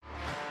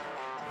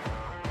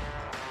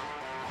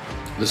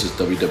This is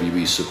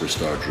WWE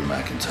superstar Drew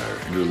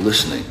McIntyre, and you're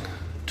listening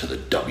to the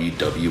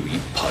WWE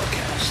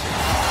Podcast.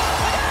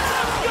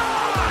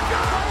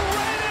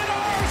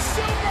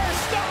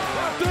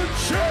 The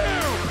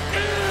champ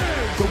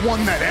is the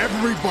one that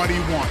everybody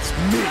wants,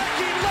 me.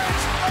 Becky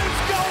Lynch is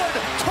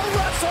going to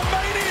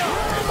WrestleMania.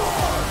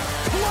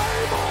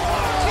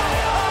 Claymore!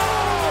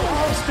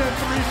 Austin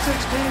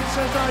 316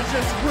 says I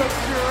just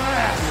whipped your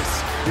ass.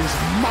 This is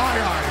my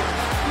idol.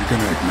 You're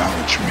going to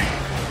acknowledge me.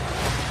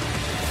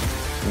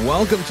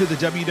 Welcome to the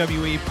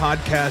WWE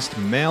Podcast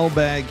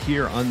Mailbag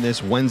here on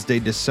this Wednesday,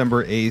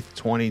 December 8th,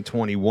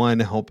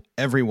 2021. Hope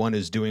everyone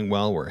is doing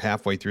well. We're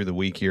halfway through the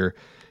week here,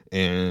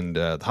 and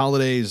the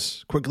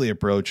holidays quickly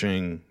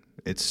approaching.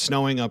 It's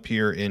snowing up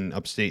here in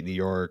upstate New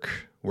York.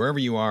 Wherever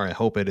you are, I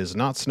hope it is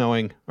not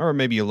snowing, or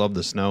maybe you love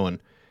the snow, and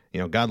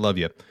God love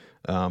you.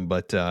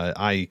 But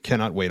I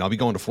cannot wait. I'll be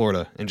going to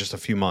Florida in just a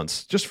few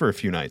months, just for a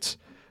few nights,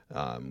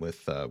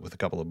 with a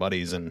couple of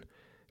buddies, and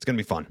it's going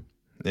to be fun.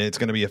 It's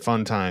going to be a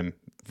fun time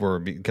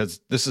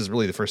because this is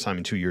really the first time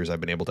in 2 years I've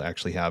been able to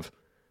actually have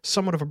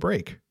somewhat of a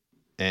break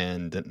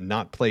and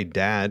not play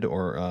dad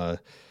or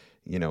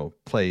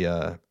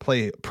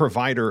play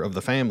provider of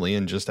the family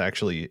and just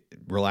actually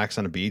relax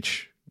on a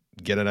beach,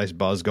 get a nice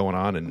buzz going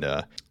on.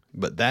 And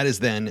but that is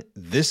then,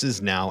 this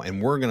is now,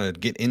 and we're going to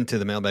get into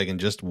the mailbag in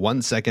just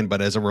 1 second.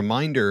 But as a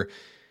reminder,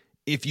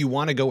 if you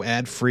want to go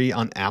ad-free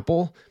on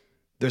Apple,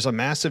 there's a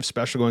massive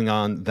special going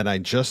on that I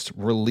just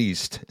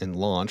released and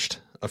launched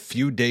a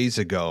few days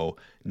ago,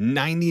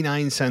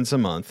 99 cents a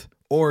month,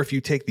 or if you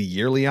take the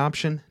yearly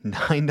option,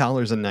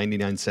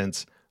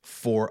 $9.99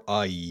 for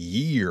a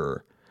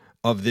year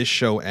of this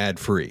show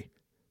ad-free.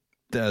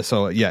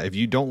 So yeah, if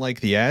you don't like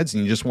the ads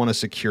and you just want to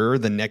secure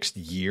the next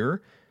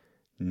year,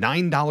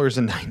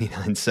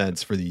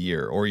 $9.99 for the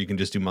year, or you can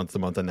just do month to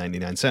month at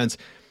 99 cents.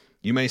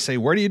 You may say,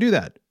 where do you do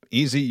that?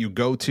 Easy. You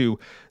go to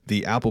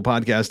the Apple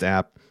Podcast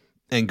app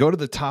and go to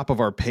the top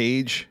of our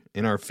page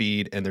in our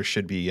feed, and there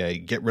should be a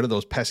get rid of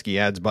those pesky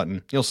ads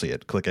button. You'll see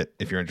it. Click it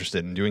if you're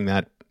interested in doing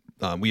that.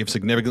 We have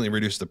significantly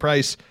reduced the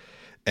price,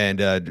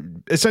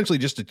 and essentially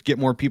just to get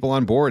more people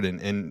on board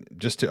and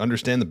just to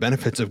understand the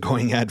benefits of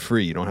going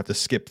ad-free. You don't have to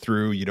skip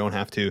through. You don't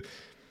have to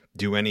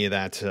do any of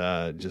that,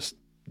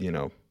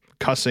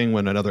 cussing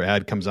when another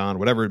ad comes on,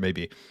 whatever it may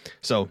be.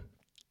 So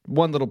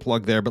one little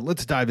plug there, but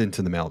let's dive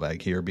into the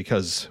mailbag here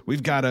because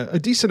we've got a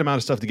decent amount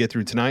of stuff to get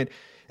through tonight.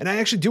 And I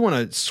actually do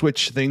want to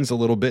switch things a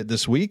little bit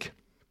this week.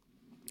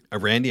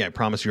 Randy, I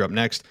promise you're up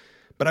next,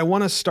 but I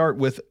want to start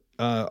with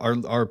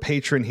our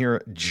patron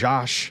here,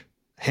 Josh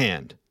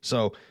Hand.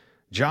 So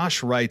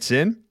Josh writes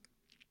in,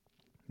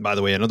 by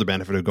the way, another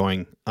benefit of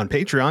going on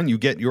Patreon, you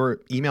get your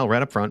email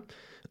right up front.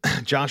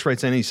 Josh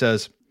writes in, he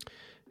says,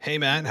 "Hey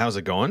Matt, how's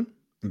it going?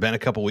 Been a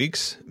couple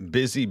weeks,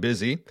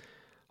 busy.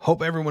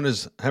 Hope everyone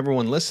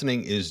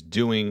listening is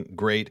doing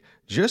great.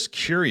 Just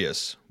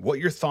curious what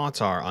your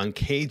thoughts are on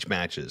cage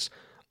matches.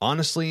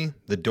 Honestly,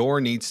 the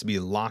door needs to be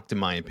locked in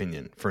my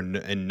opinion,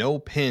 and no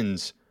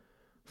pins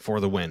for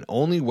the win.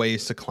 Only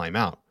ways to climb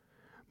out.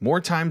 More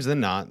times than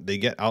not, they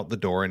get out the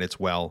door and it's,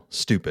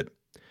 stupid.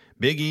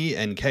 Big E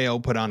and KO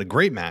put on a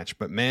great match,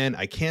 but man,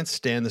 I can't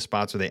stand the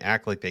spots where they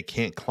act like they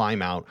can't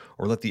climb out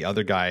or let the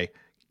other guy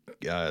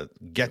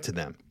get to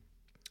them.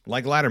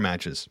 Like ladder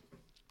matches.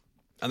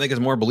 I think it's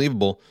more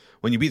believable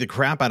when you beat the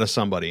crap out of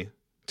somebody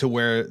to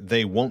where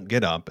they won't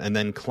get up and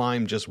then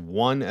climb just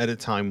one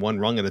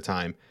rung at a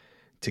time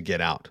to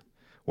get out.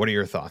 What are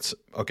your thoughts?"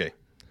 Okay.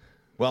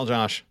 Well,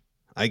 Josh,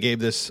 I gave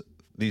these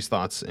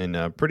thoughts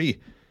in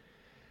pretty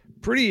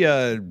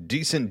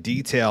decent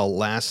detail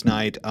last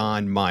night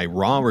on my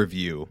Raw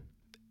review,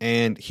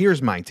 and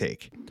here's my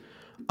take.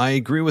 I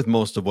agree with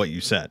most of what you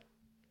said.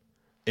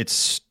 It's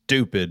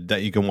stupid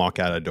that you can walk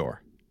out a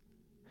door.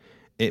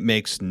 It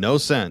makes no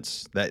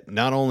sense that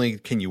not only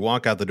can you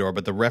walk out the door,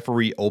 but the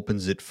referee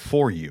opens it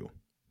for you.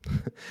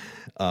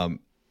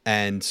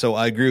 And so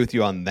I agree with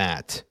you on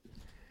that.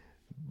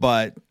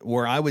 But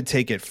where I would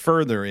take it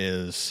further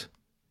is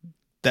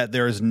that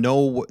there is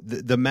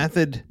the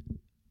method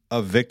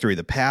of victory,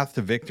 the path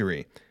to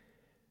victory,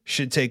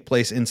 should take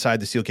place inside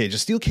the steel cage. The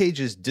steel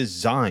cage is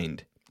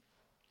designed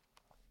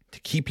to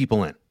keep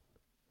people in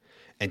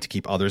and to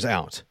keep others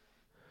out.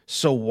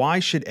 So why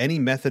should any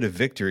method of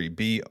victory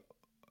be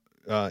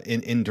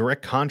in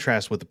direct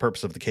contrast with the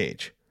purpose of the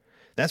cage?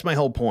 That's my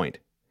whole point.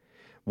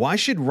 Why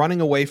should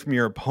running away from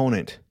your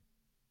opponent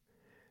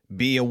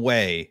be a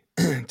way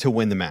to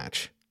win the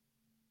match?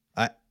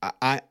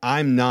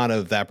 I'm not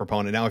of that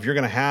proponent. Now, if you're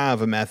going to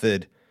have a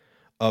method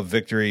of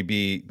victory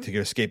be to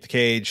escape the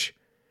cage,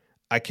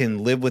 I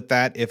can live with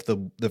that if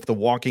the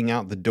walking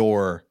out the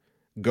door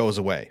goes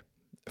away.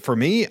 For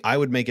me, I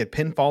would make it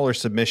pinfall or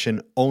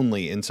submission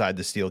only inside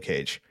the steel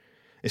cage.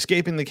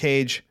 Escaping the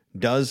cage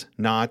does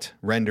not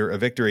render a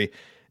victory.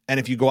 And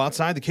if you go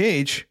outside the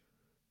cage,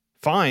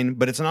 fine,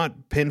 but it's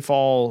not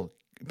pinfalls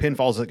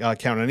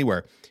count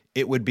anywhere.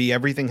 It would be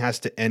everything has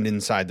to end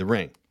inside the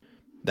ring.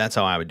 That's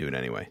how I would do it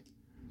anyway.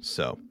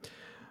 So,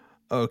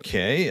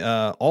 okay.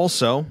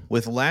 Also,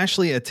 with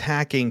Lashley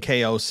attacking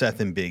KO, Seth,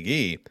 and Big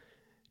E,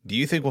 Do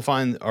you think we'll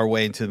find our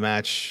way into the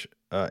match?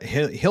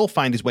 He'll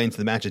find his way into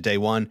the match at day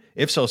one.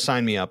 If so,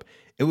 sign me up.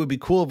 It would be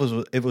cool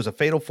if it was a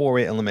fatal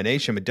 4-way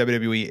elimination, but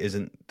WWE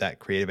isn't that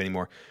creative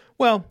anymore.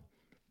 Well,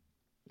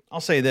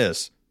 I'll say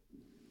this.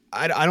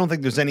 I don't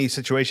think there's any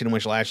situation in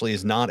which Lashley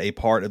is not a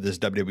part of this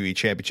WWE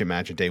Championship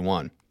match at day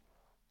one.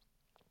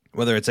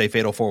 Whether it's a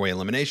fatal 4-way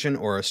elimination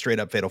or a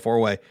straight-up fatal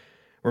 4-way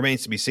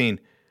remains to be seen.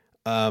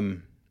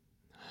 I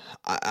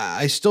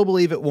still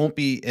believe it won't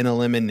be an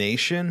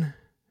elimination,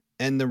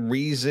 and the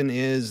reason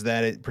is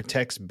that it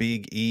protects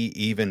Big E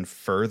even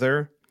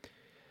further.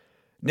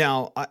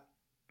 Now,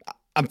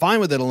 I'm fine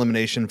with an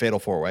elimination fatal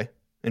 4-way.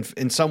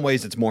 In some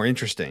ways, it's more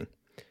interesting.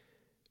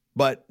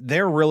 But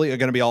they're really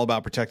going to be all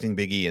about protecting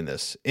Big E in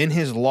this. In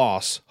his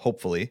loss,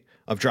 hopefully,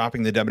 of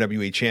dropping the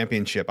WWE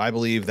Championship, I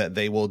believe that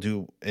they will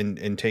do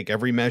and take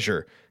every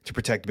measure to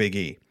protect Big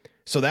E.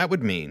 So that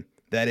would mean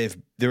that if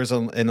there is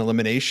an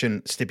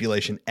elimination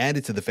stipulation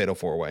added to the fatal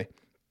 4-way,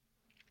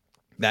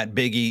 that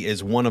Big E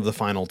is one of the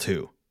final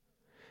two.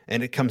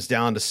 And it comes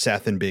down to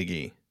Seth and Big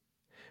E.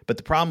 But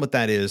the problem with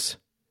that is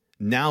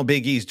now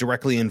Big E's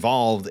directly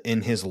involved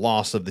in his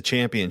loss of the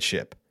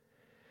championship.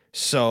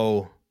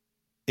 So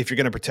if you're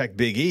going to protect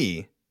Big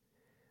E,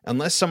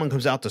 unless someone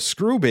comes out to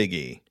screw Big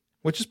E,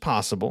 which is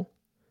possible,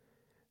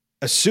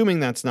 assuming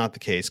that's not the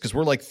case, because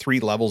we're like 3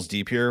 levels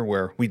deep here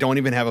where we don't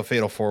even have a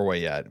fatal 4-way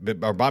yet.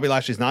 Bobby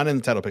Lashley's not in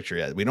the title picture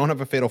yet. We don't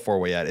have a fatal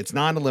 4-way yet. It's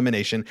not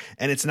elimination,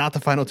 and it's not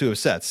the final 2 of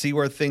Seth. See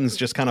where things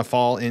just kind of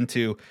fall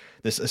into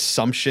this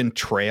assumption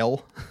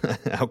trail?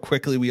 How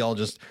quickly we all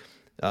just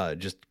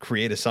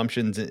create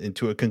assumptions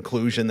into a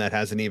conclusion that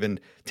hasn't even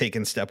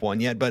taken step 1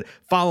 yet. But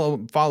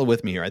follow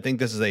with me here. I think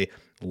this is a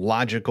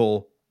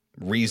logical,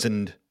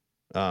 reasoned,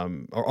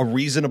 a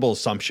reasonable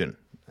assumption,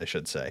 I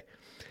should say.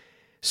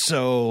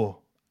 So,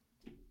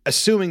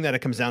 assuming that it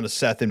comes down to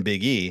Seth and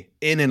Big E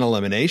in an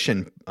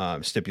elimination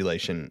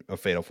stipulation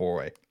of fatal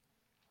 4-way,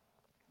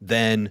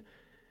 then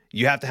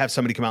you have to have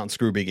somebody come out and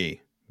screw Big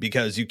E,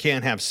 because you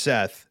can't have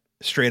Seth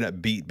straight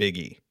up beat Big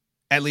E,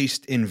 at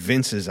least in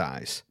Vince's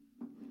eyes.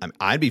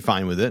 I'd be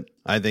fine with it.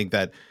 I think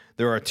that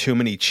there are too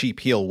many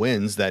cheap heel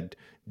wins that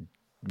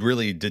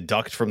really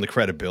deduct from the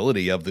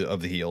credibility of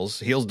the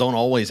heels. Heels don't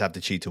always have to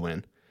cheat to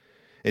win.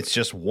 It's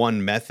just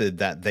one method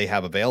that they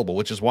have available,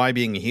 which is why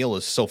being a heel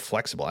is so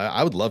flexible.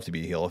 I would love to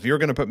be a heel. If you're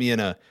going to put me in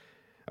a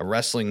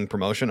wrestling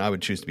promotion, I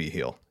would choose to be a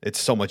heel. It's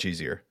so much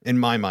easier in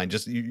my mind.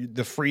 Just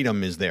the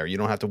freedom is there. You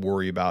don't have to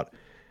worry about,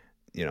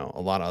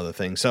 a lot of other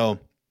things. So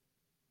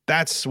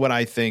that's what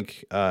I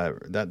think.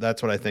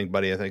 That's what I think,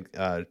 buddy. I think,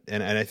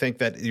 and I think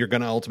that you're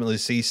going to ultimately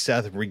see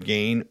Seth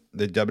regain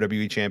the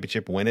WWE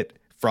Championship, win it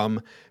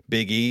from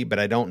Big E. But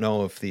I don't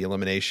know if the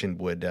elimination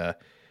would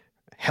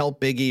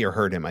help Big E or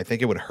hurt him. I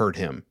think it would hurt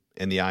him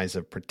in the eyes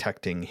of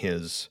protecting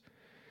his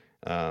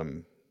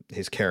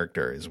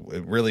character is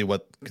really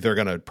what they're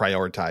going to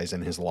prioritize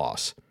in his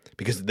loss,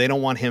 because they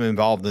don't want him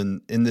involved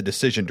in the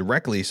decision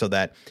directly, so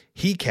that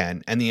he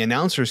can and the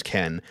announcers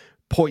can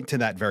point to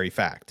that very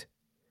fact.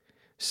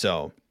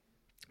 So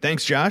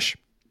thanks, Josh.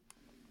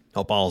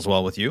 Hope all is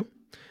well with you.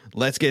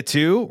 Let's get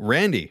to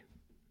Randy.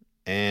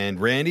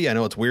 And Randy, I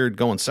know it's weird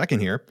going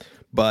second here,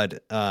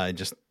 but I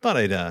just thought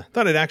I'd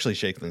actually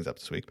shake things up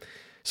this week.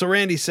 So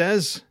Randy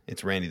says,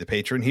 it's Randy the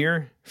patron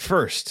here.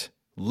 First,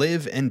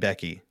 Liv and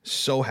Becky,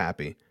 so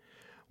happy.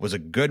 Was a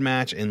good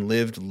match, and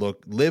Liv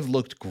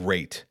looked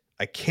great.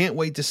 I can't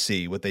wait to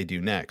see what they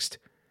do next.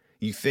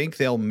 You think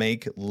they'll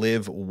make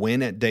Liv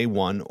win at day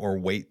 1 or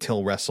wait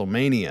till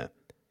WrestleMania?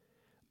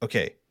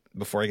 Okay,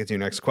 before I get to your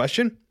next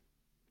question,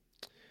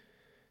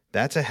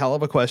 that's a hell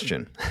of a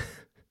question.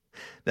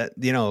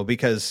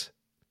 Because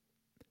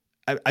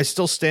I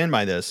still stand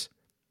by this,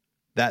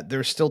 that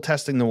they're still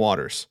testing the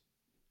waters.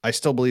 I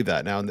still believe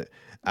that. Now,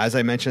 as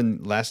I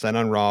mentioned last night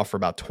on Raw, for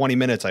about 20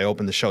 minutes, I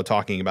opened the show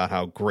talking about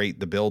how great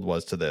the build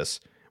was to this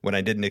when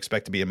I didn't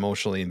expect to be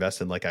emotionally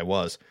invested like I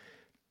was.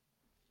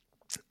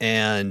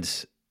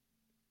 And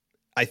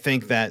I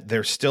think that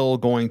they're still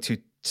going to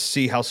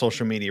see how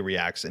social media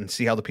reacts and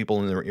see how the people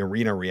in the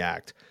arena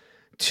react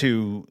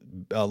to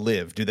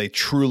Liv. Do they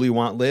truly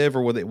want Liv,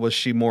 or was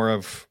she more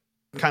of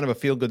kind of a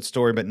feel-good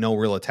story but no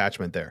real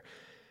attachment there?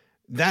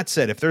 That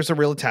said, if there's a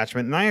real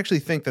attachment, and I actually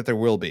think that there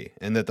will be,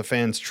 and that the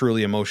fans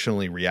truly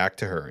emotionally react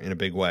to her in a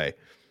big way,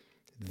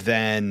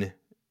 then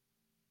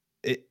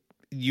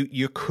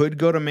you could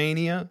go to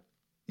Mania.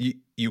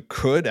 You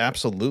could,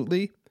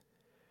 absolutely.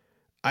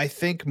 I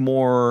think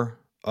more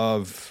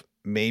of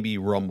maybe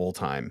Rumble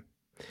time.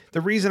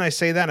 The reason I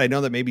say that, I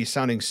know that may be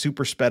sounding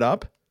super sped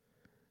up,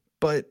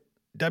 but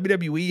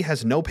WWE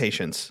has no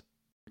patience.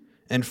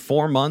 And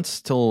 4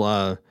 months till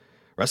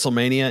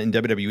WrestleMania in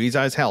WWE's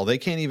eyes, hell, they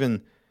can't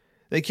even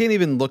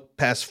look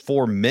past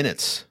 4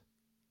 minutes,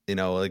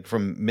 like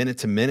from minute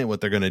to minute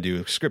what they're going to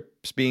do.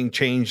 Scripts being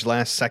changed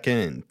last second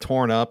and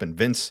torn up, and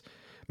Vince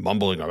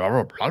mumbling,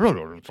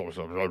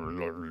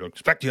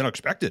 expect the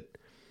unexpected.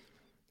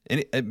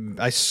 And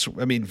I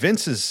mean,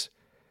 Vince is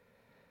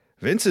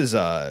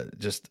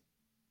just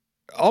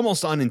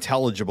almost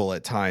unintelligible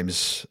at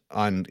times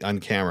on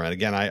camera. And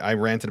again, I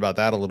ranted about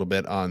that a little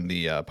bit on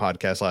the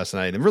podcast last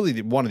night. And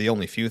really one of the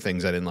only few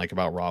things I didn't like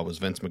about Raw was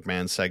Vince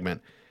McMahon's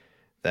segment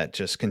that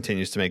just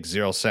continues to make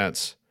zero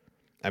sense.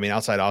 I mean,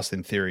 outside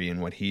Austin Theory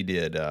and what he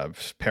did,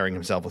 pairing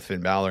himself with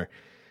Finn Balor,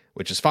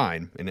 which is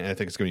fine. And I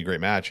think it's going to be a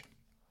great match.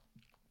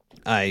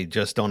 I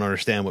just don't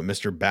understand what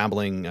Mr.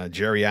 Babbling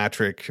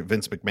geriatric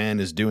Vince McMahon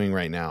is doing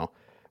right now.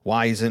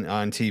 Why isn't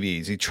on TV?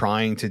 Is he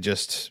trying to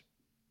just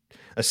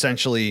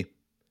essentially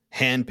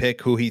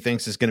handpick who he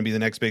thinks is going to be the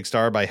next big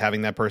star by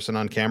having that person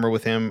on camera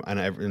with him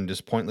and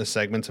just pointless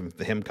segments of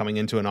him coming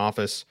into an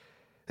office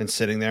and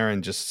sitting there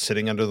and just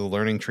sitting under the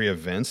learning tree of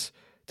Vince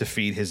to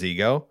feed his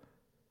ego?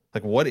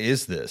 Like, what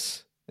is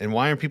this? And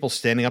why aren't people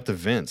standing up to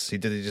Vince?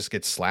 Did he just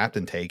get slapped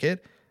and take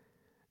it?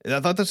 I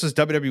thought this was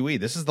WWE.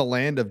 This is the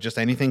land of just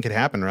anything could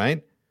happen,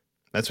 right?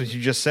 That's what you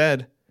just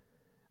said.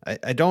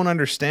 I don't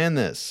understand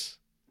this.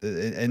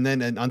 And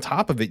then on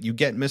top of it, you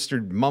get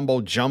Mr.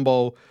 Mumbo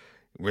Jumbo,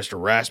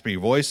 Mr. Raspy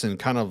voice, and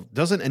kind of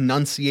doesn't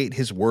enunciate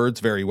his words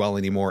very well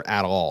anymore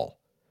at all.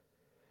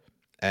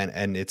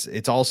 And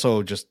it's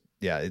also just,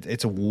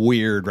 it's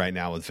weird right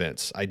now with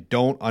Vince. I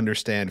don't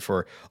understand,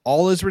 for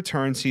all his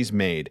returns he's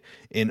made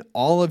in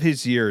all of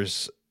his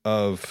years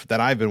of that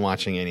I've been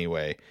watching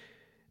anyway.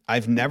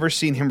 I've never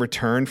seen him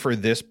return for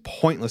this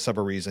pointless of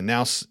a reason.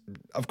 Now,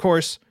 of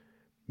course,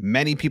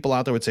 many people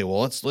out there would say, "Well,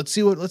 let's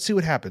see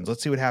what happens.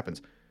 Let's see what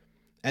happens."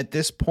 At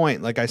this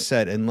point, like I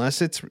said,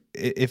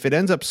 if it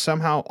ends up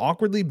somehow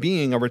awkwardly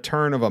being a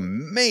return of a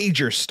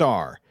major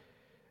star,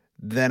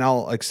 then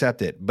I'll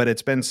accept it. But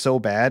it's been so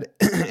bad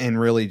and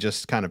really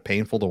just kind of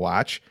painful to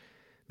watch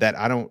that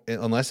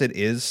unless it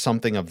is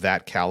something of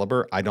that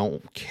caliber, I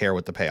don't care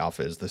what the payoff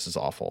is. This is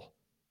awful.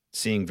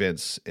 Seeing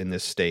Vince in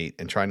this state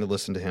and trying to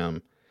listen to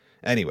him.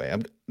 Anyway,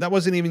 that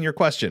wasn't even your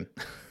question.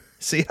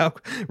 See how,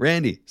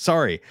 Randy,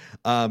 sorry.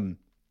 I'm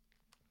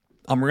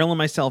reeling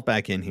myself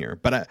back in here,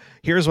 but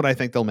here's what I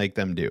think they'll make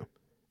them do.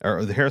 Or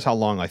here's how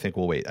long I think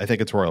we'll wait. I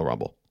think it's Royal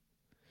Rumble.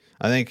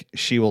 I think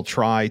she will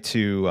try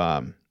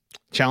to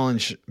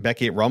challenge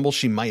Becky at Rumble.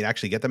 She might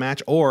actually get the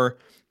match. Or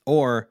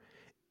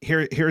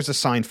here's a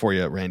sign for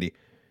you, Randy.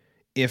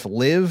 If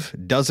Liv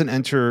doesn't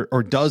enter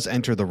or does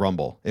enter the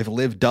Rumble, if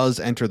Liv does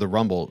enter the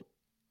Rumble,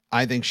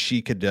 I think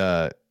she could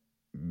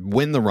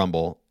win the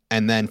Rumble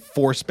and then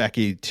force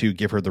Becky to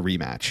give her the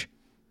rematch.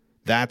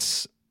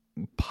 That's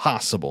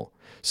possible.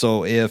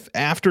 So if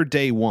after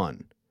day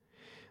one,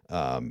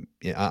 on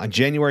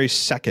January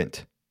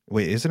 2nd,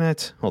 wait, isn't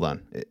it? Hold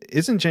on.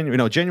 Isn't January?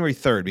 No, January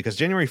 3rd, because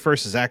January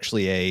 1st is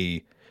actually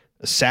a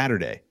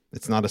Saturday.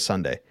 It's not a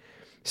Sunday.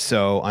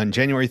 So on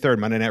January 3rd,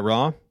 Monday Night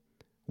Raw,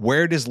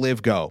 where does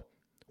Liv go?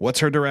 What's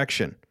her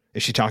direction?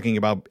 Is she talking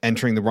about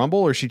entering the Rumble,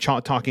 or is she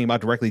talking about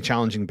directly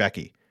challenging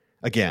Becky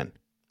again?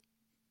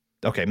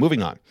 Okay,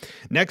 moving on.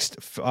 Next,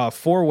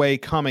 four-way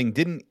coming.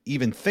 Didn't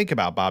even think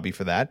about Bobby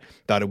for that.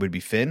 Thought it would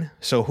be Finn.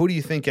 So who do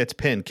you think gets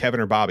pinned,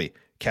 Kevin or Bobby?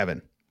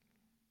 Kevin.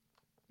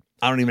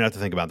 I don't even have to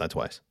think about that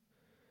twice.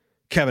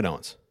 Kevin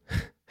Owens.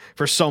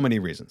 For so many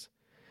reasons.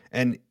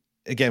 And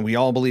again, we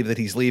all believe that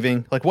he's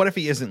leaving. Like, what if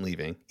he isn't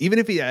leaving? Even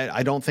if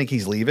I don't think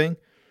he's leaving.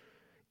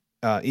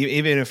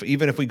 Even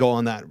if we go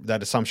on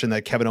that assumption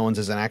that Kevin Owens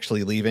isn't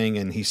actually leaving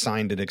and he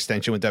signed an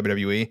extension with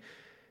WWE,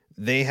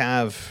 they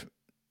have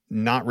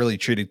not really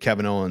treated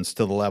Kevin Owens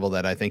to the level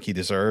that I think he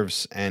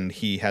deserves, and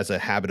he has a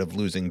habit of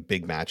losing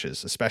big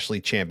matches, especially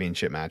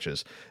championship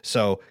matches.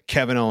 So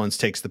Kevin Owens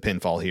takes the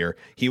pinfall here.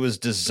 He was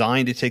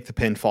designed to take the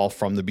pinfall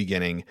from the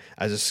beginning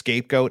as a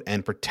scapegoat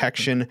and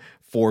protection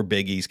for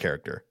Big E's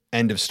character.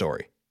 End of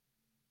story.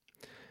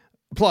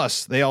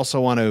 Plus, they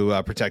also want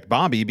to protect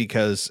Bobby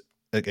because,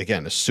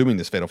 again, assuming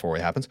this Fatal 4-Way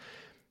happens,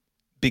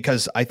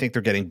 because I think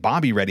they're getting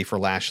Bobby ready for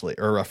Lashley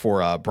or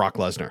for Brock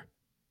Lesnar.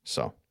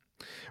 So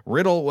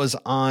Riddle was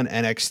on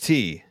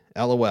NXT,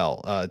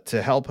 LOL,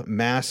 to help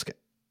Mask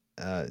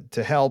as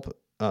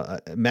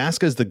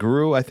the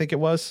Guru, I think it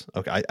was.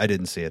 Okay, I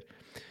didn't see it.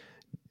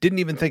 Didn't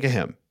even think of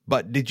him.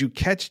 But did you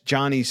catch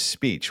Johnny's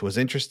speech? Was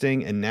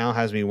interesting and now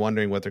has me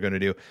wondering what they're going to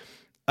do.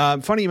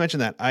 Funny you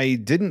mentioned that. I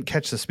didn't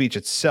catch the speech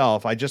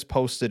itself. I just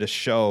posted a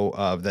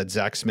show that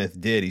Zach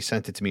Smith did. He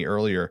sent it to me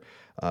earlier,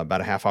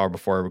 about a half hour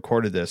before I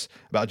recorded this,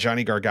 about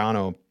Johnny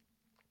Gargano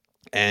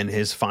and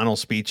his final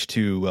speech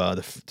to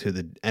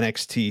the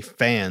NXT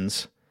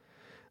fans.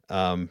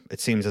 It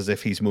seems as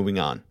if he's moving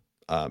on.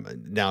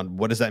 Now,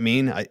 what does that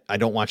mean? I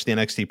don't watch the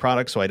NXT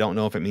product, so I don't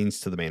know if it means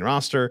to the main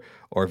roster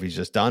or if he's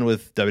just done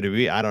with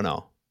WWE. I don't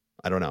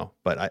know.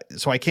 But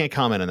I can't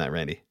comment on that,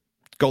 Randy.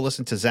 Go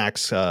listen to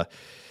Zach's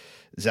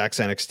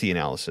NXT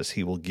analysis.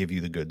 He will give you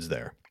the goods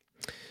there.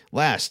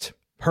 Last,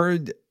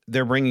 heard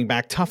they're bringing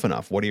back Tough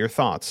Enough. What are your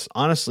thoughts?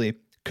 Honestly,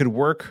 could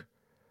work.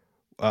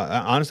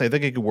 I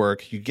think it could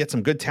work. You get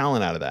some good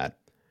talent out of that.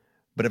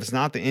 But if it's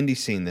not the indie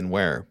scene, then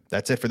where?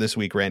 That's it for this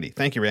week, Randy.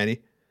 Thank you,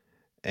 Randy.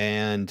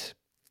 And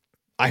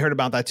I heard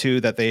about that too,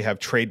 that they have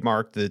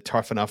trademarked the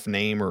Tough Enough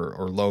name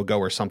or logo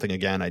or something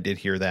again. I did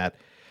hear that.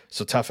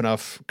 So Tough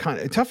Enough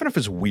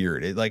is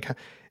weird.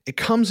 It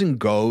comes and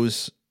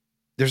goes.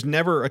 there's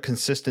never a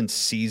consistent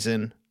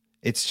season.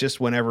 It's just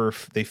whenever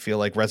they feel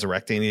like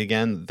resurrecting it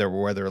again,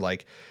 where they're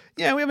like,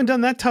 yeah, we haven't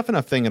done that tough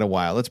enough thing in a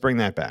while. Let's bring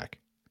that back.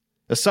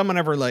 If someone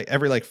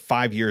every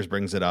 5 years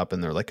brings it up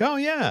and they're like, oh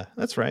yeah,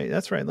 that's right.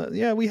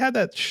 Yeah, we had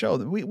that show.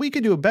 We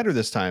could do it better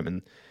this time.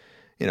 And,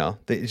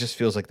 it just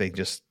feels like they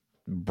just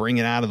bring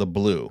it out of the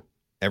blue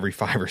every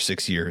 5 or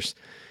 6 years.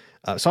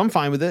 So I'm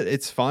fine with it.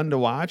 It's fun to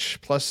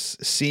watch. Plus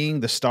seeing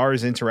the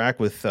stars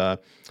interact with, the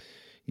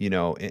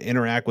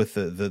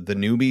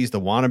newbies,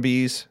 the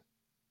wannabes.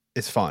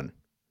 It's fun.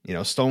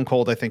 Stone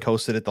Cold, I think,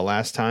 hosted it the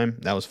last time.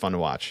 That was fun to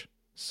watch.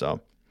 So,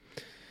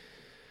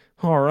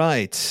 all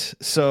right.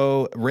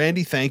 So,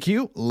 Randy, thank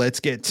you. Let's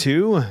get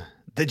to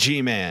the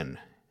G-Man.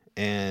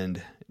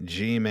 And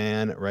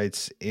G-Man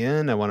writes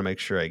in. I want to make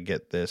sure I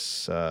get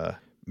this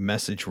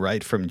message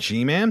right from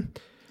G-Man.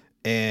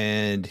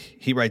 And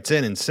he writes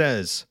in and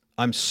says,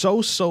 I'm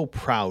so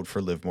proud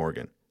for Liv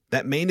Morgan.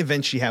 That main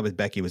event she had with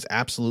Becky was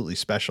absolutely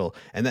special.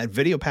 And that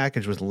video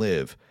package with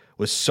Liv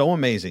was so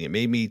amazing. It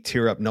made me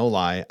tear up, no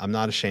lie. I'm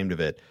not ashamed of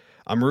it.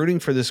 I'm rooting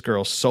for this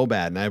girl so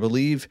bad, and I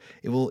believe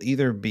it will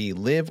either be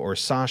Liv or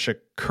Sasha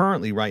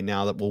currently right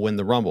now that will win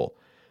the Rumble.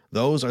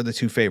 Those are the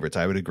two favorites,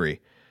 I would agree.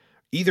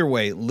 Either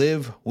way,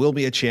 Liv will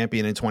be a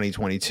champion in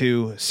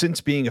 2022.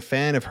 Since being a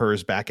fan of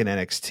hers back in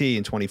NXT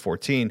in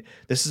 2014,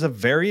 this is a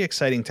very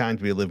exciting time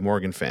to be a Liv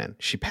Morgan fan.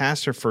 She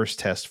passed her first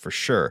test for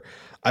sure.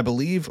 I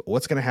believe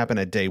what's going to happen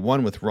at day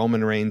one with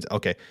Roman Reigns.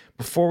 Okay,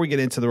 before we get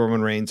into the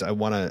Roman Reigns, I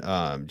want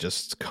to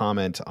just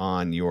comment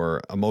on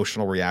your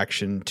emotional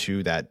reaction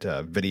to that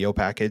video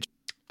package.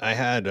 I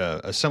had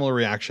a similar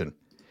reaction.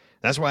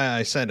 That's why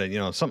I said,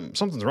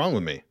 something's wrong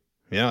with me.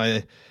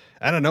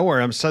 Out of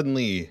nowhere, I'm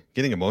suddenly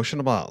getting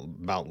emotional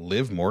about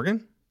Liv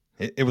Morgan.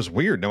 It was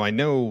weird. Now, I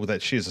know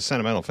that she is a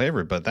sentimental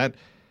favorite, but that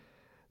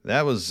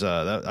was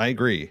I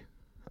agree.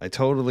 I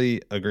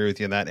totally agree with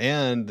you on that,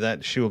 and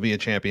that she will be a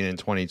champion in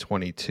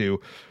 2022.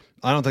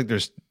 I don't think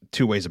there's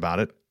two ways about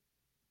it.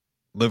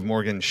 Liv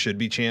Morgan should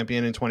be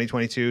champion in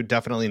 2022,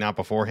 definitely not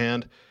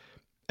beforehand,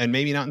 and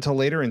maybe not until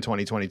later in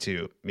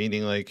 2022,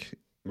 meaning like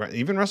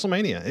even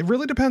WrestleMania. It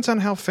really depends on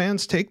how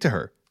fans take to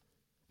her.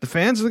 The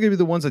fans are going to be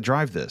the ones that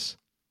drive this.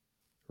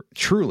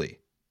 Truly.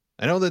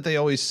 I know that they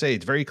always say,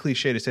 it's very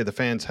cliche to say the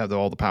fans have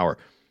all the power,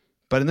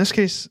 but in this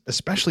case,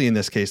 especially in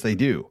this case, they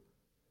do.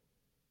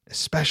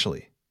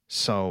 Especially.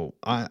 So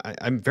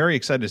I'm very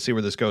excited to see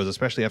where this goes,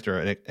 especially after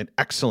an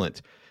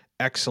excellent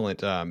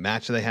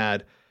match they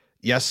had.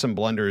 Yes, some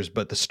blunders,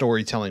 but the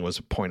storytelling was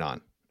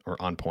on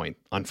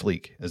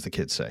fleek, as the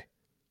kids say.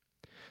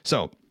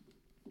 So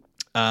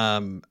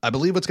I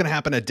believe what's going to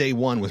happen at day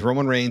one with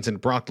Roman Reigns and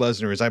Brock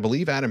Lesnar is I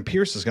believe Adam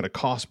Pearce is going to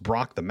cost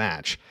Brock the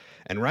match.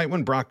 And right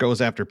when Brock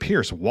goes after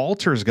Pearce,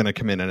 Walter is going to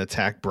come in and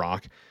attack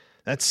Brock.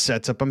 That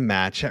sets up a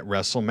match at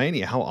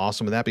WrestleMania. How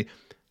awesome would that be?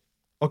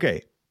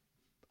 Okay.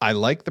 I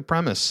like the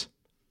premise,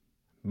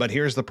 but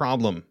here's the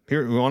problem.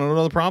 Here, you want to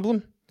know the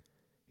problem?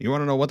 You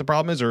want to know what the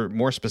problem is, or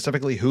more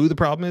specifically, who the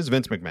problem is?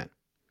 Vince McMahon.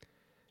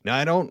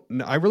 Now,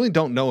 I really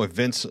don't know if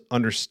Vince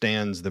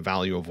understands the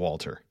value of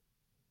Walter.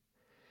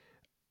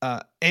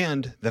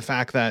 And the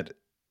fact that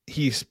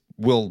he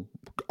will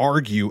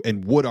argue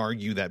and would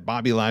argue that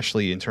Bobby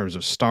Lashley, in terms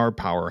of star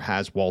power,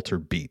 has Walter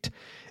beat.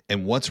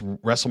 And what's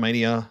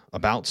WrestleMania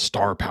about?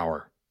 Star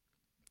power,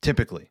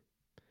 typically.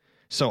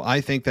 So I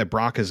think that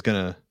Brock is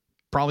going to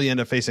probably end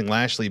up facing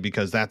Lashley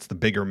because that's the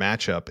bigger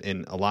matchup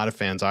in a lot of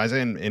fans' eyes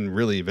and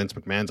really Vince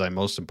McMahon's eye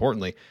most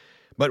importantly.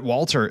 But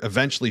Walter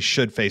eventually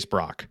should face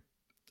Brock.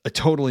 I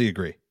totally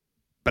agree.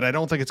 But I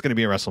don't think it's going to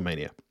be a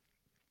WrestleMania.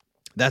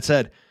 That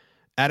said,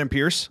 Adam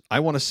Pearce, I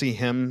want to see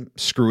him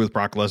screw with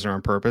Brock Lesnar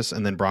on purpose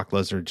and then Brock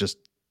Lesnar just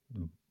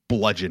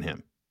bludgeon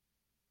him.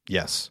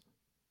 Yes.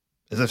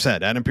 As I've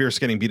said, Adam Pearce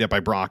getting beat up by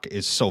Brock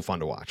is so fun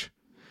to watch.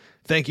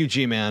 Thank you,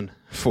 G-Man,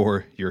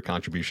 for your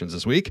contributions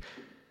this week.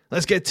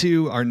 Let's get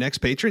to our next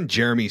patron,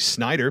 Jeremy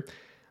Snyder,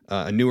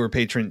 a newer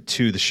patron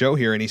to the show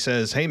here. And he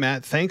says, hey,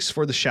 Matt, thanks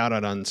for the shout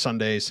out on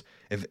Sundays.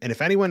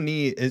 If anyone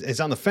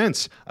is on the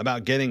fence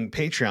about getting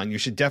Patreon, you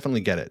should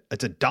definitely get it.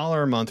 It's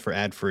 $1 a month for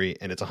ad free,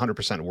 and it's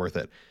 100% worth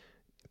it.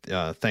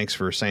 Thanks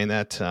for saying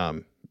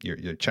that.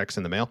 Your check's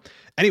in the mail.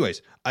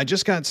 Anyways, I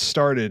just got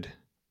started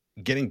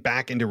getting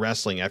back into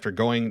wrestling after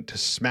going to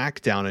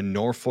SmackDown in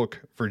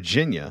Norfolk,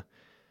 Virginia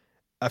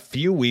a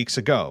few weeks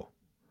ago.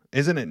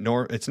 Isn't it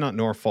it's not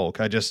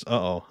Norfolk. I just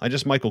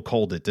Michael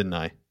Cold it, didn't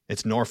I?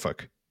 It's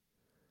Norfolk.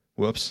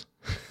 Whoops.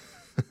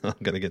 I'm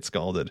going to get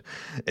scalded.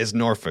 It's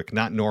Norfolk,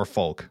 not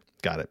Norfolk.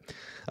 Got it.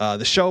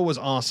 The show was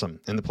awesome,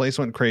 and the place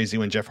went crazy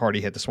when Jeff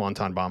Hardy hit the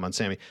Swanton Bomb on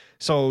Sammy.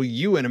 So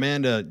you and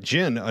Amanda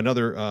Jin,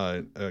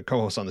 another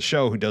co-host on the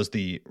show who does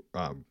the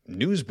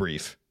news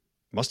brief,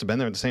 must have been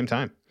there at the same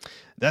time.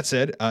 That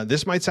said,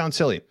 this might sound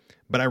silly,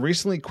 but I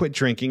recently quit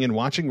drinking, and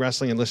watching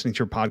wrestling and listening to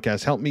your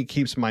podcast helped me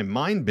keep my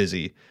mind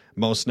busy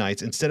most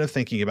nights instead of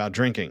thinking about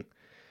drinking.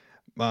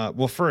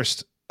 Well,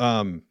 first,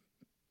 that's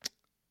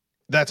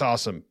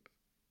awesome.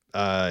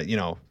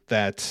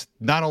 That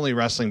not only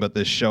wrestling, but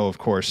this show, of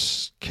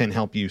course, can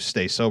help you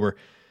stay sober.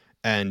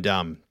 And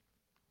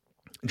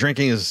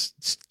drinking is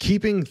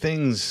keeping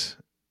things,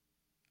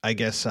 I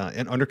guess,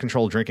 and under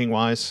control drinking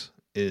wise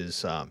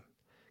is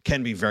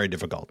can be very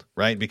difficult,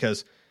 right?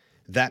 Because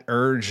that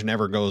urge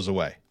never goes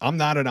away. I'm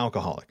not an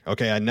alcoholic.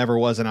 Okay. I never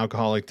was an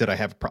alcoholic. Did I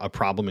have a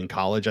problem in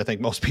college? I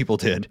think most people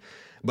did,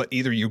 but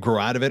either you grow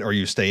out of it or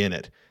you stay in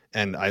it.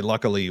 And I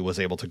luckily was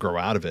able to grow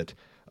out of it.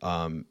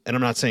 And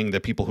I'm not saying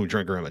that people who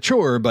drink are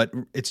immature, but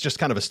it's just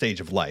kind of a stage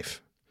of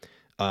life.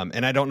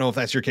 And I don't know if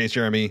that's your case,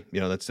 Jeremy,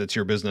 that's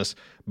your business,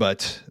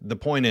 but the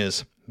point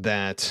is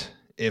that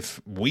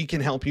if we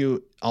can help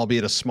you,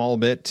 albeit a small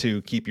bit,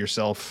 to keep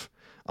yourself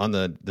on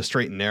the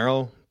straight and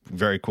narrow,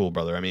 very cool,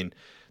 brother. I mean,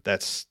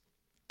 that's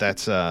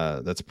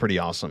pretty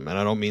awesome. And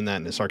I don't mean that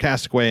in a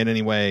sarcastic way in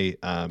any way,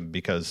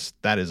 because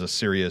that is a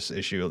serious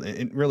issue.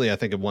 And really, I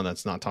think of one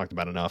that's not talked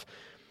about enough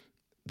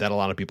that a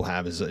lot of people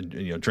have is,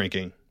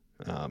 drinking,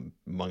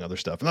 among other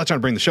stuff. I'm not trying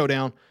to bring the show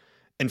down.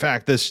 In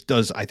fact, this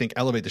does, I think,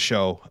 elevate the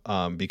show,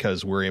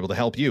 because we're able to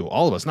help you,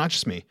 all of us, not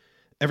just me,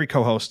 every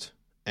co-host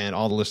and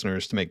all the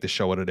listeners, to make this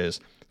show what it is.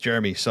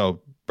 Jeremy,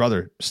 so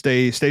brother,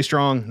 stay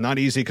strong. Not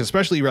easy, because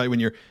especially right when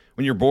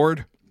you're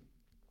bored.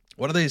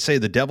 What do they say?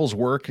 The devil's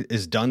work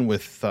is done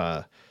with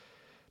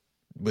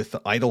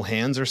idle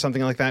hands or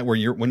something like that,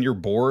 where when you're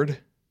bored,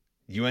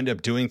 you end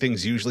up doing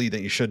things usually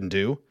that you shouldn't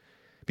do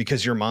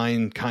because your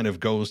mind kind of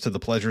goes to the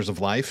pleasures of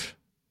life,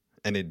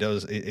 and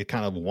it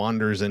kind of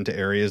wanders into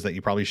areas that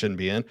you probably shouldn't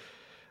be in.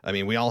 I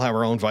mean, we all have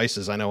our own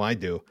vices. I know I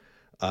do.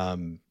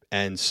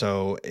 And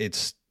so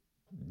it's,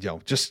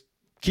 just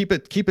keep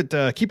it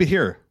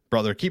here,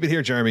 brother. Keep it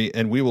here, Jeremy.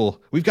 And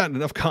we've got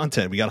enough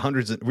content. We got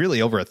hundreds,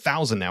 really over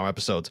 1,000 now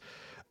episodes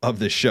of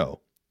this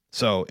show.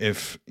 So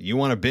if you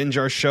want to binge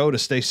our show to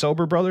stay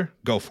sober, brother,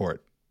 go for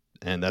it.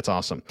 And that's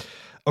awesome.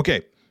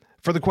 Okay.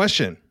 For the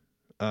question,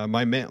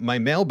 my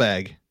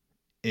mailbag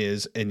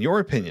is, in your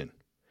opinion,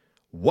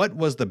 what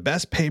was the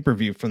best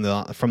pay-per-view from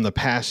the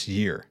past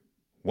year?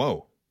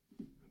 Whoa,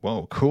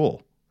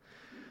 cool.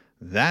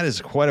 That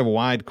is quite a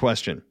wide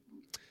question.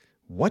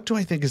 What do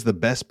I think is the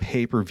best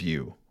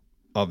pay-per-view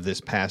of this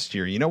past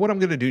year? You know what I'm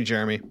going to do,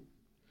 Jeremy?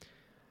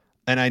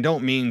 And I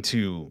don't mean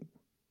to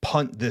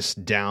punt this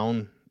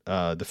down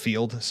the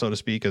field, so to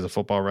speak, as a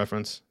football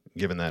reference,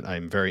 given that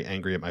I'm very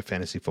angry at my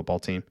fantasy football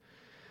team.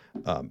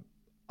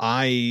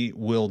 I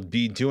will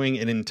be doing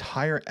an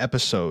entire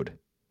episode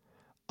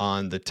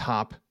on the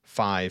top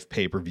 5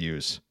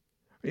 pay-per-views.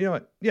 You know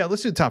what? Yeah,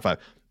 let's do the top 5.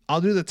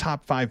 I'll do the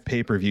top 5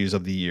 pay-per-views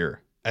of the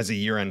year as a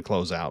year-end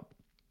closeout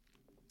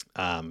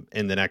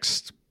in the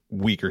next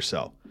week or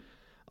so.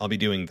 I'll be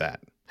doing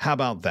that. How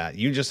about that?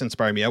 You just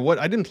inspired me.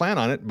 I didn't plan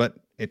on it, but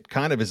it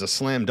kind of is a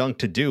slam dunk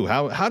to do.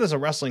 How does a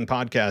wrestling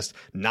podcast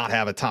not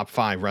have a top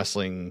 5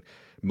 wrestling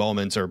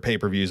moments or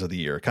pay-per-views of the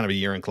year? Kind of a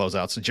year-end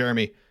closeout. So,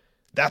 Jeremy,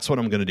 that's what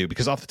I'm going to do,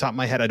 because off the top of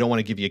my head, I don't want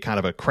to give you kind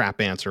of a crap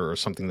answer or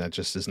something that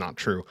just is not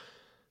true.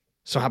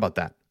 So how about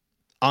that?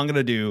 I'm going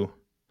to do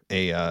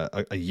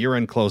a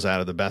year-end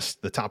closeout of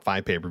the top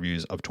 5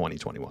 pay-per-views of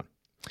 2021.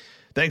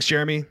 Thanks,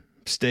 Jeremy.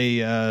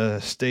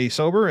 Stay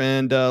sober,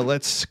 and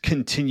let's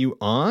continue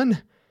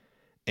on.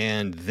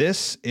 And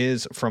this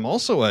is from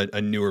also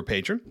a newer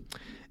patron,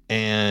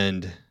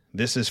 and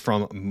this is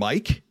from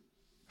Mike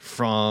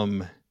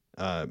from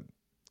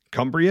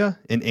Cumbria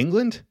in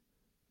England.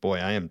 Boy,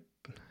 I'm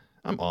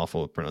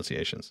awful with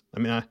pronunciations. I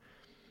mean,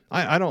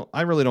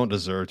 I really don't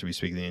deserve to be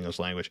speaking the English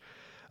language.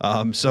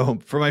 So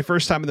for my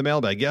first time in the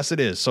mailbag, yes, it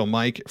is. So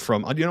Mike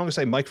from, I'm going to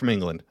say Mike from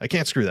England. I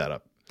can't screw that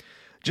up.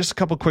 Just a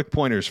couple quick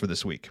pointers for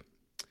this week.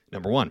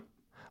 Number 1,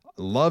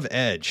 Love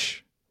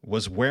Edge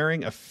was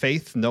wearing a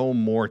Faith No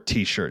More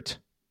t-shirt.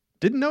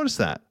 Didn't notice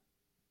that.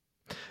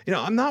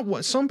 I'm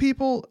not, some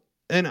people,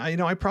 and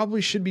I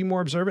probably should be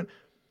more observant.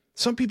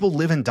 Some people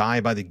live and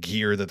die by the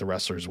gear that the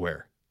wrestlers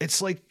wear.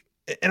 It's like,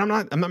 and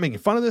I'm not making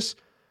fun of this.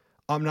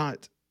 I'm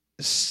not,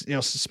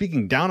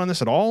 speaking down on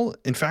this at all.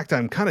 In fact,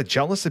 I'm kind of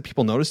jealous that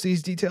people notice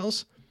these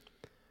details.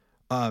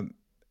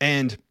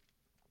 And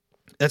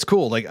that's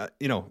cool. Like,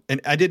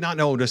 and I did not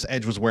know just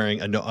Edge was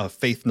wearing a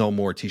Faith No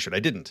More t-shirt. I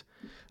didn't.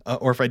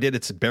 Or if I did,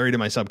 it's buried in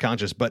my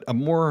subconscious. But a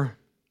more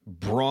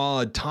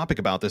broad topic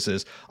about this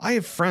is, I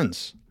have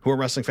friends who are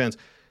wrestling fans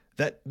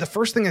that the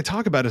first thing I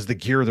talk about is the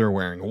gear they're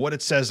wearing, what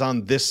it says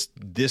on this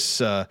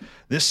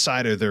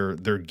side of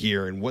their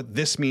gear, and what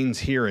this means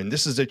here. And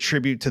this is a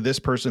tribute to this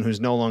person who's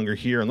no longer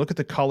here. And look at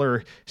the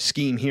color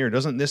scheme here.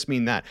 Doesn't this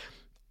mean that?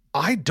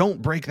 I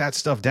don't break that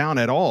stuff down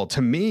at all.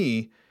 To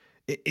me,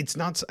 it's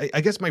not, I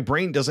guess my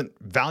brain doesn't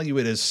value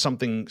it as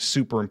something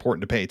super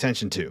important to pay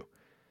attention to.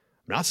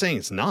 I'm not saying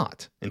it's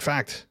not. In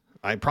fact,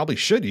 I probably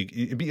should.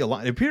 It'd be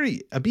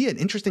an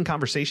interesting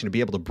conversation to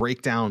be able to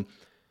break down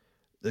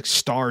the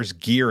Stars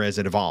gear as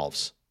it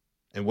evolves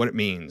and what it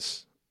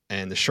means,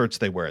 and the shirts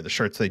they wear, the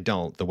shirts they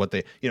don't,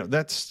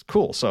 that's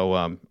cool. So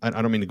I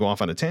don't mean to go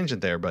off on a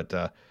tangent there,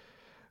 but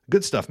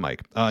good stuff,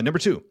 Mike. Number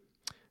 2,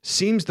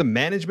 seems the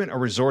management are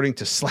resorting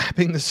to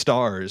slapping the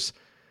Stars,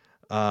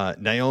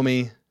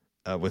 Naomi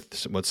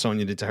with what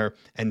Sonya did to her,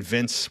 and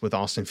Vince with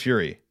Austin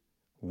Fury.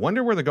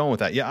 Wonder where they're going with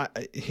that. Yeah,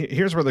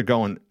 here's where they're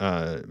going,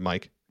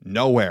 Mike.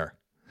 Nowhere.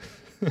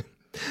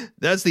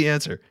 That's the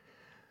answer.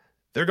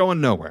 They're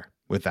going nowhere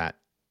with that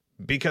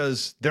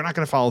because they're not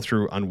going to follow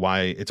through on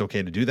why it's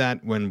okay to do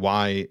that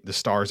why the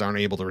stars aren't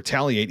able to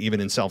retaliate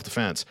even in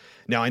self-defense.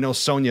 Now, I know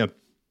Sonya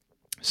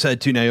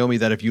said to Naomi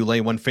that if you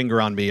lay one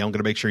finger on me, I'm going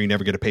to make sure you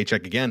never get a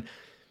paycheck again.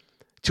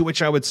 To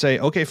which I would say,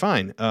 okay,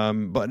 fine.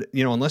 But,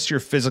 unless you're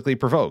physically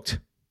provoked.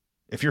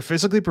 If you're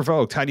physically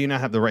provoked, how do you not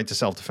have the right to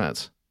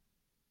self-defense?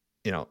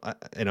 And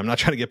I'm not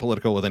trying to get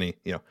political with any,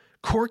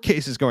 court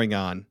cases going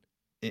on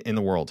in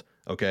the world.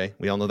 Okay.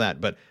 We all know that,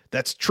 but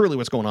that's truly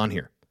what's going on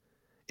here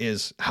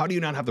is how do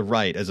you not have the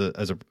right as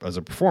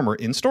a performer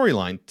in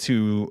storyline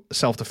to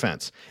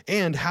self-defense?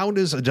 And how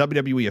does a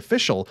WWE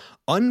official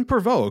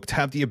unprovoked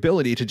have the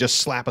ability to just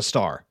slap a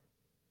star?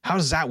 How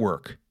does that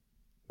work?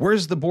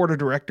 Where's the board of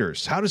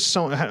directors? How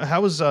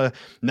is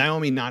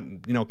Naomi not,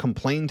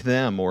 complain to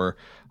them or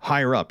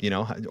higher up,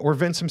 or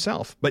Vince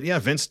himself? But yeah,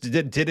 Vince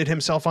did it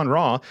himself on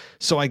Raw.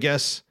 So I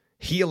guess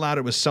he allowed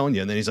it with Sonya.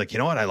 And then he's like, you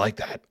know what? I like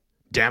that.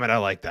 Damn it. I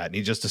like that. And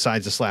he just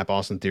decides to slap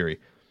Austin Theory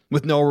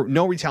with no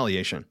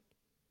retaliation.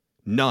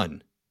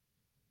 None.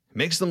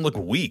 Makes them look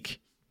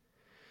weak.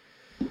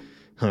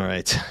 All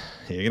right.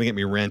 You're going to get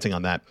me ranting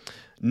on that.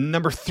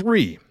 Number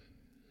 3.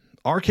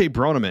 RK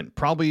Bronament,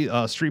 probably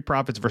Street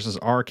Profits versus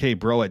RK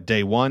Bro at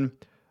day 1,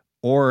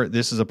 or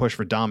this is a push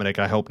for Dominic.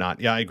 I hope not.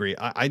 Yeah, I agree.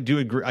 I do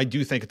agree. I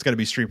do think it's going to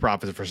be Street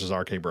Profits versus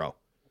RK Bro.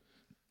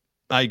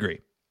 I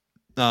agree.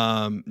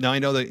 Now I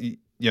know that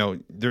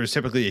there's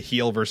typically a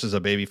heel versus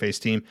a babyface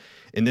team.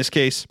 In this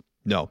case,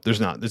 no,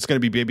 there's not. It's going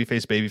to be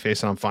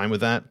babyface, and I'm fine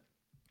with that.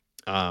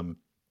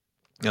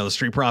 The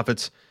Street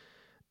Profits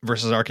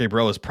versus RK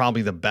Bro is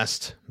probably the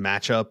best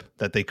matchup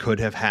that they could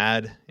have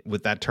had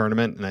with that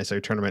tournament. And I say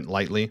tournament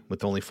lightly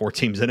with only 4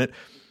 teams in it.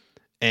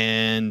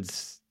 And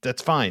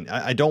that's fine.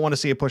 I don't want to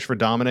see a push for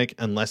Dominic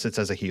unless it's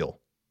as a heel.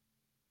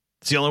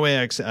 It's the only way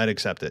I'd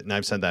accept it. And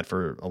I've said that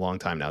for a long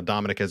time now.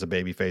 Dominic as a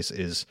babyface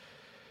is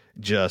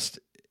just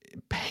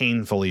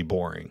painfully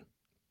boring.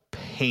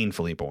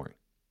 Painfully boring.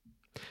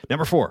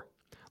 Number 4.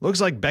 Looks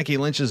like Becky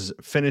Lynch's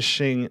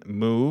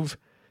new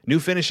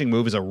finishing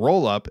move is a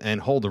roll up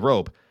and hold the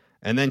rope.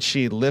 And then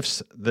she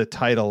lifts the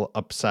title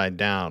upside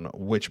down,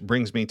 which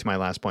brings me to my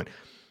last point.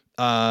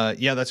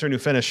 Yeah, that's her new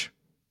finish.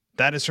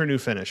 That is her new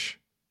finish.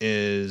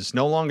 Is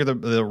no longer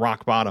the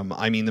rock bottom.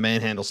 I mean, the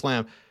manhandle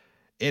slam.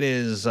 It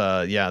is,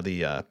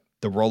 the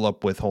roll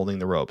up with holding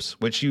the ropes,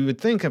 which you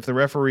would think if the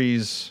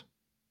referees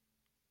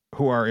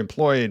who are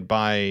employed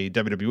by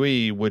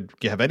WWE would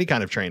have any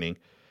kind of training,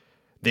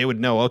 they would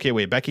know, okay,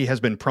 wait, Becky has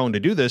been prone to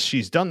do this.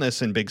 She's done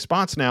this in big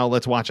spots now.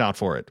 Let's watch out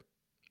for it.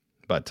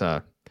 But,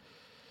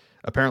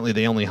 apparently,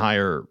 they only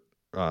hire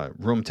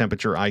room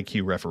temperature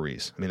IQ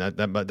referees. I mean,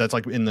 that's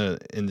like in the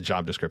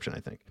job description, I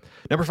think.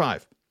 Number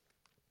 5.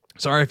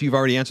 Sorry if you've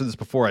already answered this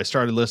before. I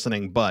started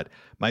listening, but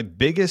my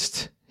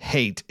biggest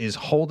hate is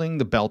holding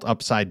the belt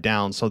upside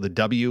down so the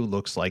W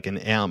looks like an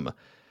M.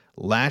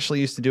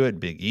 Lashley used to do it.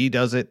 Big E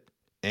does it.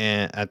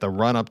 And at the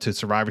run up to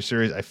Survivor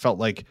Series, I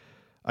felt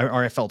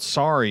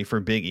sorry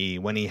for Big E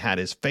when he had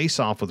his face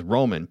off with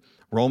Roman.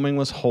 Roman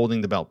was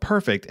holding the belt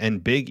perfect,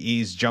 and Big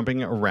E's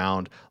jumping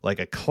around like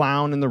a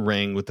clown in the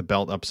ring with the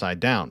belt upside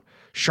down.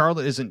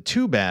 Charlotte isn't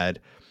too bad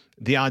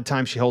the odd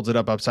time she holds it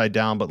up upside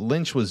down, but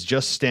Lynch was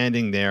just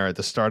standing there at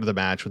the start of the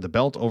match with the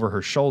belt over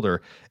her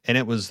shoulder, and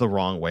it was the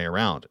wrong way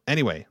around.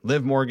 Anyway,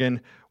 Liv Morgan,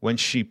 when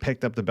she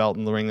picked up the belt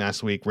in the ring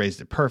last week,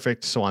 raised it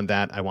perfect. So on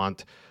that, I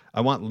want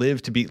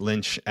Liv to beat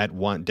Lynch at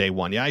day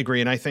 1. Yeah, I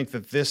agree. And I think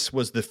that this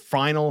was the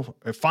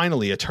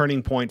finally a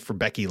turning point for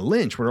Becky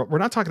Lynch. We're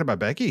not talking about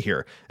Becky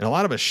here. And a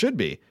lot of us should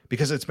be,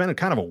 because it's been a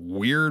kind of a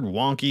weird,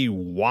 wonky,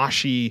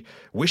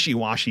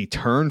 wishy-washy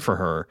turn for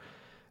her.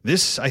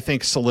 This, I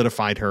think,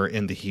 solidified her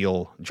in the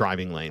heel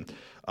driving lane.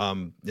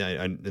 And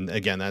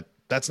again,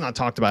 that's not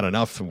talked about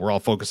enough. We're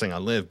all focusing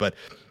on Liv. But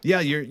yeah,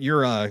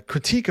 your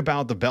critique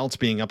about the belts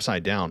being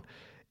upside down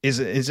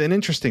is an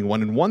interesting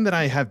one, and one that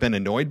I have been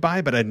annoyed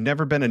by, but I've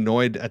never been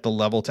annoyed at the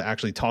level to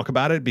actually talk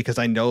about it because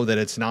I know that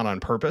it's not on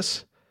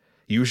purpose,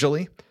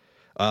 usually.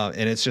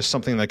 And it's just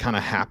something that kind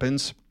of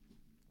happens.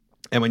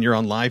 And when you're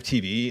on live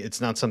TV,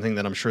 it's not something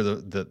that I'm sure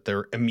that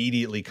they're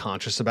immediately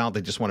conscious about.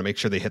 They just want to make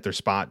sure they hit their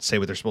spot, say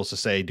what they're supposed to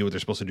say, do what they're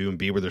supposed to do, and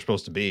be where they're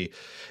supposed to be.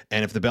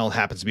 And if the belt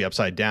happens to be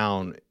upside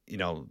down,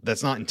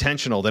 that's not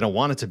intentional. They don't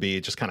want it to be.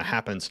 It just kind of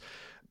happens.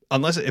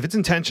 If it's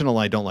intentional,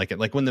 I don't like it.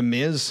 Like when The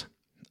Miz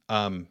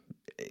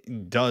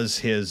does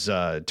his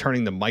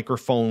turning the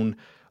microphone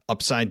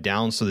upside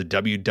down so the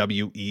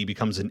WWE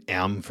becomes an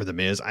M for The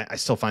Miz. I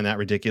still find that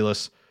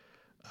ridiculous.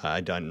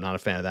 I'm not a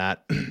fan of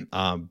that.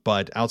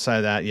 But outside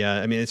of that,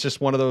 yeah, I mean, it's just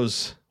one of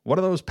those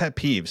pet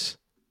peeves.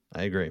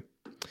 I agree.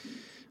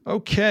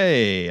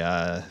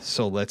 Okay,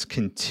 so let's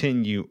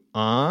continue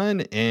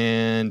on.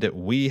 And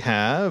we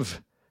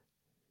have,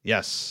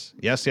 yes.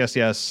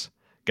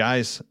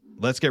 Guys,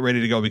 let's get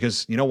ready to go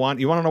because you know what?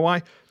 You want to know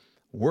why?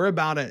 We're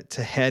about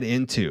to head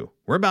into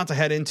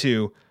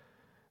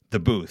the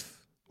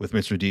booth with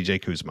Mr. DJ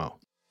Kuzmo.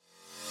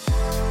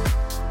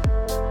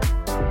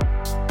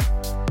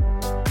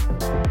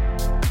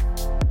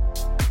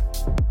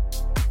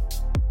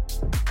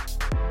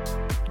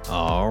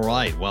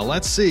 right. Well,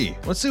 let's see.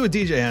 Let's see what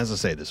DJ has to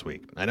say this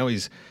week. I know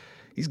he's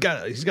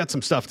got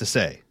some stuff to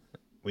say.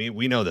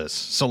 We know this.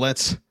 So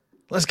let's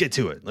get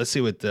to it. Let's see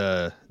what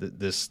the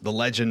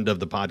legend of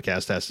the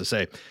podcast has to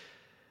say.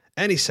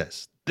 And he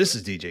says, "This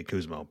is DJ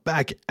Kuzmo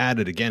back at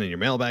it again in your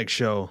Mailbag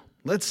show.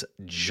 Let's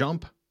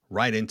jump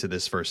right into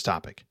this first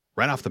topic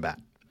right off the bat.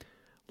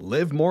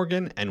 Liv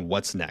Morgan and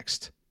what's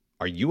next?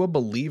 Are you a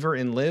believer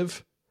in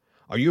Liv?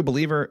 Are you a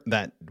believer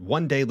that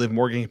one day Liv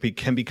Morgan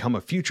can become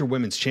a future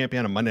women's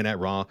champion on Monday Night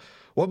Raw?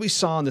 What we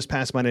saw on this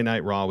past Monday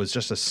Night Raw was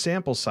just a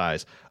sample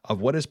size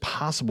of what is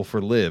possible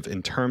for Liv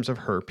in terms of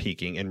her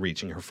peaking and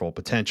reaching her full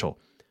potential.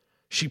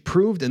 She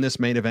proved in this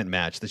main event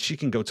match that she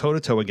can go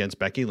toe-to-toe against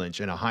Becky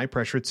Lynch in a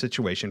high-pressured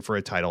situation for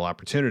a title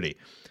opportunity.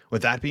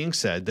 With that being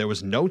said, there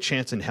was no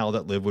chance in hell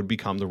that Liv would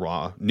become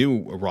the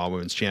new Raw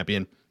Women's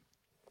Champion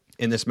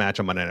in this match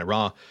on Monday Night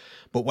Raw.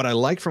 But what I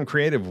liked from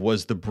Creative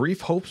was the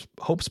brief hope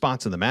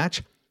spots in the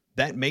match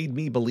that made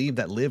me believe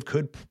that Liv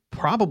could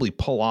probably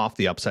pull off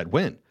the upset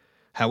win.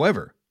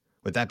 However,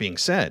 with that being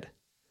said,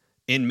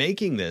 in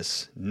making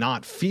this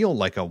not feel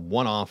like a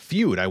one-off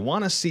feud, I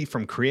want to see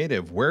from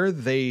Creative where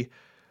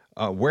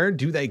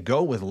do they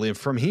go with Liv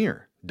from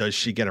here? Does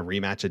she get a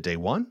rematch at day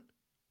one?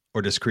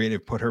 Or does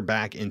Creative put her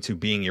back into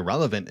being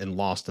irrelevant and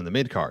lost in the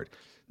mid-card?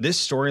 This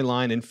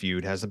storyline and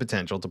feud has the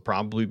potential to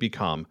probably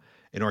become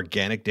an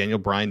organic Daniel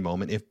Bryan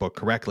moment if booked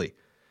correctly.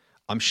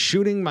 I'm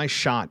shooting my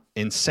shot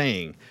in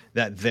saying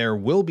that there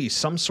will be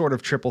some sort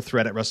of triple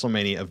threat at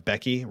WrestleMania of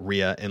Becky,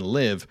 Rhea, and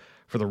Liv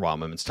for the Raw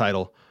Women's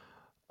title.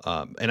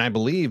 And I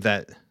believe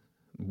that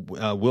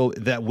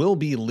will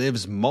be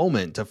Liv's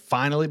moment to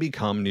finally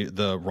become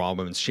the Raw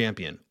Women's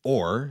Champion.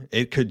 Or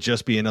it could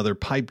just be another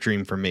pipe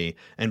dream for me,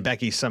 and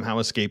Becky somehow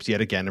escapes yet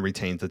again and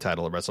retains the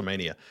title at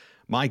WrestleMania.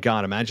 My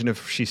God, imagine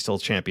if she's still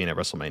champion at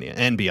WrestleMania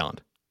and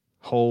beyond.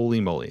 Holy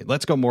moly.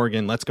 Let's go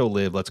Morgan. Let's go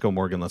Liv. Let's go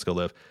Morgan. Let's go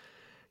Liv.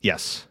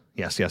 Yes.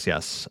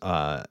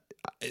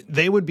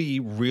 They would be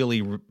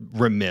really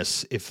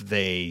remiss if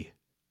they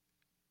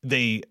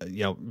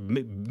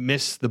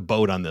miss the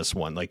boat on this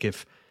one. Like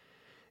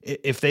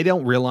if they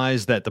don't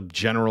realize that the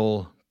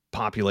general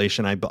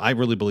population, I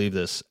really believe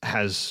this,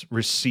 has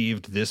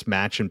received this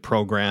match and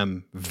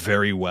program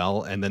very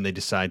well, and then they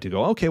decide to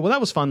go, okay, well,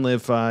 that was fun,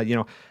 Liv.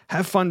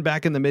 Have fun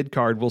back in the mid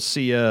card. We'll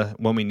see you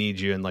when we need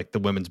you in like the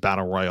women's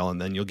battle royal, and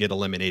then you'll get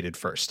eliminated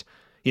first.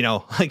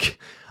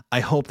 I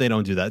hope they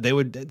don't do that.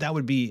 That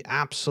would be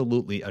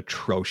absolutely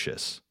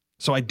atrocious.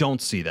 So I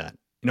don't see that.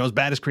 As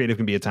bad as Creative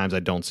can be at times, I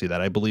don't see that.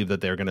 I believe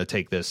that they're going to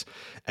take this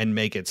and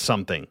make it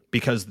something,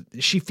 because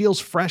she feels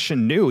fresh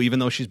and new, even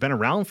though she's been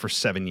around for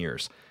 7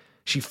 years.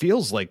 She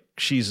feels like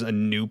she's a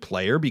new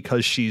player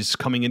because she's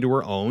coming into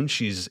her own.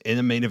 She's in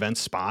a main event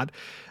spot.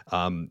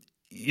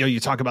 You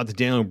talk about the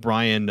Daniel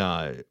Bryan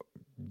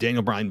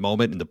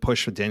moment and the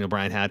push that Daniel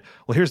Bryan had.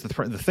 Well, here's the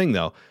thing,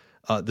 though.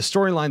 The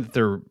storyline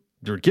that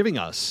they're giving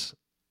us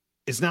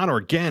is not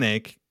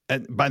organic.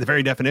 By the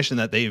very definition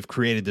that they've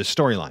created this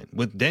storyline.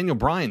 With Daniel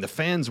Bryan, the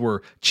fans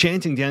were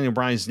chanting Daniel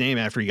Bryan's name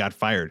after he got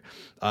fired.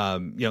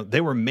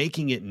 They were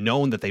making it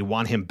known that they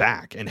want him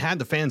back. And had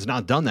the fans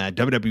not done that,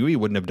 WWE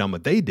wouldn't have done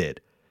what they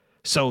did.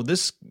 So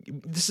this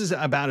is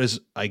about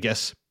as, I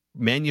guess,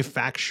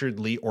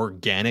 manufacturedly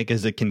organic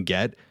as it can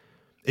get.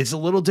 It's a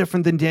little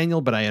different than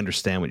Daniel, but I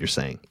understand what you're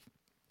saying.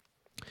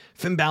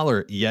 Finn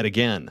Balor, yet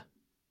again,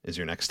 is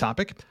your next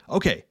topic.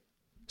 Okay.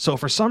 So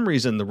for some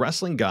reason, the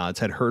wrestling gods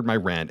had heard my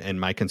rant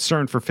and my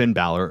concern for Finn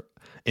Balor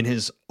in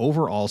his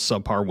overall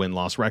subpar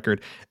win-loss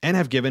record and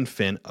have given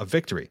Finn a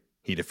victory.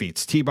 He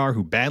defeats T-Bar,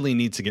 who badly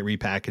needs to get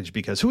repackaged,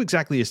 because who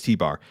exactly is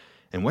T-Bar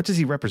and what does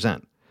he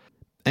represent?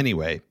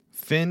 Anyway,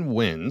 Finn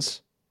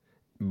wins,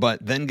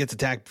 but then gets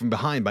attacked from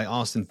behind by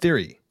Austin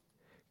Theory.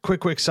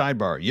 Quick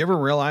sidebar. You ever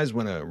realize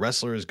when a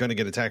wrestler is going to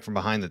get attacked from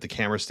behind that the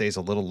camera stays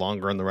a little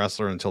longer on the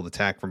wrestler until the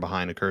attack from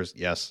behind occurs?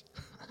 Yes.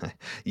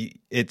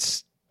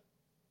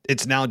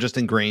 It's now just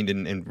ingrained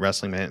in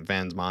wrestling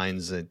fans'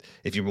 minds.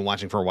 If you've been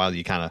watching for a while,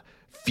 you kind of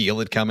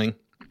feel it coming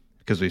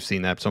because we've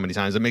seen that so many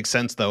times. It makes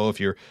sense, though, if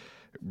you're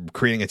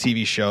creating a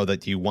TV show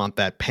that you want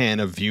that pan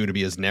of view to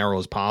be as narrow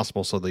as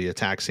possible so the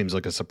attack seems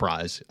like a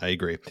surprise. I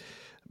agree.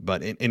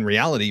 But in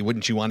reality,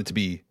 wouldn't you want it to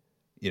be,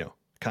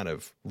 kind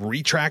of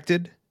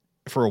retracted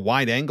for a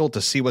wide angle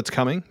to see what's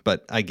coming?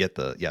 But I get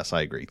yes,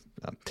 I agree.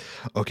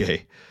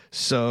 Okay,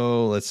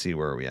 so let's see,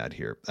 where are we at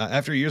here?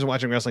 After years of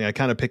watching wrestling, I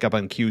kind of pick up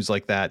on cues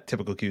like that,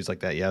 typical cues like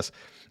that, yes.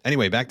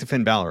 Anyway, back to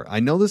Finn Balor. I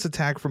know this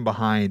attack from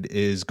behind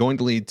is going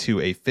to lead to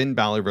a Finn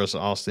Balor versus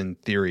Austin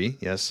Theory,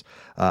 yes.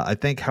 I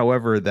think,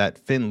 however, that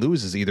Finn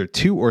loses either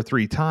 2 or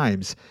 3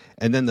 times,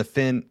 and then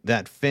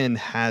Finn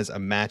has a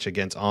match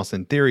against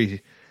Austin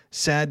Theory.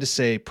 Sad to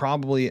say,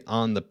 probably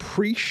on the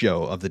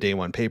pre-show of the Day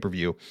 1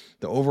 pay-per-view.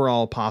 The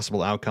overall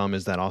possible outcome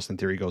is that Austin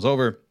Theory goes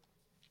over.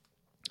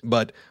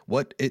 But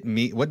what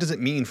does it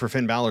mean for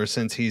Finn Balor,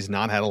 since he's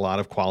not had a lot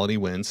of quality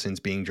wins since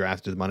being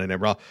drafted to the Monday Night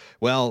Raw?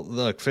 Well,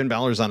 look, Finn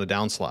Balor's on a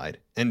downslide,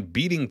 and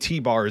beating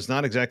T-Bar is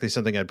not exactly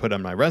something I'd put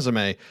on my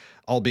resume,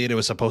 albeit it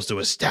was supposed to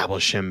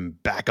establish him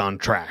back on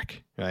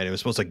track, right? It was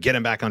supposed to get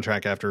him back on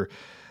track after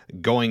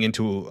going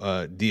into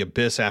the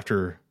abyss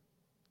after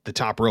the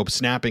top rope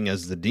snapping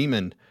as the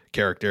demon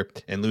character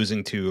and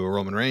losing to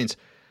Roman Reigns.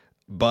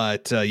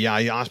 But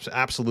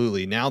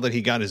absolutely. Now that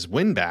he got his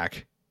win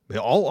back,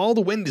 all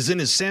the wind is in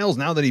his sails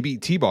now that he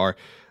beat T-Bar.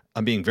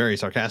 I'm being very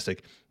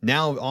sarcastic.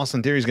 Now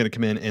Austin Theory is going to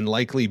come in and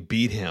likely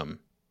beat him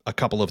a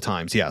couple of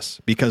times.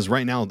 Yes, because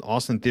right now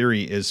Austin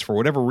Theory is, for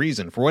whatever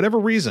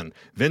reason,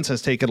 Vince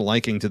has taken a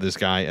liking to this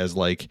guy as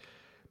like,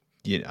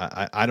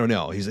 I don't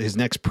know. He's his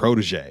next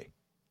protege.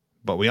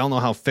 But we all know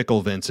how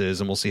fickle Vince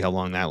is, and we'll see how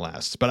long that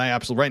lasts. But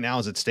right now,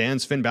 as it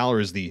stands, Finn Balor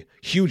is the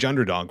huge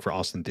underdog for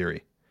Austin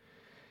Theory.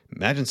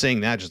 Imagine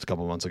saying that just a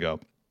couple months ago.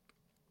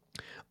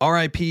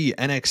 RIP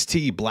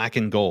NXT Black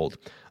and Gold.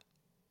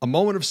 A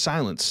moment of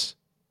silence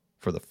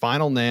for the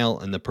final nail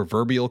in the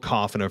proverbial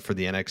coffin for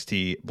the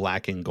NXT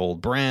Black and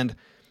Gold brand.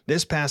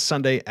 This past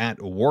Sunday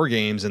at War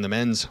Games in the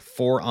men's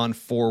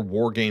 4-on-4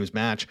 War Games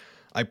match,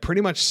 I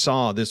pretty much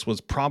saw this was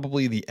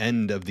probably the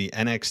end of the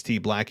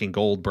NXT Black and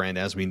Gold brand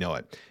as we know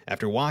it.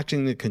 After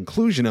watching the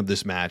conclusion of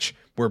this match,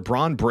 where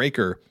Braun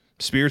Breaker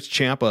spears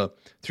Ciampa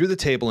through the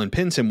table and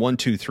pins him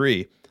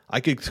 1-2-3, I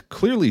could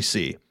clearly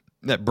see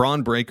that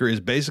Braun Breaker is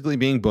basically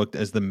being booked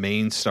as the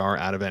main star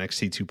out of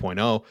NXT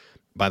 2.0.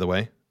 By the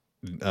way,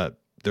 there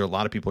are a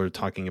lot of people who are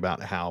talking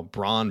about how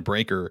Braun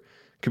Breaker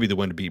could be the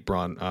one to beat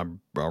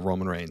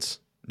Roman Reigns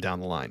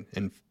down the line,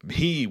 and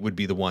he would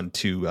be the one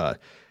to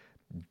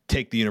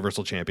take the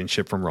Universal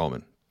Championship from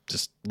Roman.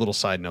 Just a little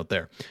side note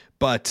there.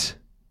 But,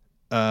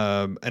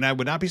 and I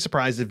would not be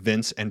surprised if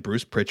Vince and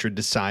Bruce Pritchard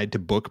decide to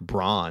book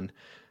Braun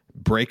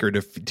Breaker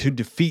to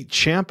defeat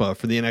Ciampa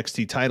for the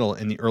NXT title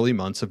in the early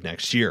months of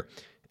next year.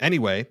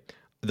 Anyway,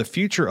 the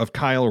future of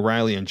Kyle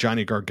O'Reilly and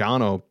Johnny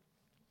Gargano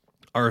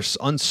are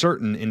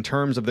uncertain in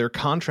terms of their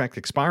contract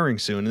expiring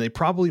soon, and they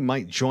probably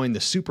might join the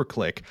Super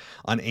Click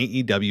on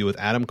AEW with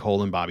Adam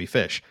Cole and Bobby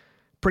Fish.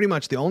 Pretty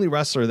much the only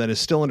wrestler that is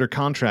still under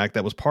contract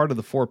that was part of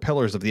the four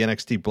pillars of the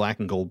NXT Black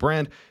and Gold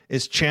brand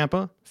is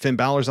Ciampa. Finn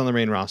Balor's on the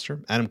main roster.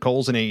 Adam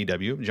Cole's in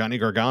AEW. Johnny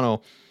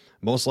Gargano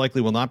most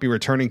likely will not be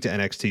returning to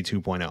NXT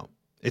 2.0.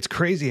 It's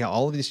crazy how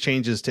all of these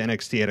changes to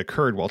NXT had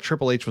occurred while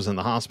Triple H was in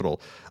the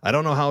hospital. I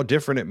don't know how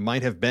different it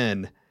might have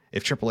been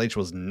if Triple H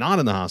was not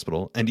in the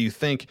hospital. And do you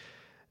think,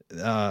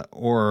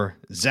 or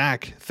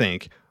Zach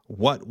think,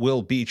 what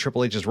will be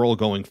Triple H's role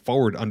going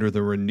forward under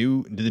the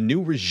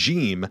new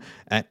regime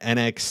at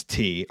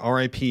NXT?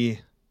 RIP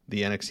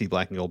the NXT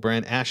Black and Gold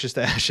brand. Ashes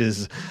to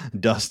ashes,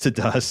 dust to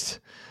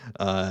dust.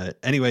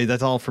 Anyway,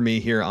 that's all for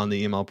me here on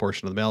the email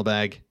portion of the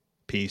mailbag.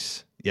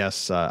 Peace.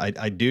 Yes,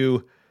 I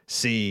do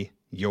see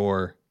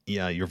your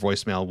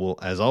voicemail. We'll,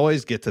 as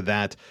always, get to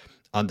that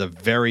on the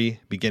very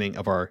beginning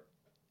of our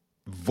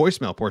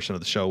voicemail portion of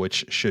the show,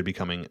 which should be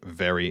coming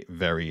very,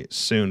 very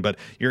soon. But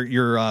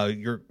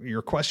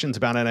your questions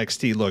about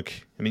NXT. Look,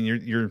 I mean,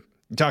 you're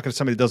talking to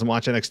somebody that doesn't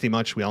watch NXT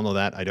much. We all know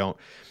that. I don't.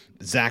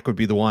 Zach would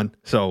be the one.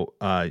 So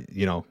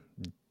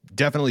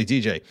definitely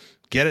DJ,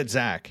 get at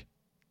Zach,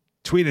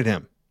 tweet at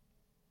him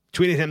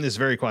this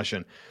very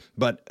question.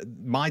 But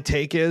my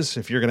take is,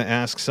 if you're going to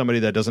ask somebody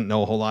that doesn't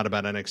know a whole lot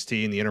about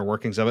NXT and the inner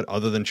workings of it,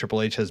 other than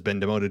Triple H has been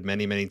demoted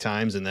many, many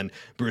times, and then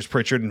Bruce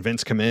Pritchard and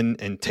Vince come in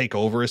and take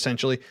over,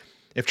 essentially.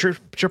 If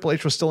Triple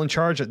H was still in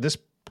charge, this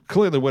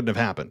clearly wouldn't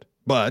have happened.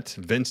 But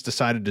Vince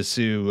decided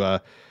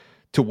to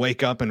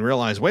wake up and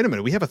realize, wait a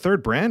minute, we have a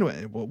third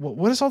brand?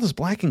 What is all this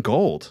black and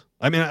gold?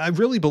 I mean, I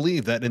really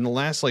believe that in the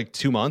last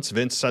 2 months,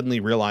 Vince suddenly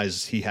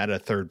realized he had a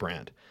third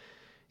brand.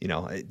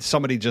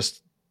 Somebody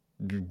just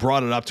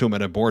brought it up to him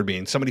at a board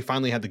meeting. Somebody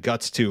finally had the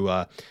guts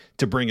to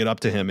bring it up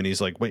to him, and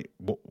he's like, wait,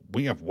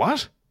 we have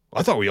what?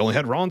 I thought we only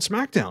had Raw and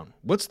SmackDown.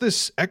 What's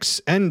this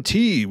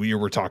XNT we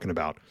were talking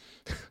about?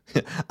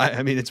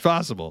 I mean, it's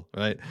possible,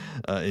 right?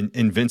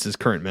 In Vince's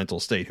current mental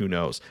state, who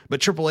knows?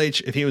 But Triple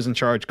H, if he was in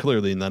charge,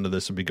 clearly none of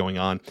this would be going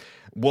on.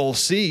 We'll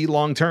see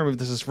long term if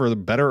this is for the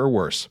better or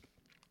worse.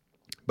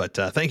 But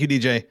thank you,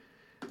 DJ.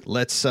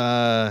 Let's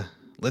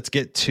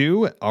get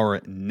to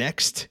our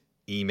next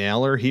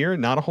emailer here.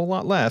 Not a whole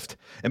lot left.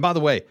 And by the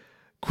way,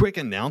 quick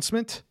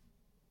announcement.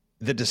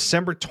 The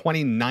December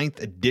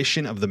 29th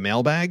edition of the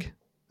Mailbag,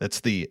 that's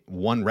the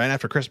one right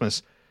after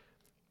Christmas,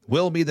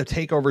 will be the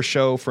takeover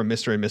show from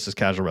Mr. and Mrs.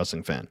 Casual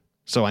Wrestling Fan.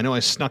 So I know I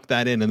snuck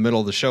that in the middle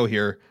of the show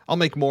here. I'll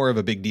make more of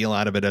a big deal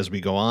out of it as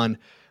we go on.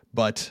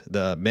 But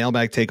the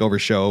Mailbag takeover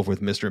show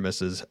with Mr. and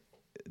Mrs.,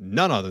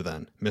 none other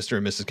than Mr.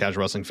 and Mrs.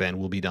 Casual Wrestling Fan,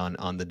 will be done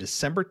on the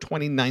December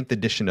 29th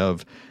edition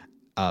of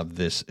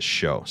this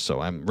show. So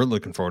I'm really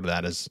looking forward to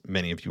that, as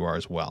many of you are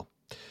as well.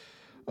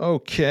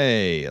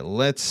 Okay,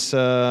 let's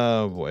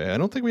I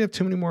don't think we have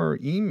too many more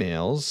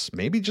emails.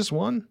 Maybe just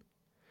one.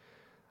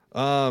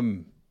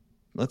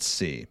 Let's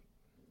see.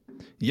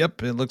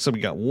 Yep, it looks like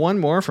we got one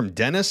more from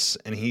Dennis,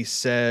 and he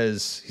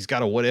says he's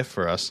got a what if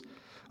for us.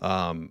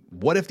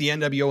 What if the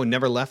NWO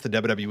never left the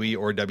WWE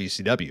or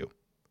WCW?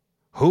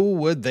 Who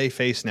would they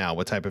face now?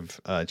 What type of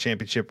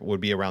championship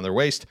would be around their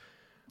waist?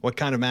 What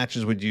kind of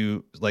matches would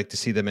you like to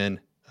see them in?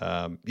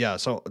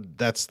 So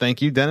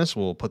thank you, Dennis.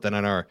 We'll put that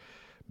on our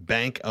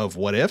bank of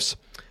what ifs.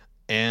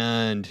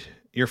 And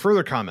your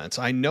further comments.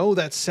 I know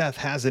that Seth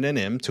has it in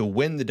him to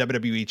win the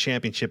WWE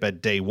Championship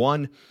at day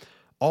one.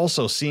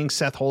 Also, seeing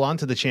Seth hold on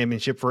to the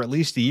championship for at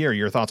least a year.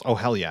 Your thoughts? Oh,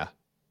 hell yeah.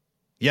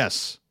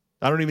 Yes.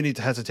 I don't even need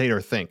to hesitate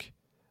or think.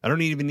 I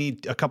don't even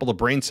need a couple of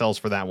brain cells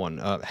for that one.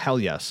 Hell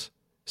yes.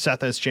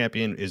 Seth as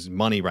champion is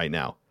money right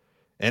now.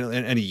 And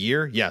a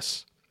year?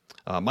 Yes.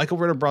 Michael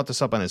Ritter brought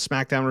this up on his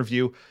SmackDown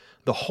review.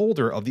 The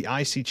holder of the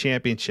IC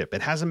championship.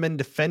 It hasn't been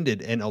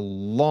defended in a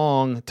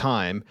long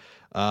time,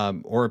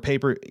 or on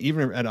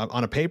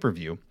a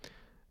pay-per-view.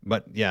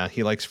 But yeah,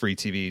 he likes free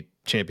TV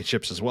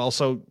championships as well.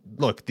 So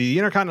look, the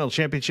Intercontinental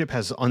Championship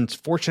has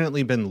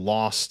unfortunately been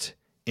lost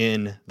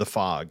in the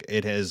fog.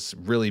 It has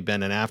really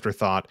been an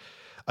afterthought,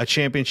 a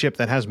championship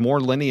that has more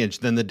lineage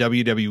than the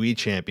WWE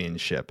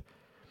Championship.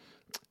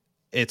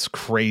 It's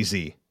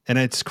crazy. And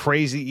it's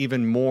crazy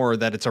even more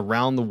that it's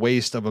around the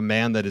waist of a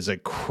man that is a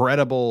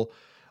credible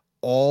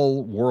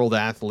all-world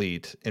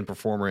athlete and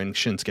performer in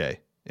Shinsuke.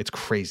 It's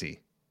crazy.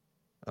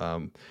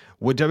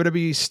 Would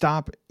WWE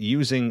stop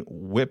using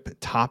whip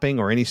topping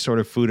or any sort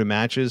of food in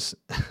matches?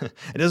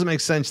 It doesn't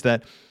make sense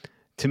that,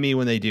 to me,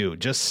 when they do.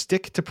 Just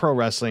stick to pro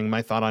wrestling.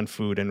 My thought on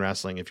food and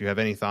wrestling. If you have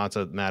any thoughts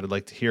on that, I'd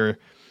like to hear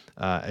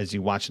as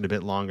you watch it a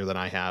bit longer than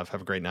I have.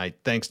 Have a great night.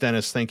 Thanks,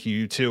 Dennis. Thank you,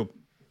 you too.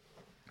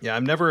 Yeah,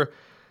 I'm never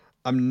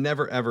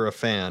ever a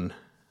fan,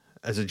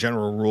 as a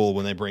general rule,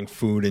 when they bring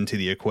food into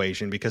the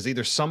equation, because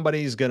either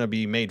somebody's going to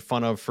be made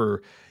fun of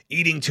for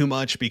eating too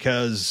much,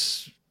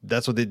 because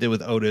that's what they did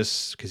with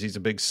Otis, because he's a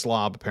big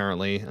slob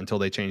apparently, until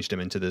they changed him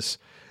into this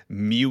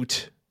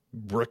mute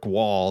brick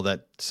wall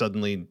that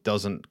suddenly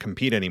doesn't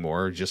compete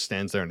anymore, just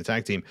stands there in a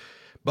tag team.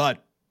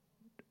 But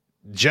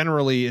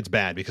generally it's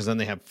bad, because then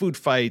they have food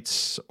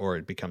fights, or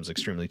it becomes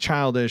extremely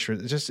childish, or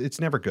it's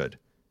never good.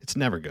 It's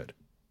never good.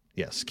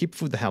 Yes, keep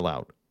food the hell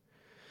out.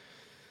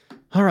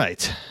 All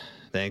right.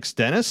 Thanks,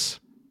 Dennis.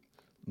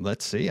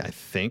 Let's see. I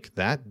think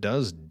that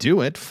does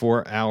do it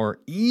for our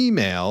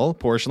email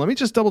portion. Let me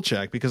just double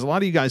check, because a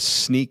lot of you guys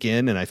sneak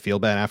in, and I feel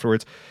bad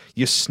afterwards.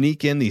 You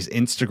sneak in these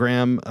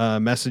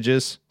Instagram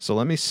messages. So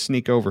let me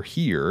sneak over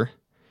here.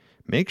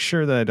 Make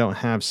sure that I don't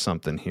have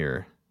something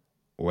here.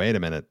 Wait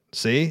a minute.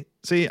 See,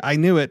 I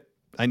knew it.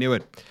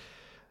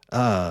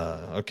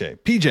 Okay.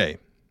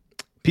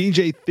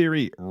 PJ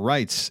Theory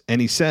writes,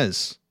 and he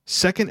says,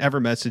 second ever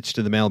message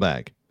to the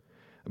mailbag.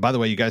 By the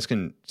way, you guys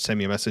can send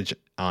me a message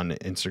on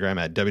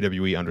Instagram at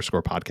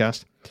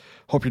WWE_podcast.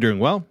 Hope you're doing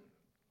well.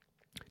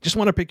 Just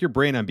want to pick your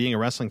brain on being a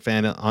wrestling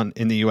fan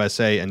in the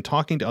USA and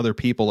talking to other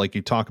people like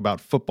you talk about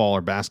football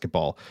or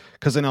basketball.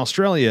 Because in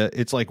Australia,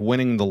 it's like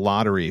winning the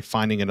lottery,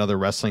 finding another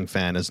wrestling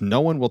fan, as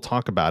no one will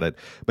talk about it,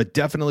 but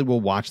definitely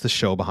will watch the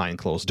show behind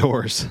closed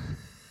doors.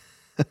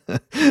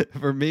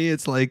 For me,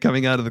 it's like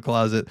coming out of the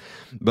closet.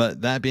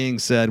 But that being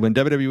said, when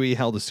WWE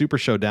held a super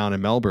show down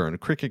in Melbourne,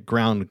 Cricket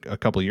Ground, a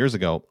couple of years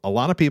ago, a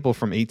lot of people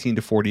from 18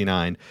 to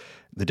 49,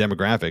 the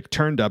demographic,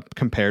 turned up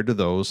compared to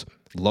those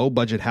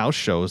low-budget house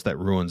shows that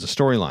ruins a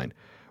storyline,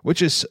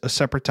 which is a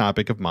separate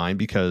topic of mine,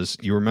 because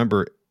you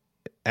remember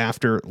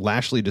after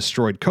Lashley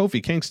destroyed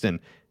Kofi Kingston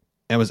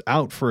and was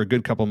out for a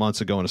good couple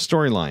months ago in a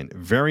storyline,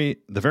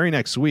 the very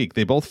next week,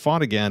 they both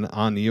fought again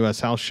on the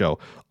U.S. house show.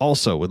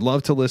 Also, would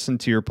love to listen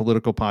to your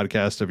political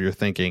podcast of your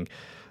thinking.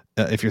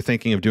 If you're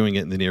thinking of doing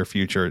it in the near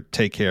future,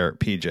 take care,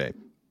 PJ.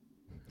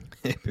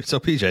 So,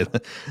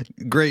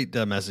 PJ, great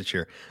message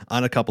here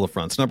on a couple of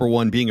fronts. Number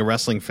one, being a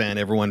wrestling fan,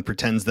 everyone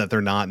pretends that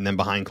they're not, and then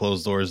behind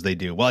closed doors, they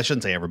do. Well, I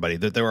shouldn't say everybody.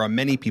 There are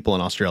many people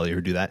in Australia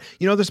who do that.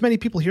 You know, there's many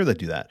people here that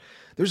do that.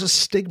 There's a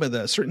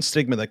certain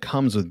stigma that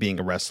comes with being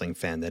a wrestling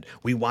fan, that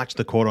we watch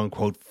the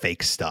quote-unquote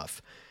fake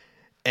stuff.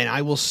 And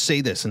I will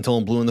say this until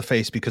I'm blue in the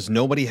face, because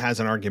nobody has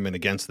an argument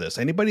against this.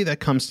 Anybody that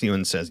comes to you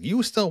and says,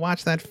 you still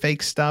watch that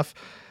fake stuff?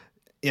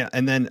 Yeah,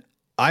 and then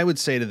I would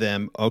say to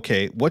them,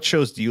 okay, what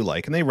shows do you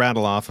like? And they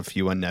rattle off a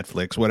few on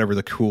Netflix, whatever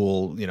the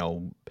cool,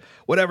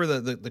 whatever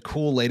the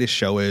cool latest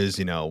show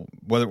is,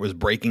 whether it was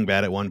Breaking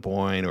Bad at one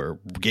point, or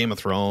Game of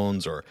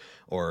Thrones, or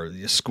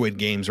Squid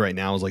Games right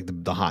now is like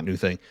the hot new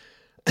thing.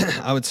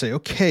 I would say,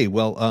 okay,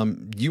 well,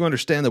 you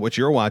understand that what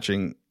you're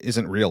watching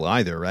isn't real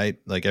either, right?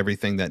 Like,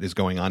 everything that is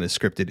going on is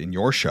scripted in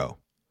your show.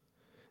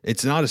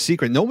 It's not a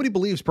secret. Nobody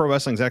believes pro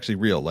wrestling is actually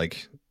real.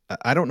 Like,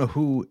 I don't know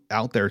who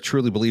out there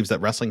truly believes that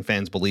wrestling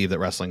fans believe that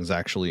wrestling is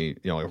actually,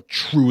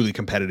 truly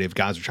competitive.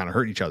 Guys are trying to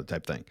hurt each other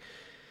type thing.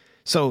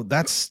 So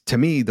that's, to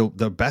me, the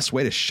best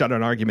way to shut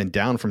an argument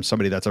down from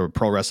somebody that's a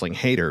pro wrestling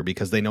hater,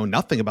 because they know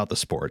nothing about the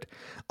sport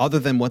other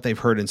than what they've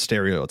heard in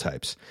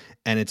stereotypes.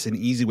 And it's an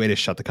easy way to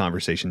shut the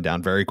conversation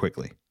down very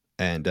quickly.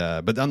 And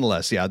but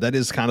nonetheless, yeah, that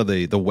is kind of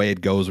the way it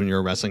goes when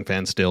you're a wrestling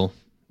fan still.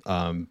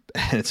 And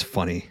it's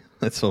funny.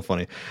 That's so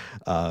funny.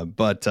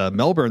 But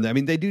Melbourne, I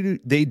mean,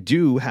 they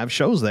do have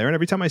shows there, and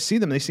every time I see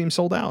them, they seem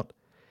sold out.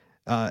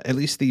 At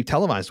least the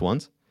televised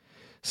ones.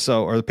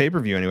 So, or the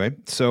pay-per-view anyway.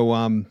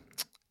 So,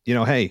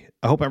 hey,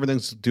 I hope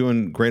everything's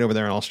doing great over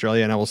there in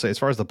Australia. And I will say, as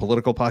far as the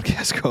political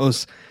podcast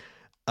goes,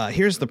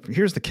 here's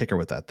the kicker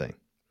with that thing.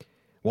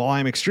 While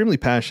I'm extremely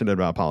passionate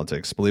about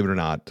politics, believe it or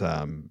not,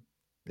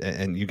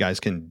 and you guys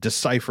can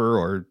decipher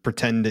or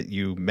pretend that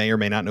you may or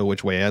may not know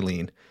which way I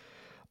lean.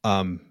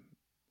 I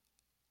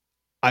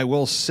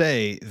will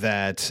say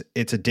that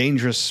it's a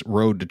dangerous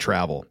road to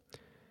travel,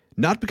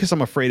 not because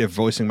I'm afraid of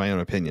voicing my own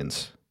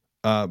opinions,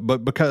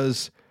 but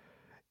because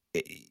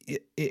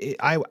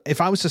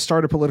if I was to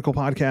start a political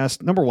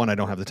podcast, number one, I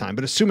don't have the time,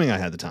 but assuming I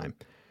had the time,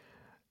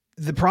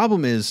 the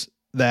problem is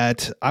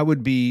that I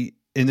would be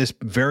in this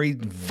very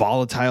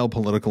volatile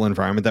political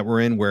environment that we're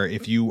in, where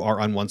if you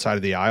are on one side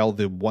of the aisle,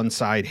 the one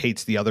side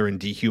hates the other and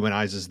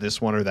dehumanizes this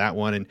one or that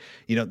one. And,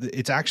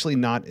 it's actually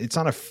it's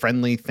not a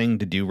friendly thing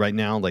to do right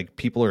now. Like,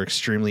 people are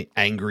extremely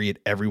angry at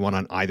everyone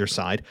on either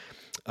side.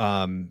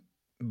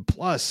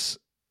 Plus,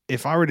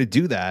 if I were to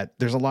do that,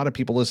 there's a lot of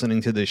people listening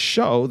to this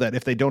show that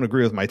if they don't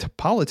agree with my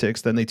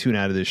politics, then they tune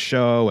out of this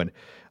show and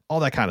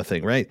all that kind of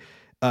thing. Right.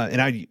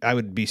 And I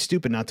would be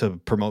stupid not to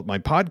promote my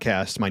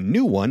podcast, my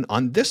new one,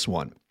 on this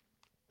one.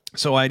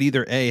 So I'd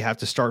either have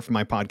to start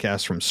my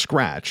podcast from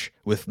scratch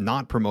with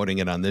not promoting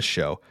it on this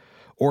show,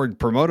 or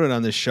promote it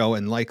on this show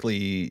and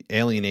likely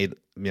alienate,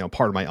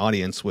 part of my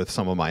audience with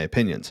some of my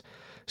opinions.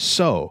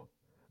 So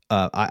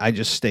I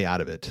just stay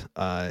out of it.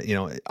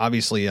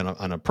 Obviously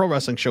on a pro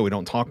wrestling show, we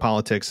don't talk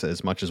politics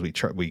as much as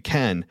we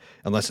can,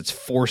 unless it's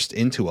forced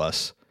into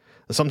us.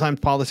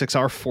 Sometimes politics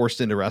are forced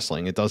into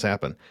wrestling. It does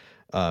happen.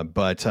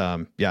 But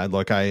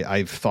look,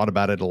 I've thought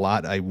about it a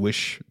lot. I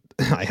wish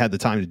I had the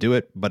time to do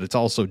it, but it's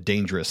also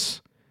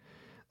dangerous.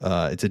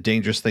 It's a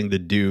dangerous thing to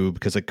do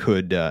because it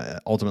could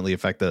ultimately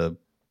affect the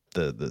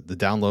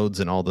downloads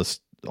and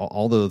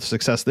all the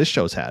success this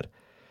show's had.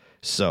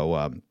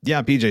 So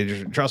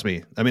PJ, trust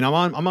me. I mean,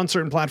 I'm on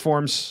certain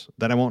platforms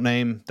that I won't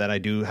name that I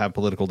do have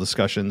political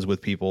discussions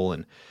with people,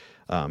 and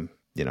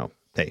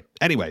hey.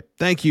 Anyway,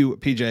 thank you,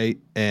 PJ,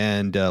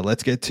 and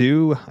let's get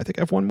to. I think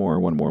I have one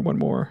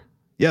more.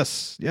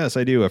 Yes,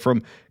 I do.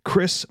 From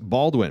Chris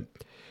Baldwin.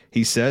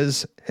 He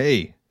says,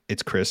 hey,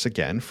 it's Chris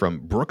again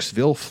from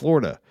Brooksville,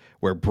 Florida,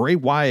 where Bray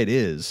Wyatt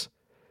is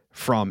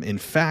from. In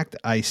fact,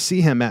 I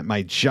see him at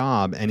my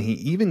job, and he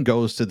even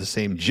goes to the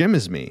same gym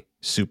as me.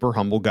 Super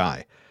humble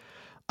guy.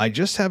 I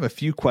just have a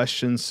few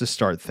questions to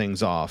start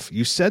things off.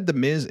 You said The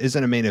Miz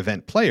isn't a main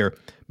event player,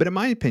 but in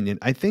my opinion,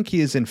 I think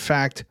he is. In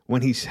fact,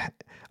 when he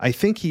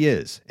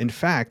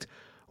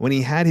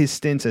had his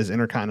stints as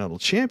Intercontinental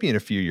Champion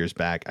a few years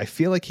back, I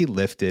feel like he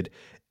lifted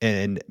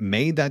and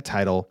made that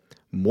title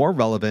more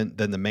relevant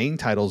than the main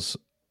titles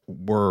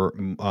were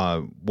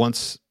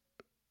once.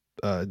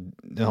 Hold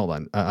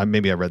on.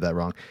 Maybe I read that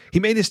wrong. He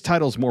made his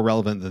titles more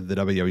relevant than the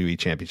WWE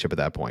Championship at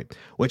that point,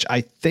 which I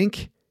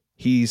think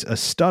he's a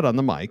stud on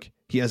the mic.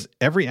 He has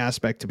every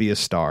aspect to be a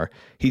star.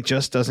 He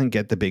just doesn't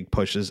get the big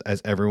pushes as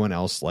everyone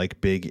else,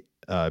 like big,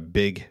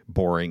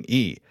 boring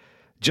E.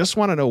 Just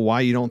want to know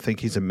why you don't think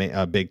he's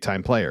a big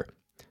time player.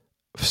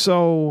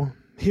 So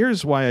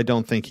here's why I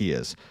don't think he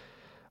is.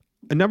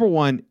 Number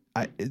one,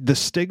 the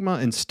stigma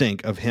and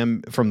stink of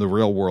him from the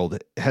real world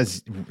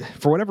has,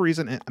 for whatever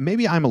reason,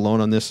 maybe I'm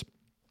alone on this,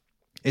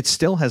 it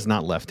still has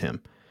not left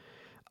him.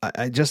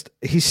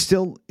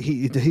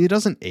 He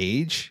doesn't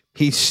age.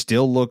 He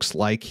still looks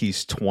like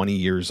he's 20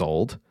 years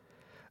old.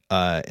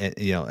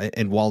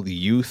 And while the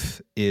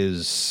youth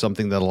is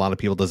something that a lot of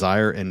people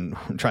desire and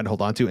try to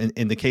hold on to,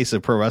 in the case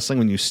of pro wrestling,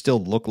 when you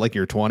still look like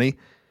you're 20,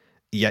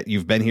 yet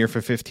you've been here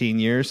for 15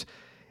 years,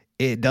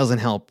 it doesn't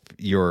help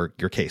your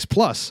case.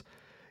 Plus,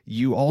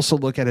 you also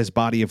look at his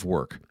body of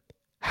work.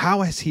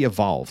 How has he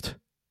evolved?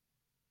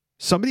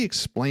 Somebody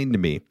explain to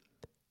me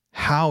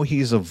how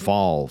he's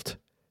evolved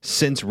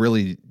since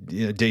really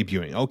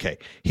debuting. Okay,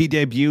 he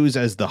debuts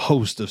as the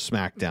host of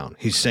SmackDown.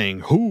 He's saying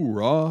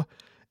 "hoorah,"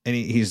 and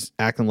he's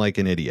acting like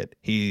an idiot.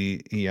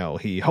 He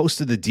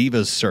hosted the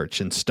Divas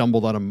Search and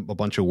stumbled on a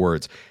bunch of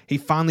words. He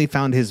finally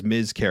found his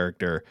Miz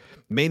character,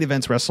 main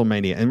events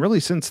WrestleMania, and really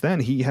since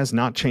then he has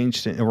not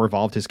changed or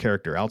evolved his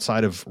character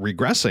outside of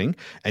regressing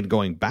and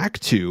going back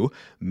to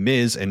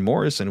Miz and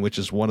Morrison, which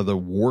is one of the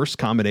worst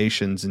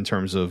combinations in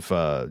terms of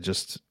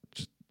just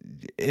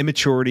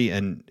immaturity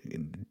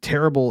and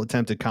terrible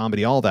attempted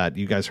comedy. All that,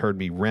 you guys heard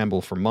me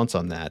ramble for months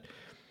on that.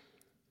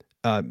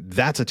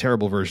 That's a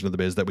terrible version of the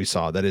Miz that we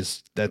saw.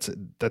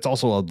 That's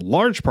also a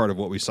large part of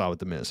what we saw with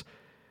the Miz.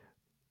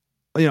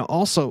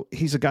 Also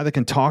he's a guy that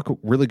can talk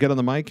really good on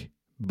the mic,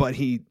 but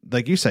he,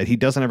 like you said, he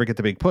doesn't ever get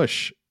the big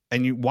push.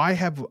 And why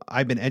have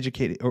I been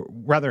educated, or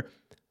rather,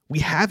 we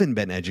haven't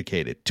been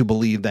educated to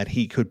believe that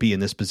he could be in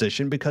this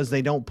position because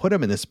they don't put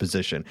him in this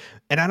position.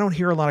 And I don't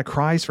hear a lot of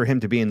cries for him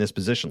to be in this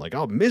position. Like,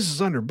 oh, Miz is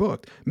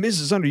underbooked.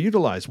 Miz is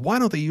underutilized. Why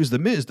don't they use the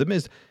Miz? The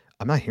Miz.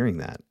 I'm not hearing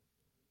that.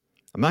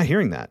 I'm not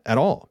hearing that at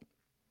all.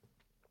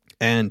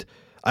 And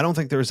I don't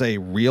think there's a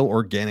real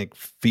organic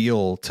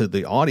feel to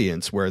the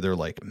audience where they're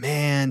like,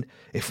 man,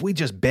 if we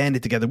just band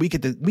it together, we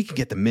could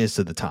get the Miz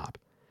to the top.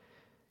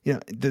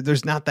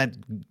 There's not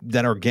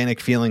that organic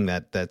feeling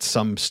that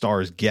some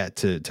stars get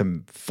to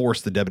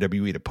force the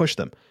WWE to push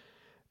them.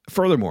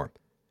 Furthermore,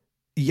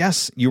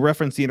 yes, you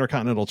referenced the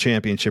Intercontinental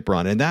Championship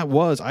run, and that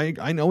was,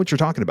 I know what you're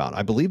talking about.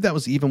 I believe that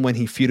was even when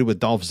he feuded with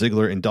Dolph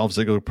Ziggler, and Dolph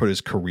Ziggler put his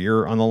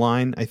career on the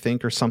line, I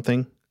think, or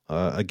something.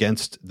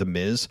 against The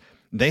Miz.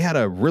 They had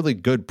a really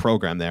good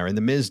program there, and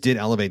The Miz did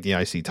elevate the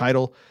IC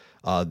title.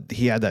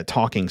 He had that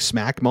talking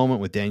smack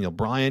moment with Daniel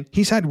Bryan.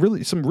 He's had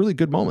some really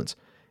good moments.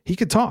 He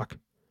could talk.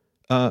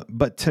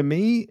 But to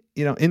me,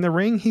 in the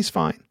ring, he's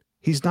fine.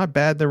 He's not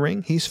bad in the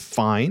ring. He's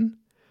fine.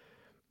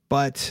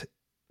 But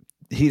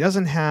he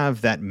doesn't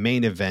have that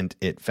main event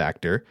it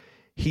factor.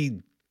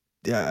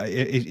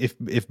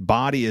 If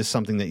body is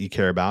something that you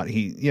care about,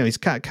 he's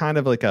got kind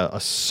of like a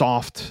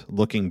soft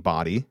looking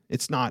body.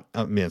 It's not,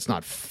 it's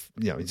not,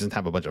 he doesn't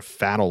have a bunch of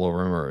fat all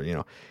over him,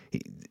 or,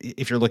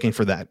 if you're looking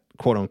for that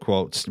quote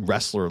unquote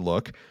wrestler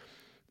look,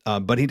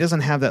 but he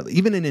doesn't have that,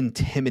 even an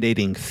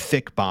intimidating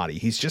thick body.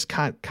 He's just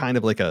kind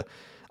of like a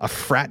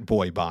frat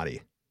boy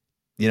body,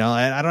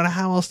 I don't know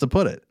how else to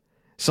put it.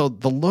 So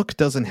the look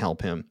doesn't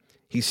help him.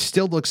 He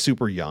still looks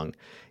super young.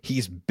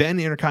 He's been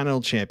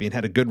Intercontinental Champion,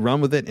 had a good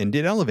run with it, and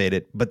did elevate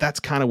it, but that's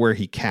kind of where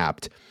he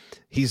capped.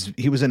 He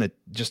was in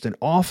just an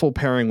awful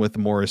pairing with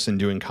Morrison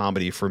doing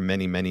comedy for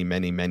many, many,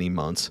 many, many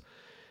months.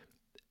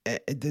 I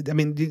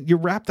mean, you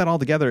wrap that all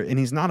together, and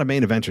he's not a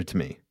main eventer to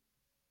me.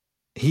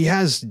 He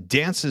has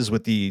dances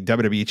with the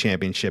WWE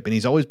Championship, and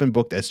he's always been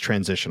booked as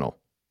transitional,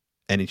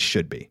 and it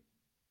should be.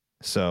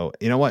 So,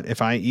 you know what?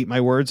 If I eat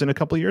my words in a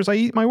couple of years, I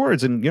eat my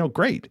words, and,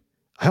 great.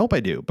 I hope I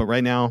do, but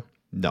right now,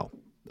 no.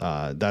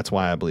 That's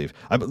why I believe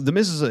The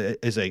Miz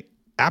is a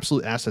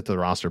absolute asset to the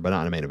roster, but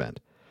not in a main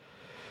event.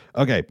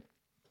 Okay.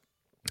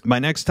 My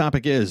next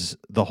topic is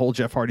the whole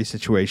Jeff Hardy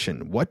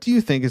situation. What do you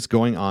think is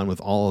going on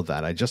with all of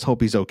that? I just hope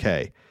he's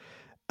okay.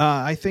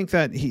 I think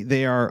that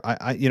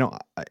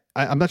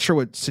I'm not sure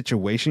what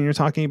situation you're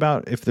talking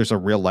about. If there's a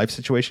real life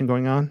situation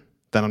going on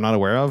that I'm not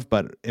aware of,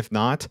 but if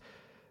not,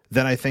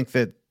 then I think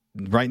that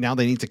right now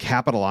they need to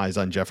capitalize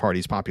on Jeff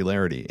Hardy's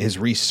popularity, his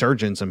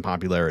resurgence in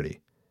popularity.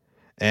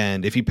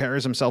 And if he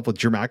pairs himself with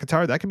Drew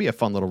McIntyre, that could be a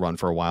fun little run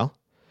for a while.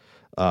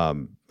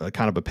 Kind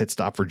of a pit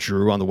stop for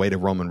Drew on the way to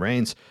Roman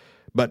Reigns.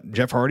 But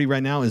Jeff Hardy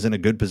right now is in a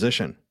good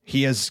position.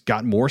 He has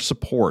got more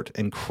support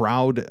and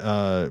crowd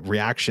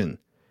reaction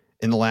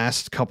in the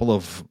last couple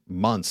of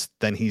months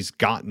than he's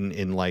gotten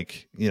in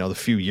the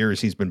few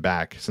years he's been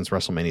back since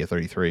WrestleMania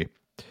 33.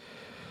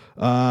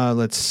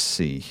 Let's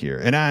see here.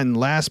 And then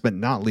last but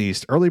not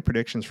least, early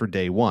predictions for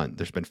day one.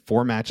 There's been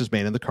 4 matches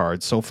made in the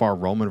card. So far,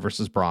 Roman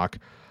versus Brock.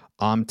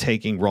 I'm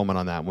taking Roman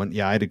on that one.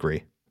 Yeah, I'd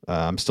agree.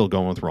 I'm still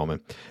going with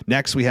Roman.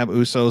 Next, we have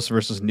Usos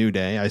versus New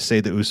Day. I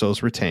say the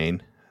Usos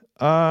retain.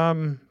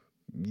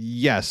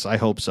 Yes, I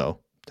hope so.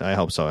 And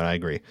I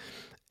agree.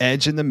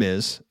 Edge and The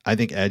Miz. I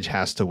think Edge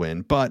has to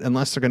win. But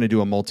unless they're going to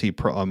do a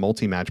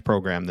multi-match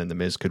program, then The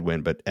Miz could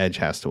win. But Edge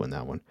has to win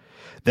that one.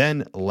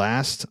 Then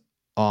last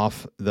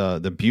off,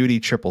 the beauty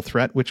triple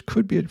threat, which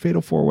could be a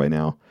fatal 4-way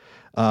now.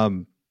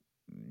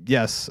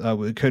 Yes,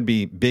 it could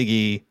be Big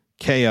E,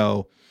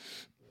 KO,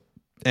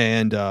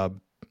 and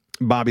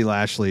Bobby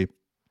Lashley.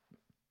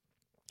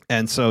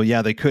 And so,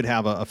 yeah, they could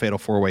have a fatal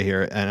 4-way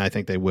here, and I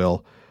think they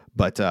will.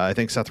 But I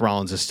think Seth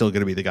Rollins is still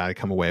going to be the guy to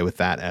come away with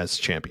that as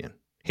champion.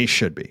 He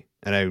should be.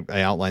 And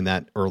I outlined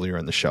that earlier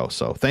in the show.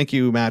 So thank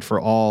you, Matt, for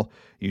all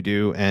you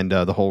do, and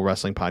the whole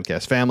wrestling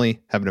podcast family.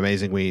 Have an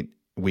amazing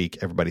week,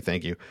 everybody.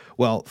 Thank you.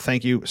 Well,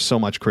 thank you so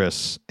much,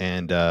 Chris,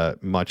 and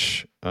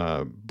much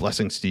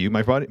blessings to you,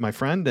 my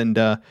friend.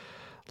 And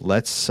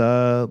let's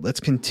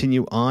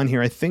continue on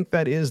here. I think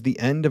that is the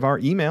end of our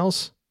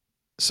emails.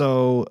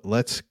 So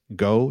let's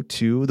go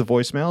to the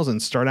voicemails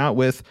and start out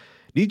with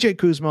DJ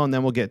Kuzmo, and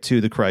then we'll get to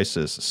the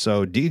crisis.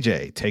 So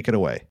DJ, take it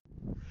away.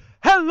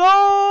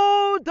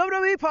 Hello,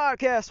 WWE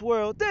Podcast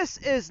World. This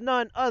is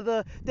none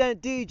other than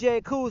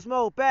DJ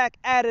Kuzmo, back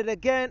at it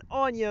again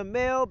on your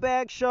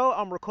Mailbag show.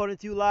 I'm recording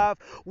to you live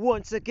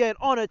once again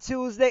on a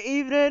Tuesday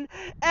evening.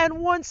 And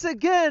once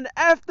again,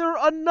 after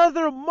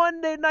another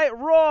Monday Night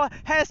Raw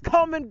has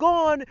come and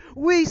gone,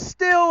 we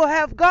still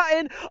have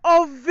gotten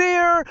a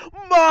Veer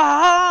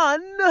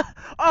Mahan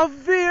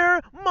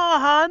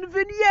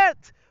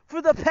vignette.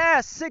 For the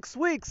past 6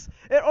 weeks,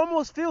 it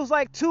almost feels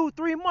like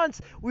 2-3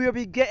 months, we will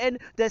be getting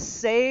the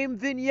same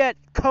vignette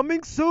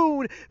coming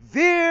soon.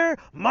 Veer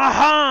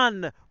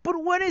Mahan.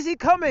 But when is he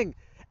coming?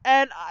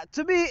 And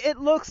to me, it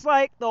looks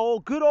like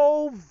the good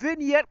old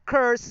vignette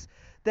curse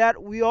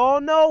that we all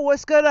know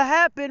what's going to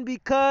happen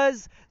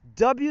because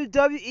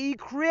WWE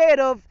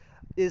Creative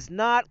is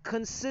not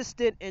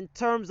consistent in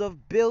terms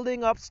of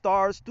building up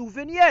stars through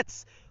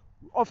vignettes.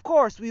 Of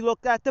course, we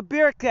looked at the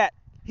Bearcat.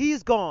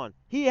 He's gone.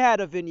 He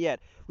had a vignette.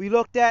 We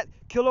looked at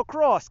Killer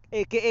Cross,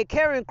 a.k.a.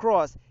 Karrion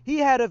Kross. He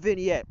had a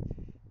vignette.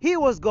 He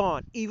was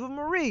gone. Eva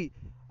Marie.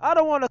 I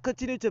don't want to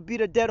continue to beat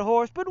a dead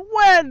horse, but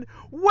when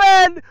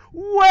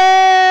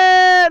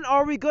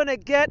are we going to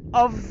get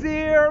a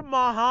Veer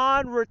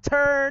Mahan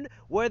return?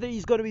 Whether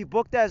he's going to be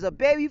booked as a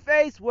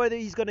babyface, whether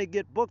he's going to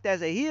get booked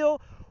as a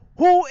heel.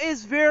 Who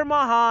is Veer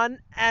Mahan,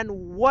 and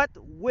what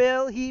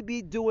will he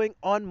be doing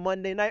on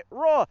Monday Night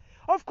Raw?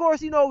 Of course,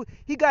 he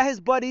got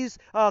his buddies,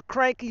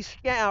 Cranky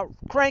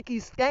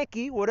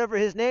Stanky, whatever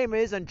his name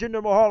is, and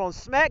Jinder Mahal on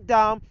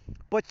SmackDown.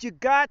 But you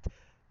got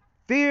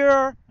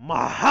Veer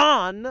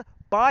Mahan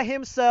by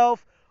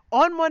himself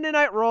on Monday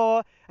Night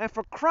Raw, And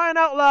for crying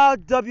out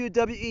loud,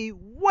 WWE,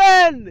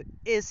 when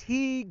is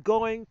he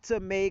going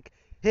to make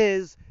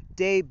his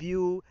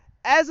debut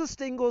as a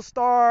single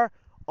star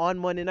on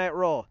Monday Night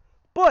Raw?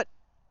 But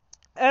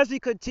as we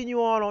continue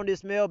on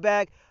this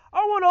mailbag, I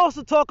want to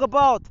also talk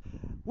about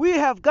we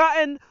have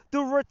gotten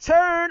the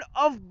return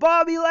of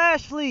Bobby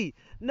Lashley.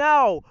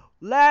 Now,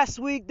 last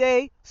week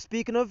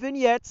speaking of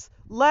vignettes,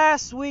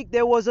 last week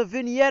there was a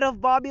vignette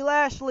of Bobby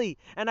Lashley.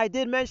 And I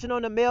did mention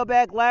on the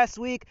mailbag last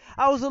week,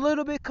 I was a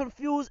little bit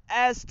confused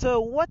as to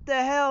what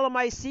the hell am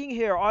I seeing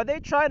here? Are they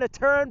trying to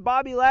turn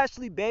Bobby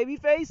Lashley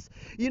babyface?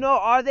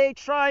 Are they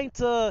trying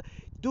to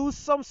do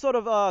some sort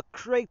of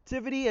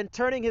creativity and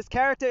turning his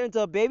character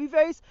into a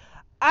babyface?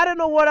 I don't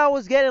know what I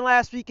was getting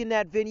last week in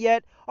that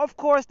vignette. Of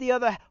course, the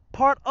other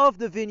part of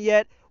the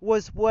vignette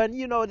was when,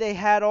 they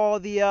had all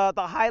the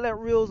highlight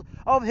reels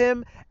of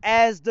him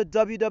as the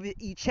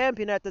WWE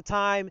champion at the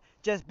time,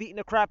 just beating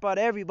the crap out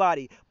of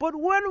everybody. But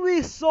when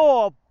we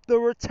saw the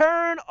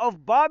return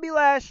of Bobby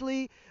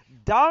Lashley,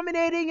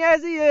 dominating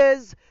as he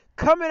is,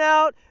 coming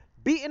out,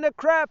 beating the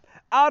crap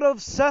out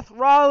of Seth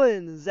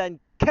Rollins and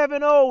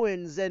Kevin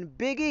Owens and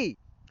Big E,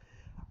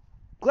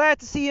 glad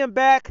to see him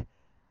back.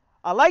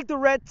 I like the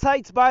red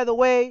tights, by the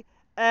way.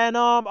 And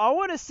I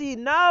want to see,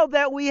 now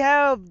that we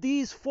have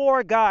these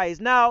 4 guys.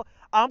 Now,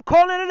 I'm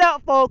calling it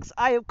out, folks.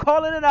 I am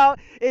calling it out.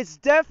 It's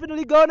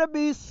definitely going to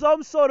be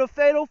some sort of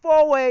fatal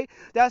 4-way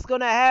that's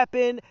going to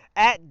happen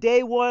at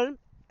day 1.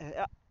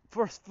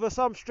 For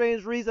some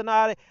strange reason,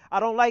 I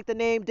don't like the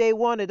name Day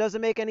 1. It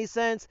doesn't make any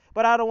sense.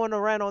 But I don't want to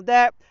rant on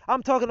that.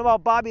 I'm talking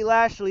about Bobby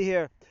Lashley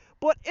here.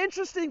 But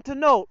interesting to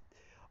note,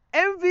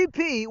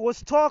 MVP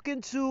was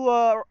talking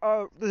to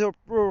the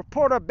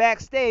reporter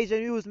backstage,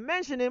 and he was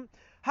mentioning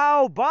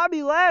how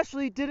Bobby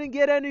Lashley didn't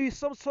get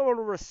some sort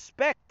of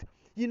respect.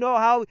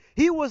 How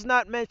he was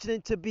not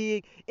mentioned to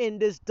be in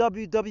this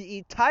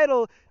WWE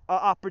title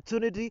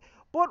opportunity.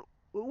 But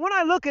when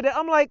I look at it,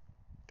 I'm like,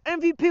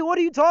 MVP, what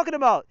are you talking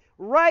about?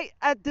 Right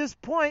at this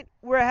point,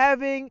 we're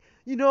having,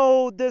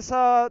 this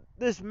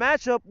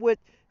matchup with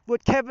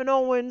Kevin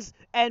Owens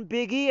and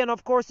Big E, and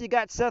of course you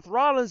got Seth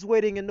Rollins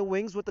waiting in the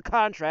wings with the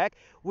contract,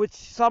 which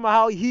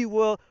somehow he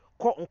will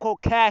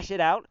quote-unquote cash it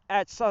out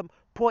at some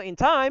point in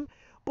time.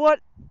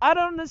 But I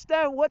don't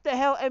understand what the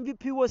hell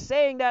MVP was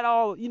saying that,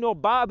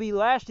 Bobby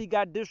Lashley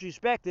got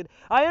disrespected.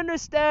 I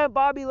understand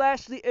Bobby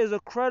Lashley is a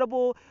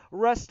credible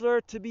wrestler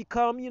to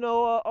become,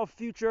 a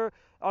future,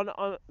 on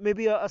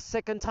maybe a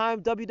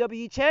second-time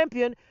WWE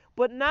champion.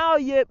 But now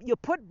you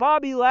put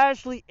Bobby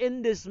Lashley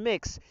in this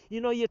mix.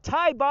 You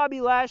tie Bobby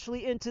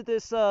Lashley into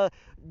this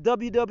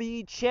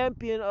WWE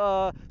champion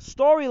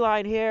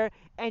storyline here,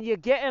 and you're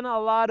getting a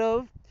lot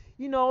of,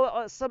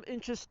 some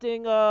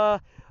interesting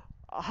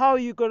how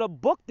you're going to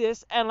book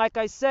this. And like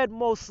I said,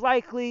 most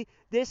likely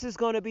this is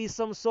going to be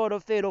some sort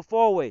of fatal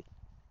 4-way.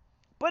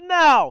 But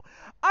now,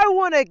 I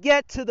want to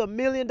get to the $1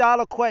 million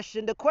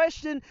question. The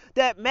question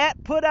that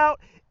Matt put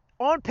out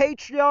on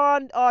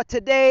Patreon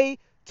today,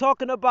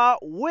 talking about,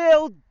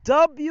 will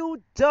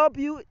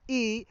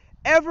WWE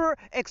ever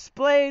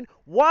explain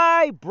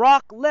why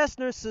Brock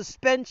Lesnar's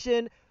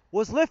suspension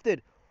was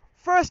lifted?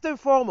 First and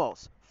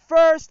foremost,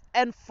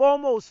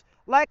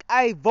 like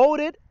I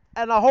voted,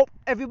 and I hope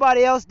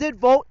everybody else did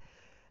vote,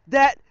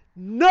 that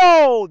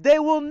no, they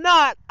will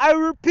not. I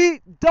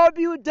repeat,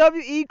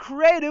 WWE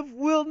Creative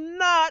will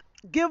not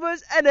give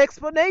us an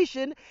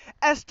explanation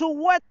as to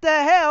what the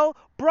hell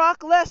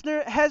Brock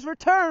Lesnar has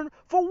returned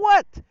for.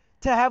 What?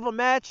 To have a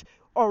match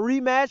or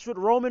rematch with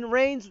Roman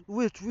Reigns,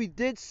 which we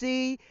did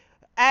see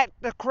at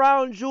the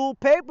Crown Jewel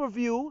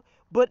pay-per-view,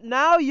 but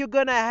now you're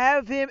going to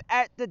have him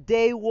at the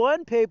Day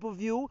 1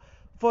 pay-per-view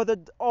for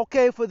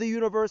the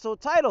Universal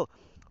title.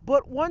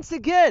 But once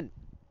again,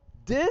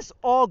 this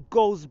all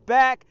goes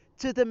back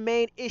to the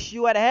main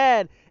issue at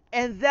hand,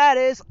 and that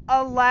is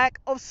a lack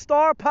of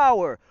star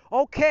power.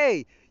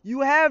 Okay, you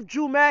have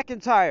Drew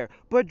McIntyre,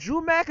 but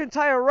Drew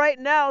McIntyre right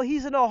now,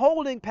 he's in a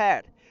holding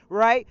pad,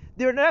 right?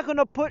 They're not going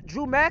to put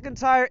Drew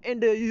McIntyre in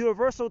the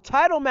Universal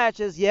title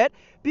matches yet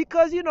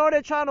because,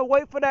 they're trying to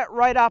wait for that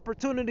right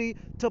opportunity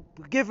to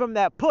give him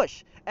that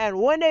push. And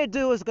when they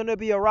do, it's going to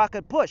be a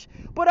rocket push.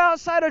 But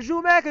outside of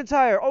Drew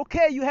McIntyre,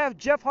 okay, you have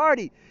Jeff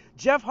Hardy.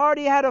 Jeff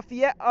Hardy had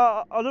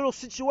a little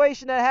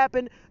situation that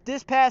happened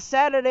this past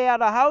Saturday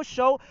at a house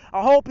show.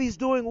 I hope he's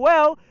doing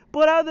well.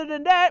 But other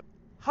than that,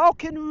 how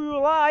can we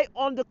rely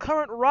on the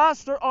current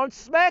roster on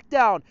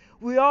SmackDown?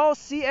 We all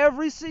see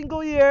every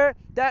single year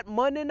that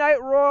Monday Night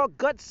Raw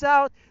guts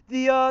out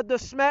the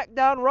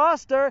SmackDown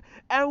roster,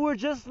 and we're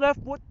just left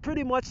with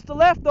pretty much the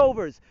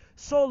leftovers.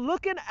 So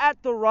looking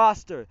at the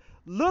roster,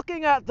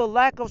 looking at the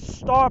lack of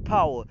star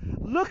power,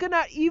 looking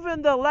at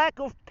even the lack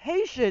of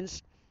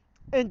patience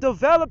in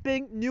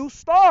developing new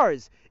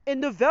stars,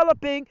 in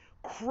developing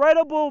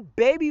credible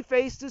baby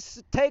faces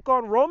to take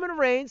on Roman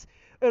Reigns,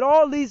 it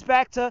all leads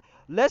back to,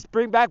 let's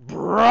bring back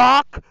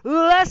Brock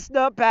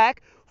Lesnar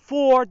back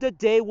for the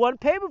Day 1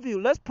 pay-per-view.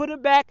 Let's put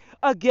him back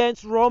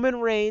against Roman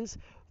Reigns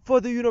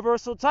for the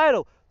Universal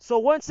title. So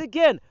once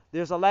again,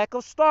 there's a lack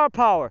of star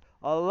power,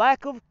 a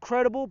lack of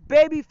credible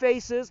baby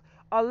faces,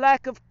 a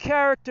lack of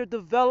character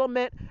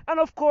development, and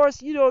of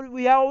course,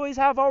 we always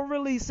have our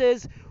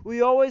releases.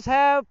 We always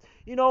have,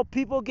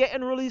 people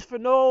getting released for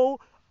no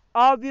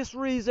obvious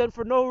reason,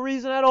 for no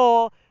reason at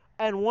all.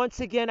 And once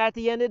again, at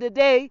the end of the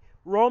day,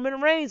 Roman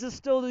Reigns is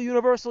still the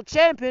Universal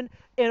Champion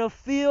in a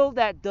field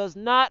that does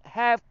not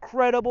have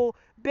credible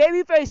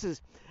baby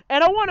faces.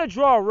 And I want to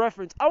draw a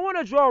reference. I want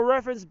to draw a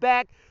reference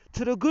back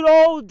to the good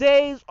old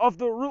days of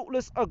the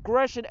ruthless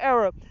aggression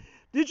era.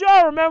 Did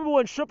y'all remember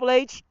when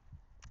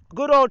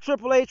good old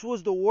Triple H,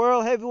 was the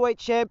World Heavyweight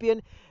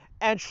Champion,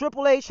 and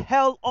Triple H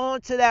held on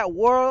to that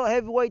World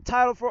Heavyweight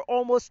title for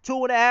almost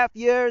 2.5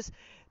 years?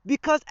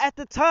 Because at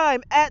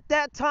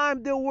that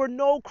time, there were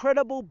no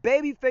credible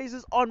baby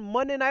faces on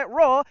Monday Night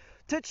Raw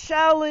to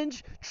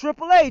challenge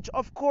Triple H.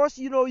 Of course,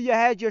 you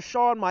had your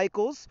Shawn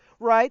Michaels,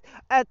 right?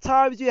 At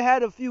times, you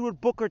had a feud with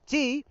Booker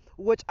T,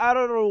 which I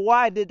don't know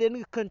why they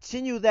didn't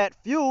continue that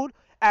feud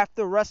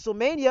after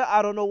WrestleMania.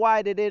 I don't know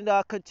why they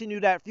didn't continue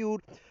that feud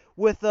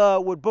with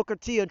Booker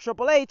T and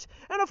Triple H.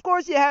 And of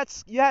course, you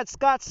had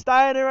Scott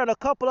Steiner and a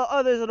couple of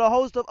others and a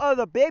host of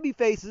other baby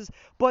faces,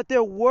 but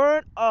there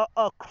weren't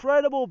a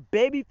credible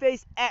baby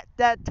face at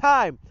that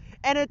time.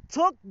 And it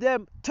took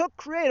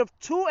creative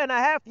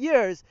 2.5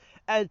 years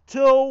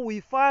until we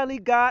finally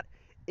got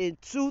in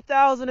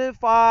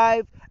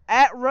 2005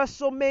 at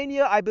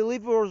WrestleMania. I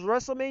believe it was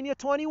WrestleMania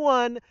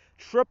 21,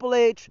 Triple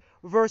H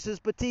versus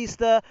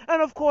Batista.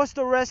 And of course,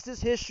 the rest is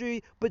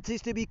history.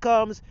 Batista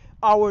becomes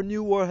our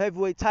new World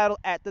Heavyweight title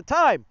at the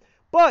time.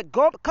 But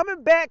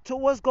coming back to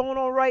what's going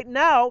on right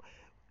now,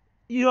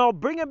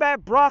 bringing back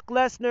Brock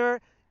Lesnar,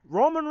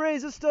 Roman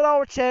Reigns is still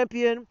our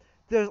champion.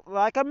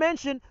 Like I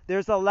mentioned,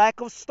 there's a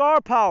lack of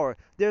star power.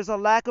 There's a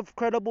lack of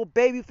credible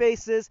baby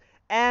faces.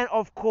 And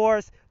of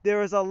course,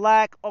 there is a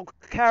lack of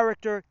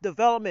character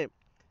development.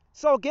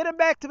 So getting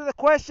back to the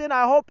question,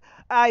 I hope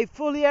I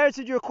fully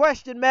answered your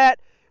question, Matt.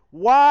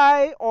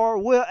 Why or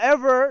will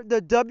ever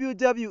the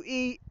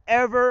WWE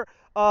ever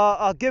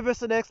give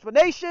us an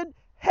explanation?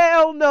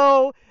 Hell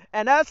no.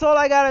 And that's all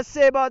I got to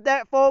say about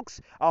that,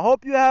 folks. I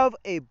hope you have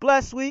a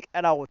blessed week,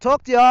 and I will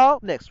talk to y'all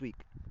next week.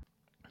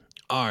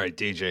 All right,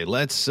 DJ,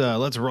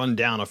 let's run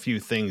down a few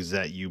things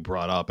that you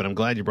brought up. And I'm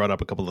glad you brought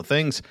up a couple of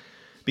things,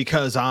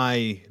 because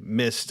I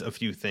missed a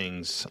few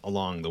things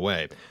along the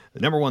way.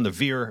 Number one, the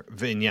Veer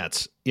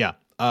vignettes. Yeah,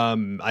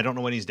 I don't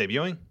know when he's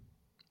debuting.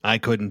 I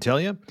couldn't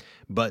tell you,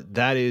 but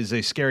that is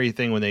a scary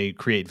thing when they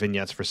create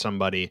vignettes for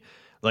somebody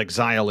like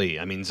Xia Li.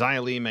 I mean,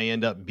 Xia Li may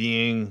end up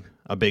being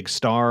a big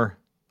star.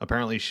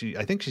 Apparently,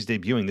 I think she's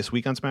debuting this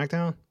week on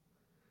SmackDown.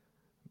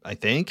 I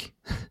think,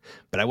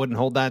 but I wouldn't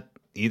hold that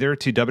either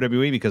to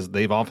WWE, because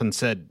they've often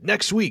said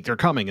next week they're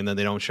coming, and then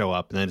they don't show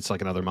up, and then it's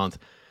like another month.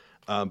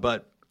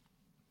 But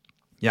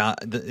yeah,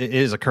 it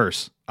is a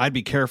curse. I'd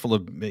be careful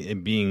of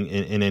being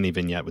in any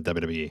vignette with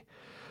WWE.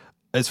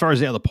 As far as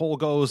the poll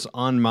goes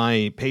on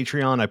my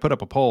Patreon, I put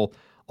up a poll.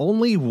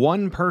 Only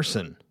one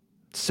person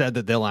said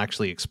that they'll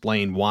actually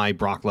explain why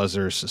Brock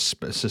Lesnar's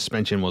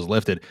suspension was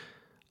lifted,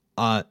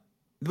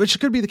 which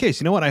could be the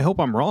case. You know what? I hope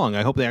I'm wrong.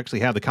 I hope they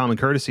actually have the common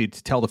courtesy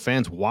to tell the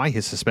fans why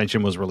his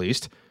suspension was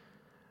released.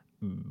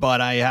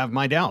 But I have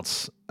my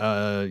doubts.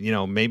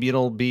 Maybe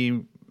it'll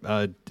be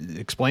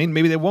explained.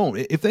 Maybe they won't.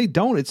 If they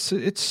don't,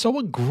 it's so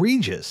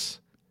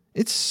egregious.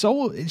 It's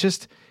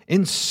just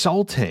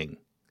insulting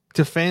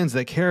to fans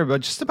that care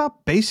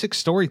about basic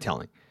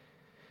storytelling.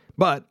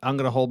 But I'm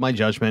going to hold my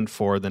judgment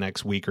for the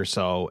next week or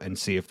so and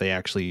see if they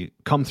actually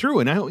come through.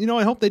 And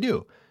I hope they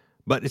do.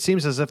 But it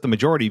seems as if the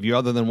majority of you,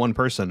 other than one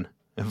person,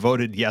 have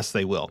voted yes,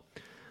 they will.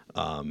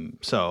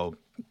 So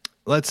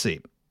let's see.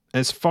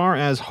 As far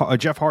as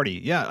Jeff Hardy,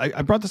 yeah,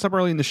 I brought this up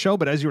early in the show,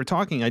 but as you were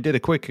talking, I did a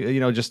quick,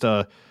 just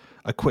a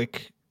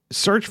quick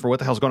search for what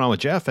the hell's going on with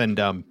Jeff, and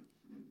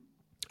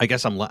I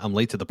guess I'm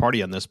late to the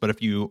party on this, but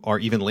if you are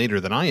even later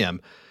than I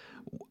am,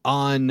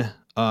 on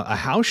a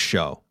house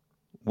show,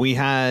 we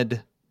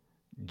had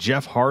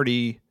Jeff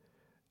Hardy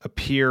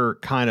appear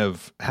kind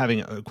of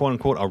having a quote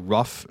unquote a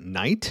rough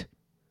night,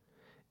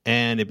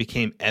 and it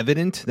became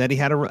evident that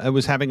he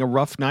was having a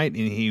rough night,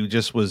 and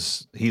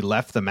he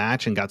left the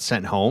match and got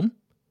sent home.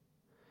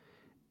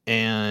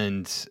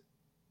 And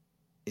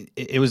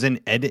it was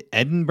in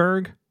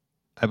Edinburgh,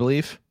 I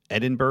believe.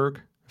 Edinburgh,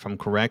 if I'm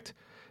correct.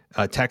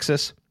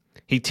 Texas.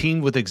 He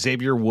teamed with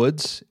Xavier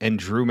Woods and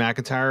Drew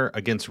McIntyre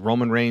against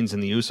Roman Reigns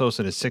and the Usos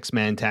in a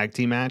 6-man tag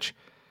team match.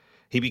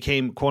 He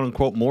became,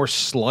 quote-unquote, more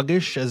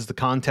sluggish as the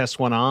contest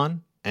went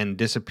on and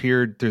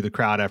disappeared through the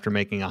crowd after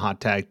making a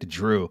hot tag to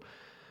Drew.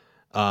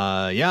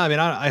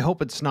 I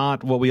hope it's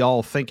not what we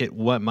all think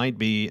what might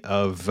be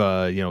of,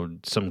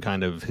 some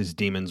kind of his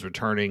demons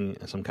returning,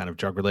 some kind of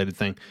drug-related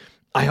thing.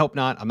 I hope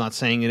not. I'm not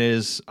saying it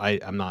is.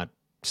 I'm not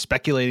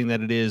speculating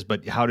that it is,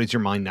 but how does your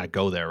mind not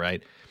go there,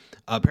 right?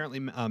 Apparently,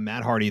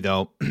 Matt Hardy,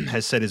 though,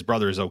 has said his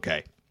brother is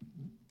okay.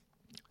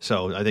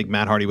 So I think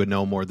Matt Hardy would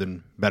know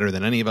better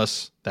than any of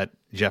us that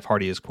Jeff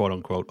Hardy is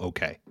quote-unquote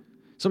okay.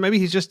 So maybe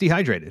he's just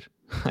dehydrated.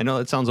 I know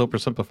that sounds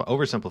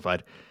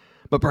oversimplified,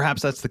 but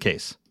perhaps that's the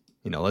case.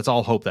 Let's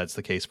all hope that's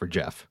the case for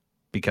Jeff.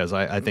 because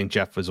I think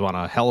Jeff was on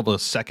a hell of a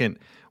second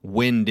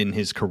wind in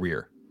his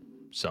career.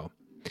 So,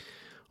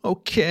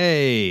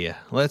 okay,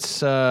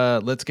 let's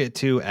get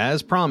to,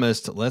 as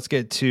promised, let's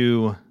get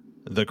to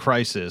the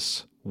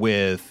Crisis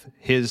with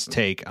his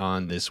take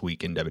on this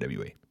week in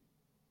WWE.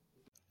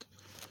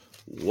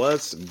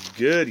 What's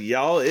good,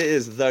 y'all? It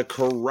is the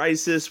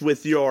Crisis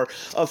with your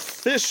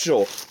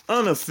official,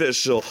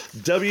 unofficial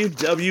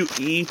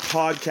WWE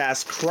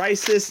podcast,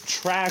 Crisis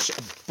Trash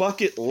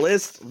Bucket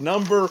List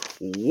number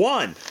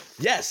 1.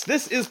 Yes,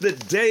 this is the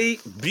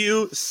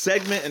debut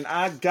segment, and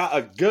I got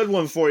a good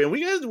one for you.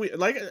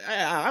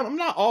 I'm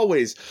not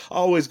always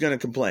going to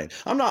complain.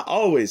 I'm not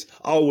always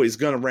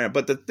going to rant.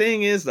 But the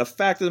thing is, the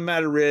fact of the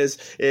matter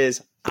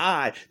is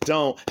I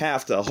don't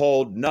have to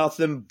hold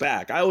nothing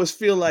back. I always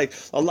feel like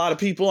a lot of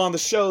people on the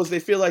shows, they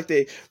feel like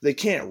they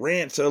can't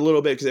rant a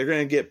little bit because they're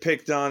going to get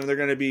picked on and they're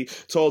going to be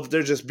told that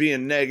they're just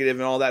being negative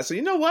and all that. So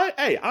you know what?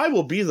 Hey, I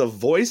will be the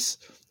voice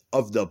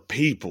of the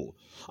people.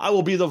 I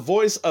will be the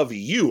voice of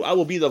you. I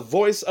will be the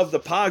voice of the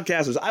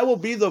podcasters. I will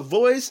be the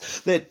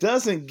voice that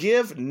doesn't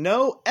give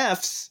no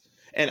F's,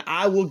 and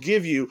I will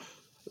give you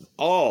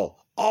all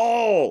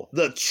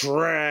the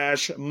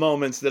trash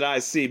moments that I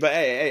see. But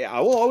hey, I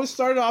will always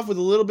start it off with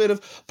a little bit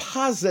of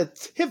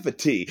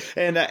positivity.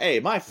 And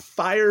my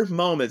fire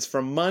moments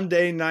from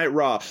Monday Night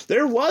Raw.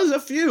 There was a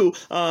few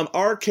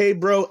RK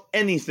Bro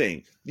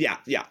anything. Yeah,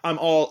 I'm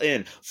all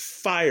in.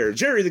 Fire.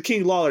 Jerry the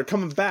King Lawler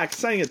coming back,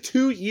 signing a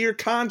 2-year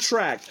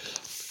contract.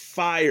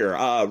 Fire.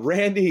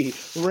 Randy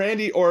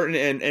Orton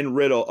and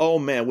Riddle. Oh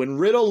man, when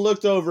Riddle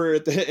looked over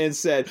and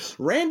said,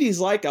 "Randy's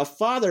like a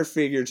father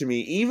figure to me,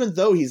 even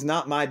though he's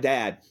not my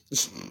dad."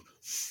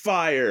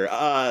 Fire.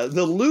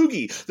 The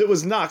loogie that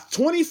was knocked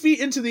 20 feet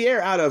into the air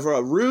out of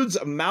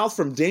Rude's mouth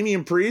from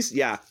Damian Priest.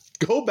 Yeah,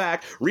 go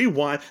back,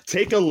 rewind,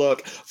 take a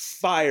look.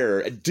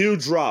 Fire.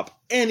 Dewdrop.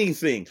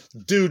 Anything.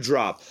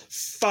 Dewdrop.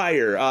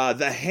 Fire.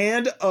 The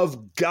hand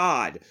of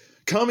God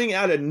coming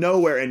out of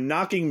nowhere and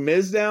knocking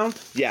Miz down.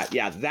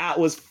 Yeah, that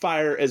was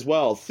fire as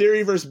well.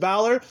 Theory versus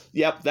Balor.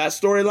 Yep, that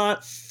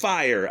storyline,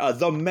 fire.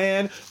 The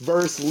Man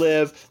versus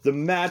Liv. The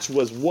match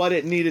was what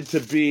it needed to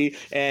be,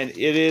 and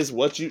it is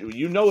what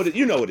you know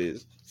it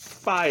is.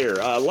 Fire.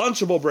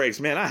 Lunchable breaks,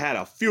 man, I had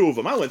a few of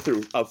them. I went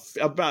through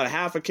about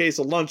half a case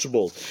of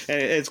Lunchables,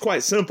 and it's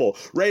quite simple.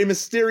 Rey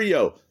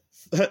Mysterio.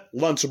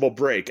 Lunchable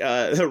break.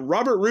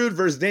 Robert Roode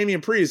versus Damian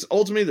Priest.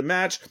 Ultimately, the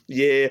match,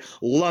 yeah,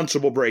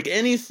 lunchable break.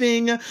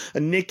 Anything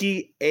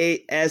Nikki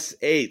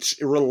ASH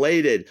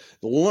related,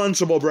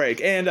 lunchable break.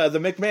 And the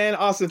McMahon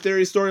Austin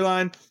Theory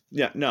storyline,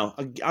 yeah, no,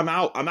 I'm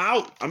out.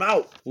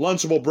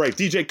 Lunchable break.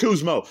 DJ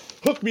Kuzmo,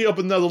 hook me up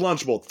with another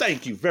Lunchable.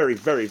 Thank you very,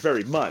 very,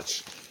 very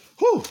much.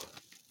 Whew,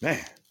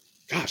 man,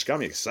 gosh, got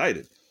me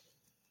excited.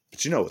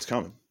 But you know what's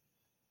coming.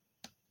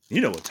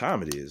 You know what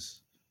time it is.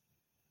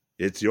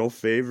 It's your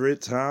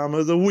favorite time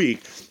of the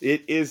week.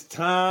 It is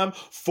time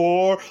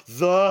for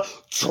the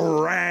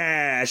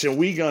trash. And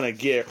we're going to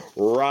get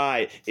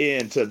right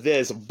into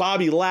this.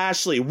 Bobby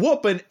Lashley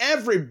whooping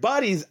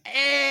everybody's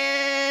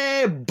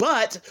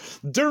butt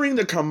during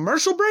the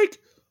commercial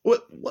break?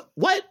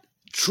 What?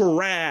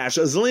 Trash.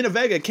 Zelina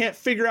Vega can't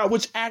figure out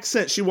which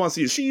accent she wants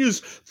to use. She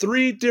used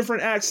 3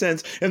 different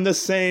accents in the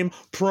same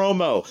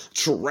promo.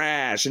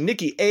 Trash.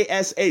 Nikki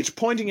ASH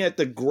pointing at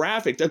the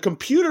graphic, the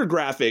computer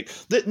graphic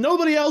that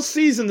nobody else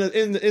sees in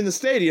the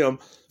stadium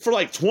for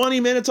like 20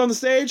 minutes on the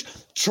stage.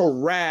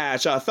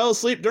 Trash. Fell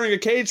asleep during a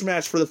cage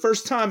match for the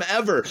first time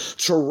ever.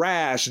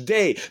 Trash.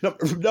 Day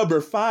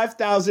number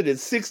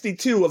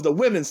 5,062 of the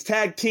women's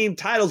tag team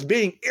titles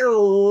being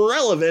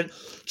irrelevant.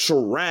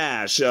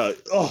 Trash.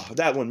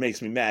 That one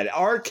makes me mad.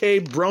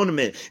 RK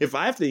Bronement. If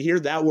I have to hear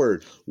that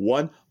word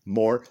one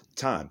more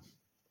time.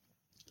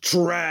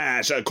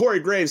 Trash. Corey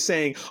Graves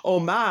saying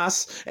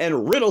Omas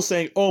and Riddle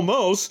saying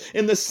Omos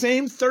in the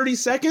same 30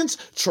 seconds.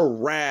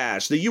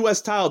 Trash. The U.S.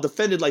 title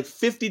defended like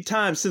 50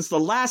 times since the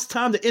last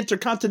time the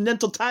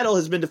Intercontinental title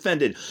has been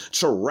defended.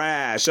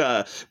 Trash.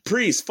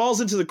 Priest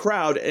falls into the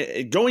crowd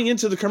going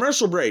into the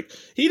commercial break.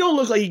 He don't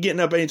look like he's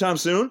getting up anytime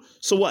soon.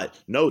 So what?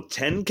 No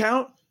 10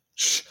 count?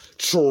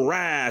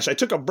 Trash. I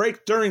took a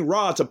break during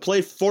Raw to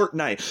play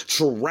Fortnite.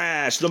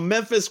 Trash. The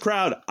Memphis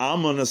crowd,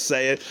 I'm gonna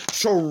say it.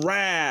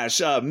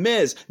 Trash.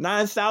 Miz,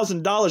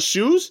 $9,000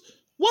 shoes?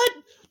 What?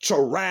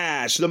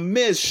 Trash. The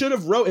Miz should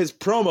have wrote his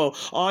promo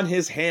on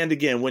his hand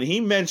again when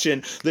he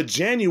mentioned the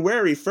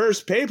January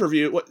 1st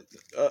pay-per-view.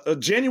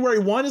 January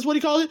 1 is what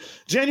he called it?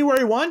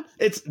 January 1?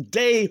 It's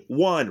day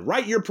 1.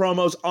 Write your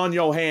promos on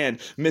your hand,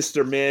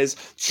 Mr. Miz.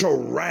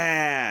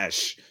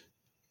 Trash.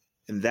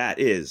 And that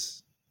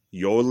is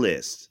your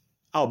list.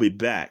 I'll be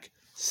back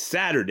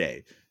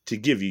Saturday to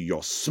give you your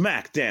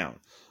SmackDown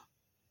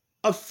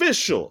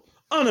official,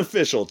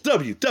 unofficial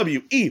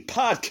WWE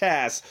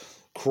podcast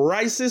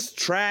Crisis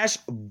Trash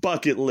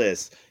Bucket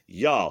List.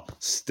 Y'all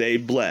stay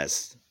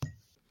blessed.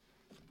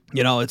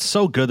 You know, it's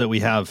so good that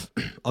we have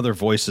other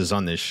voices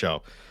on this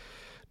show.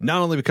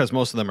 Not only because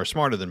most of them are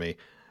smarter than me,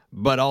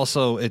 but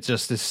also it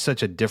just is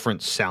such a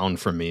different sound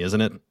from me,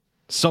 isn't it?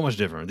 So much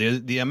different.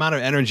 The amount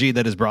of energy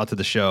that is brought to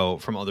the show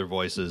from other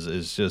voices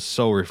is just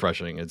so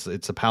refreshing. It's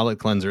a palate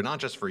cleanser, not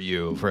just for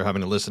you, for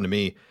having to listen to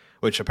me,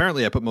 which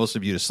apparently I put most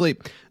of you to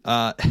sleep,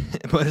 but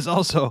it's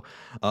also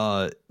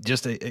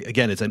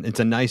again, it's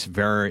a nice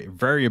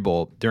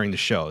variable during the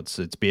show.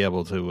 It's be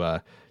able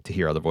to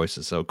hear other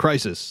voices. So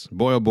Crisis,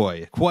 boy oh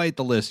boy, quite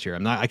the list here.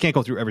 I can't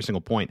go through every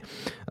single point.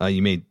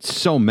 You made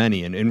so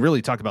many and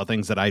really talk about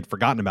things that I'd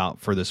forgotten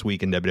about for this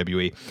week in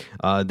WWE.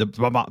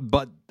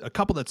 But a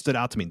couple that stood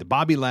out to me. The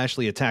Bobby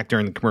Lashley attack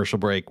during the commercial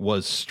break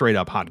was straight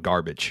up hot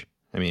garbage.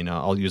 I mean,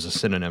 I'll use a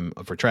synonym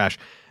for trash.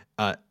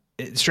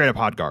 Straight up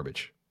hot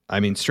garbage. I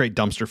mean, straight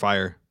dumpster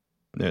fire.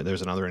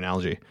 There's another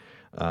analogy.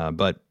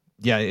 But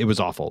yeah, it was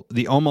awful.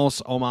 The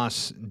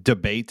Omos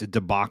debate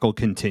debacle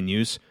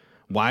continues.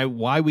 Why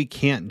we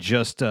can't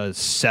just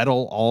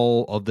settle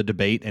all of the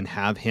debate and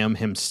have him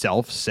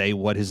himself say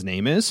what his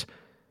name is?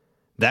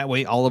 That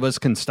way all of us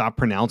can stop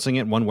pronouncing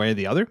it one way or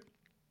the other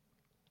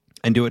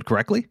and do it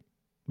correctly.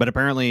 But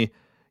apparently,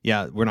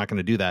 yeah, we're not going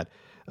to do that.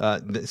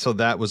 So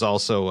that was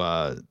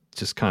also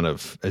just kind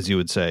of, as you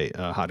would say,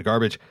 hot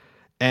garbage.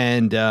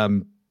 And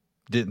the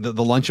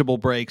lunchable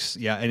breaks,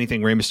 yeah,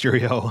 anything Rey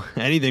Mysterio,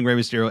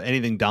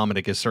 anything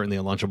Dominic is certainly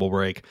a lunchable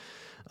break.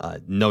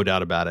 No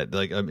doubt about it.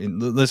 Like, I mean,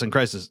 listen,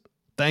 Crisis,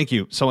 thank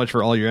you so much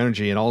for all your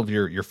energy and all of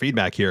your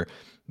feedback here.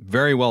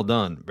 Very well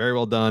done. Very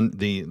well done.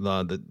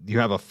 You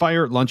have a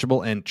fire,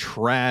 lunchable, and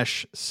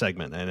trash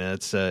segment, and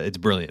it's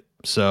brilliant.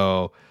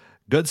 So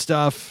good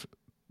stuff.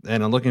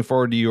 And I'm looking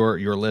forward to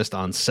your list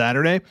on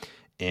Saturday.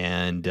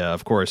 And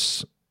of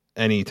course,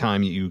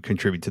 anytime you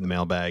contribute to the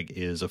mailbag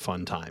is a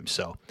fun time.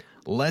 So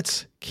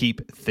let's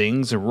keep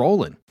things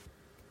rolling.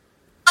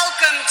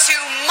 Welcome to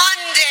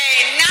Monday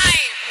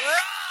Night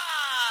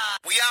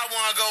Raw. We all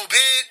want to go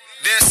big,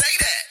 then say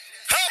that.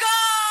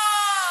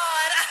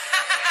 God!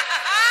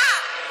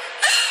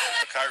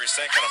 Kyrie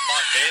saying kind of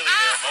mocked Bailey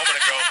there a moment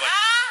ago, but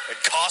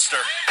it cost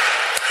her.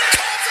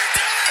 Kofi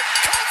did it!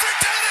 Kofi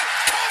did it!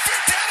 Kofi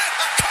did it!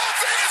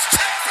 Kofi is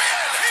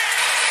champion!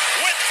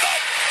 With the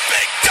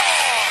big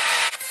dog.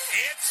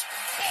 It's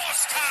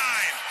boss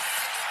time.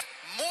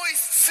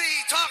 Moist C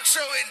talk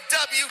show in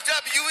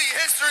WWE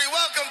history.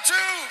 Welcome to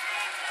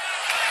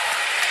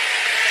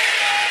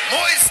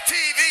Moist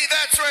TV.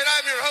 That's right,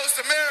 I'm your host,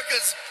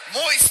 America's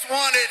Moist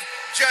Wanted,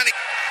 Johnny.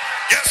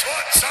 Guess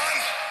what, son?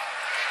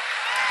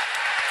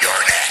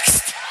 You're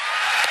next.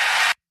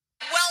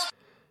 Well,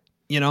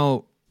 You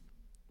know,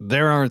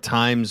 there are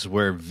times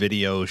where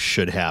video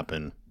should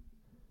happen.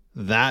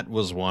 That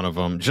was one of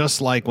them.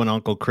 Just like when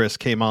Uncle Chris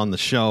came on the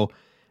show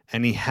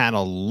and he had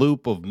a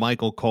loop of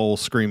Michael Cole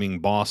screaming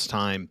boss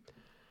time.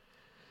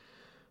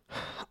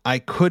 I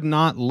could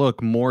not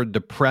look more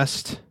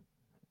depressed,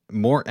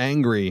 more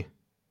angry,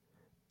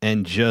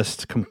 and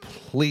just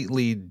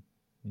completely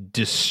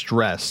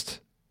distressed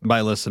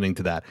by listening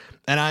to that.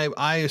 And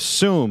I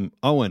assume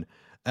Owen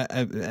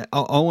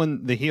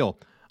the heel,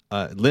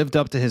 lived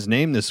up to his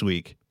name this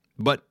week.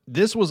 But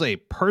this was a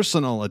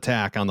personal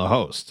attack on the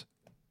host.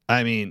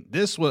 I mean,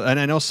 this was, and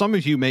I know some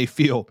of you may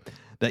feel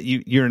that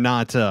you're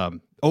not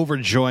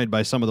overjoyed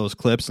by some of those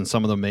clips, and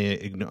some of them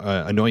may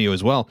annoy you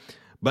as well.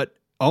 But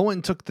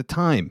Owen took the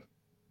time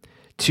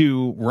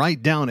to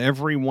write down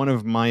every one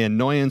of my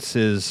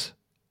annoyances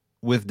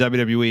with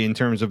WWE in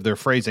terms of their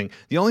phrasing.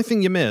 The only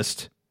thing you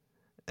missed,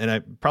 and I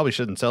probably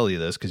shouldn't tell you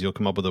this because you'll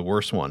come up with a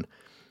worse one,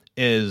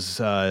 is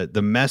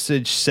the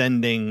message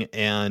sending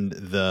and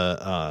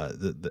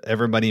the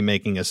everybody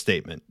making a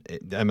statement.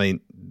 I mean,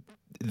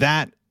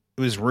 that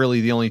was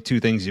really the only two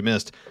things you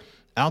missed.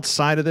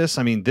 Outside of this,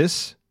 I mean,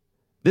 this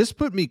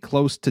put me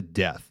close to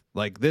death.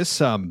 Like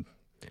this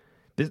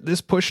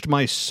pushed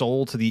my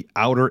soul to the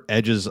outer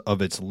edges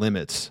of its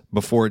limits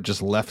before it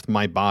just left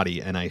my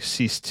body and I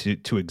ceased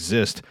to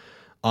exist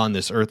on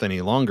this earth any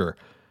longer.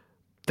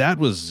 That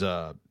was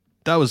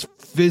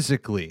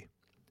physically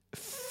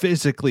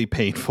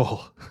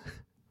painful.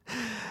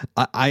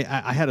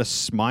 I had a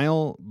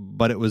smile,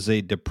 but it was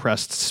a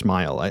depressed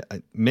smile.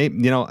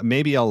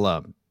 Maybe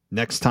I'll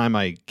next time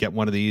I get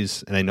one of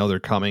these and I know they're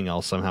coming,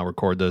 I'll somehow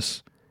record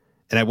this,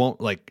 and I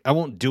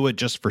won't do it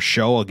just for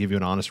show. I'll give you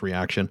an honest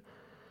reaction.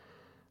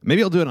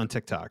 Maybe I'll do it on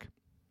TikTok.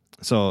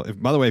 So,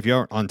 by the way, if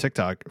you're on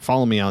TikTok,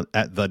 follow me at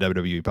the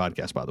WWE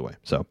podcast, by the way.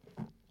 So,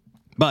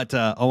 but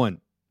Owen,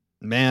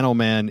 man, oh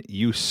man,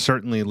 you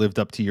certainly lived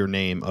up to your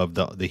name of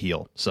the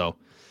heel. So,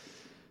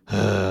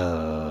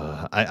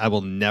 I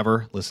will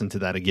never listen to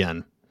that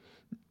again.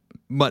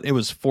 But it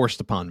was forced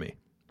upon me.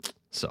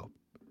 So,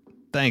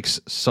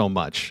 thanks so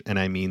much, and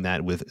I mean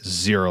that with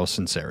zero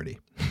sincerity.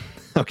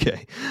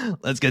 Okay,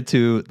 let's get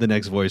to the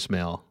next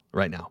voicemail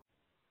right now.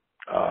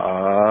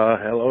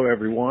 Hello,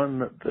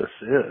 everyone. This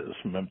is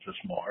Memphis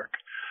Mark.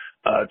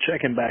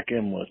 Checking back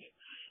in with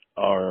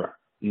our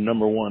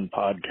number one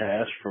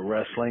podcast for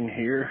wrestling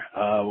here.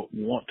 I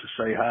want to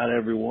say hi to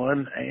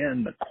everyone.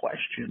 And the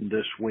question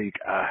this week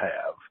I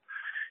have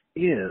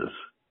is,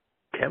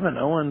 Kevin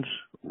Owens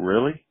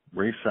really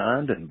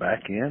re-signed and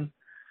back in?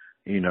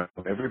 You know,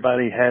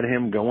 everybody had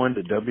him going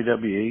to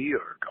WWE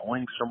or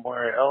going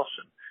somewhere else.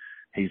 And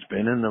He's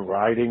been in the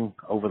writing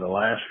over the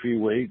last few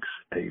weeks.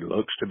 He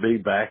looks to be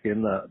back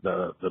in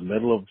the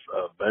middle of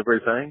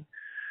everything.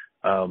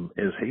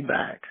 Is he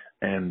back?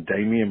 And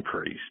Damian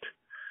Priest,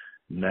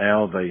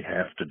 now they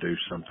have to do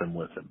something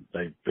with him.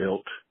 They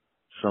built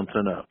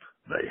something up.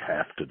 They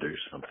have to do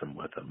something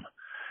with him.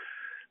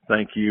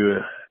 Thank you.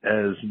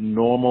 As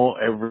normal,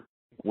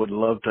 would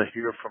love to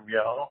hear from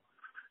y'all.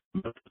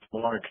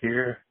 Mark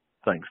here.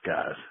 Thanks,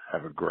 guys.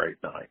 Have a great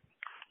night.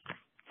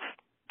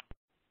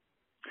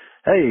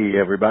 Hey,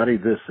 everybody.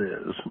 This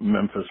is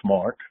Memphis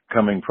Mark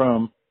coming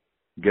from,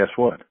 guess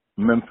what?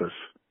 Memphis,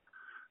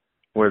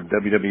 where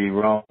WWE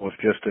Raw was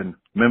just in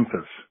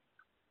Memphis.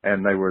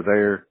 And they were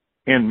there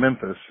in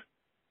Memphis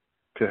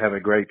to have a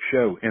great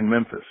show in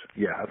Memphis.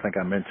 Yeah, I think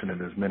I mentioned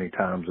it as many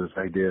times as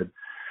they did.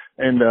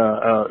 And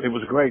it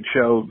was a great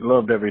show.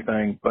 Loved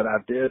everything. But I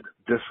did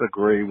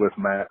disagree with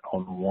Matt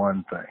on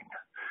one thing.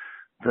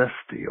 The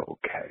steel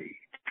cage.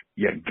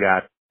 You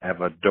got to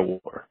have a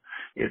door.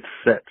 It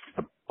sets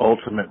the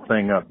ultimate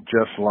thing up,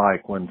 just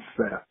like when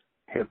Seth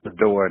hit the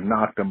door and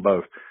knocked them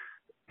both.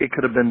 It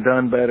could have been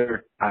done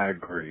better. I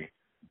agree.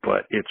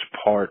 But it's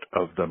part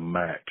of the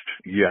match.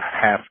 You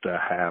have to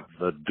have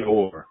the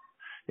door.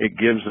 It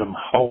gives them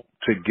hope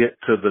to get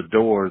to the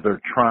door.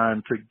 They're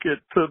trying to get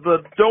to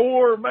the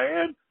door,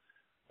 man.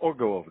 Or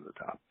go over the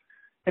top.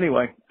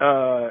 Anyway,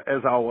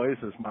 as always,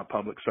 is my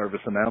public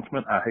service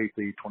announcement. I hate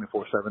the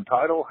 24/7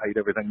 title. Hate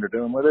everything they're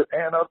doing with it.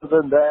 And other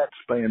than that,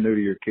 stay new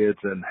to your kids.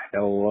 And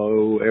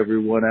hello,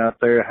 everyone out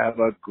there. Have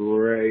a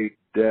great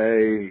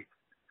day.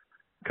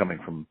 Coming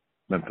from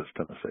Memphis,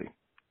 Tennessee.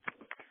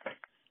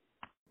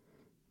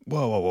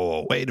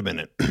 Whoa. Wait a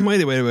minute.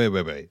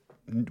 Wait.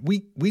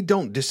 We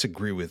don't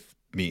disagree with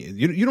me.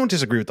 You don't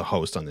disagree with the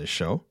host on this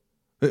show.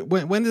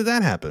 When did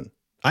that happen?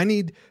 I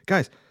need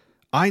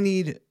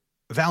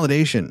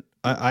validation.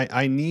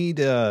 I need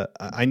the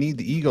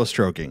ego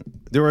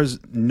stroking. There was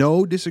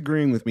no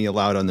disagreeing with me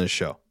allowed on this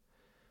show.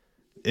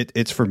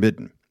 It's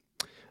forbidden.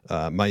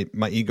 My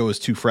ego is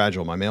too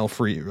fragile. My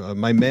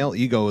male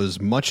ego is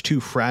much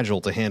too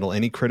fragile to handle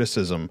any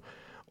criticism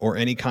or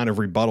any kind of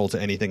rebuttal to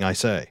anything I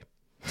say.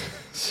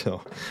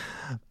 So,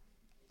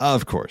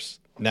 of course.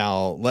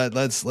 Now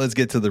let's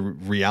get to the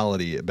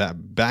reality.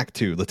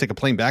 Let's take a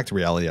plane back to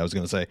reality. I was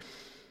going to say,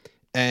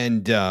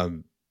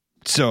 and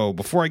so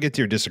before I get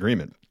to your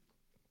disagreement,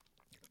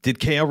 did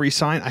KO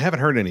resign? I haven't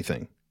heard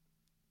anything.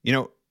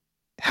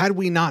 Had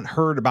we not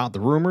heard about the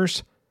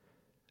rumors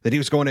that he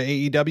was going to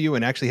AEW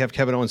and actually have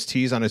Kevin Owens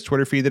tease on his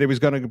Twitter feed that he was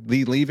going to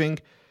be leaving,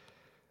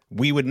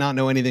 we would not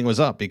know anything was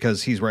up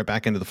because he's right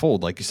back into the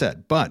fold, like you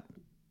said. But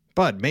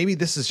maybe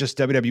this is just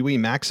WWE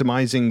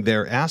maximizing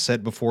their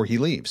asset before he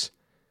leaves.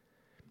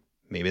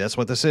 Maybe that's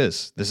what this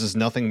is. This is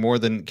nothing more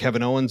than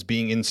Kevin Owens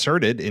being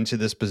inserted into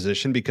this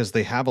position because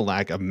they have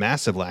a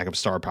massive lack of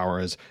star power,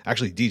 as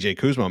actually DJ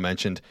Kuzma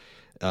mentioned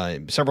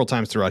several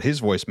times throughout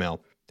his voicemail.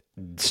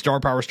 Star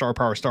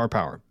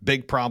power.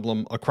 Big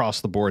problem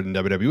across the board in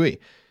WWE.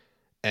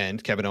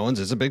 And Kevin Owens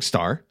is a big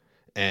star,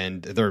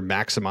 and they're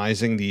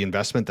maximizing the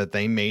investment that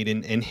they made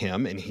in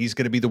him, and he's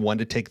going to be the one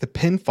to take the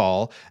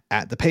pinfall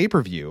at the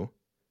pay-per-view.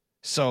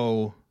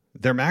 So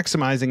they're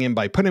maximizing him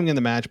by putting him in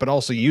the match, but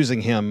also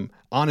using him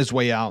on his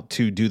way out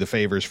to do the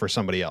favors for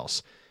somebody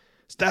else.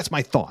 So that's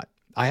my thought.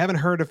 I haven't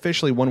heard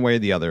officially one way or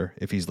the other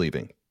if he's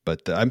leaving,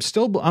 but I'm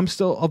still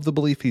of the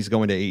belief he's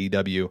going to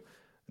AEW.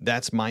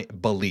 That's my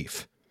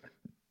belief.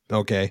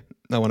 Okay,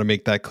 I want to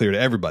make that clear to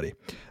everybody.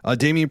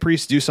 Damian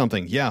Priest, do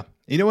something. Yeah.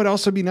 You know what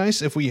else would be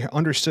nice? If we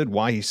understood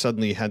why he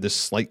suddenly had this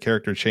slight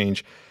character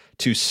change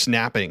to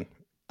snapping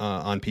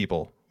on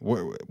people.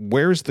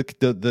 Where's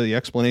the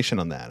explanation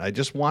on that? I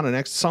just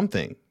want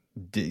something.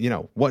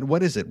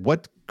 What is it?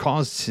 What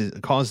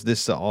caused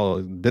this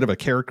bit of a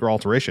character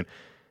alteration?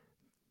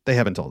 They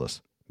haven't told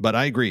us, but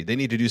I agree. They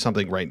need to do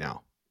something right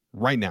now.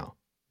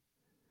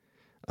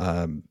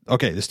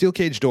 Okay, the steel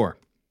cage door.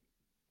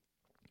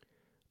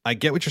 I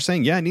get what you're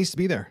saying. Yeah, it needs to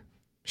be there.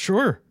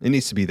 Sure, it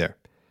needs to be there.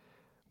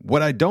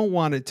 What I don't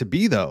want it to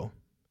be, though,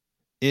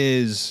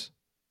 is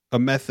a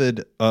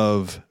method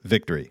of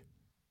victory.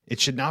 It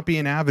should not be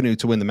an avenue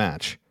to win the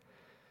match.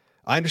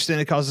 I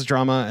understand it causes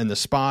drama, and the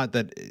spot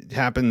that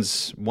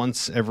happens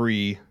once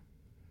every,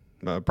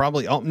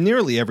 probably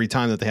nearly every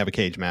time that they have a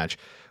cage match,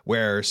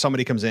 where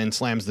somebody comes in,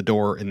 slams the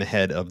door in the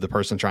head of the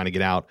person trying to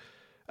get out.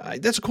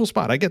 That's a cool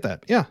spot. I get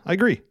that. Yeah, I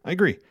agree.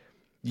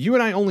 You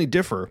and I only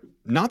differ.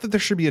 Not that there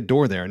should be a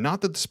door there.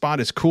 Not that the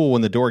spot is cool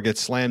when the door gets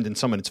slammed in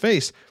someone's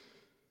face,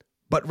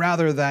 but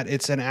rather that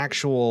it's an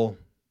actual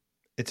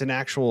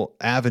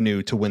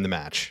avenue to win the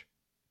match,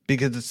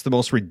 because it's the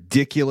most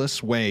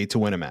ridiculous way to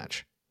win a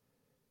match.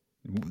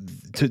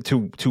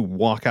 To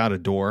walk out a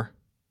door,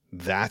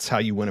 that's how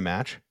you win a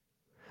match.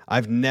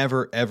 I've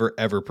never,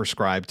 ever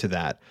prescribed to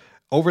that.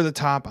 Over the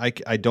top,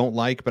 I don't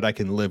like, but I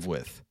can live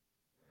with.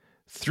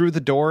 Through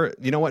the door,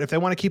 you know what? If they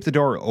want to keep the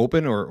door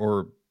open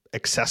or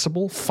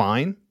accessible,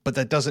 fine, but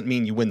that doesn't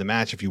mean you win the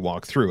match if you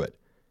walk through it.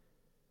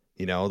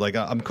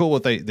 I'm cool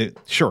with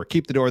sure,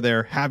 keep the door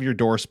there, have your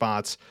door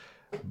spots,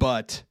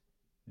 but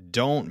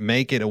don't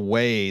make it a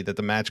way that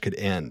the match could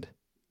end.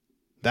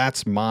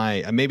 That's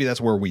maybe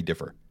that's where we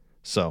differ.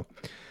 So,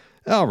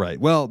 all right.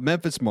 Well,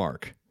 Memphis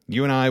Mark,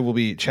 you and I will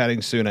be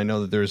chatting soon. I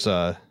know that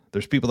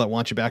there's people that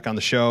want you back on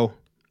the show,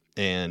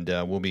 and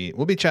we'll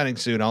be chatting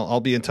soon. I'll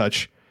be in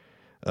touch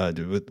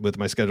with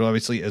my schedule.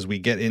 Obviously, as we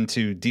get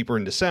into deeper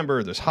in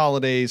December, there's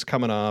holidays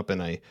coming up,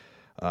 and I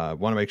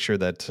want to make sure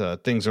that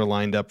things are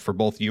lined up for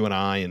both you and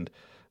I, and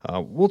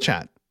we'll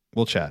chat.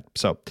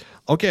 So,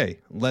 okay,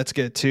 let's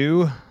get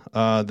to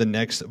the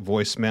next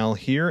voicemail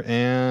here,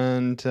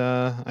 and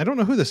I don't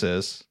know who this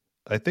is.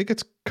 I think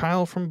it's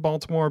Kyle from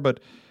Baltimore, but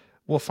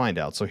we'll find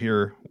out. So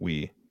here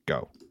we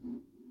go.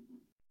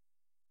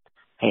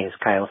 Hey, it's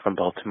Kyle from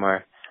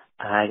Baltimore.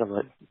 I'm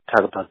going to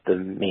talk about the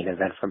main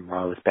event from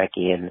Raw with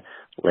Becky and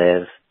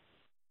Liv.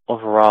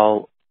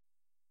 Overall,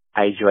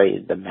 I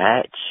enjoyed the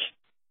match,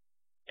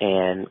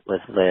 and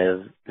with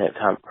Liv,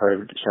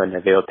 her showing the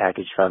video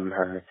package from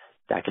her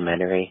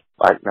documentary.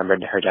 I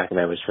remember her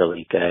documentary was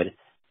really good.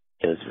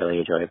 It was really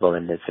enjoyable,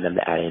 and for them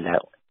to add in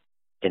that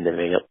in the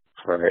video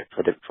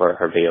for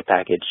her video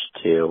package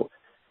to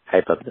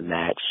hype up the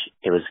match,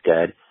 it was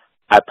good.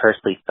 I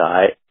personally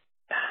thought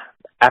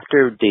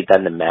after they'd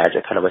done the match,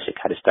 I kind of wish it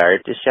kind of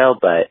started the show,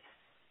 but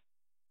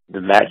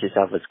the match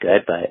itself was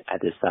good. But I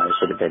just thought it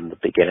should have been the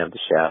beginning of the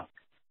show.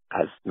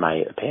 That's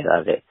my opinion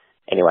of it.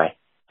 Anyway,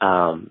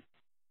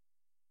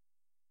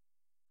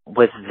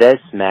 with this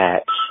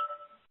match,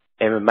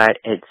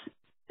 it's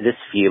this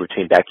feud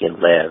between Becky and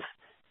Liv.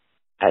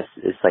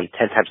 It's like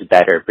 10 times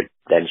better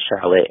than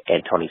Charlotte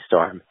and Toni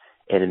Storm.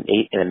 And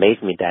it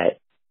amazed me that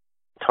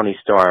Toni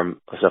Storm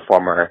was a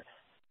former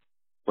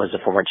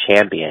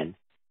champion,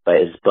 but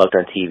is booked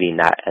on TV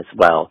not as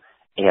well.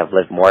 And you have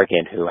Liv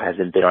Morgan, who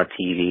hasn't been on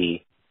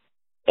TV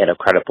in a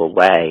credible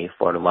way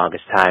for the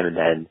longest time, and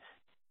then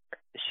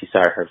she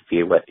started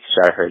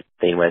her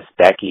thing with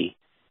Becky,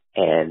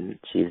 and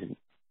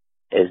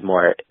is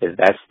more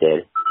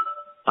invested.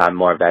 I'm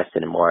more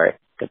invested and more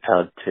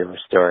compelled to her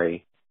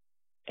story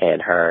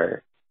and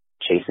her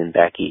chasing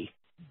Becky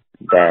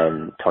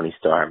than Toni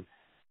Storm.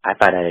 I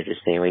find that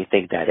interesting. What do you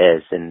think that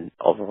is? And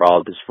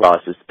overall, this Raw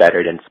is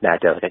better than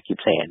SmackDown, like I keep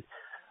saying.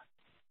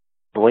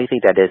 But what do you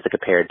think that is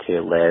compared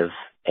to Liv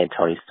and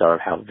Toni Storm,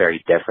 how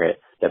very different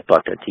they're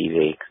booked on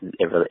TV?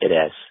 It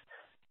is.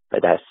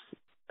 But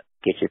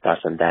get your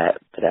thoughts on that.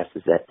 But that's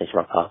it. Thanks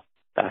for my call.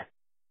 Bye.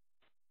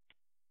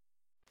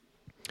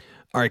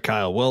 All right,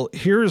 Kyle. Well,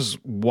 here's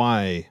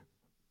why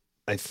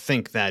I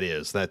think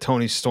that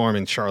Toni Storm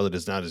and Charlotte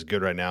is not as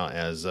good right now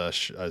as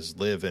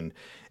Liv and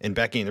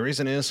Becky. And the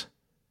reason is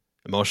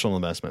emotional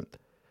investment.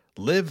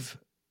 Liv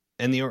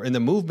and the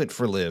movement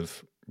for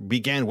Liv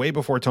began way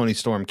before Toni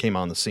Storm came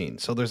on the scene.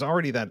 So there's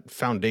already that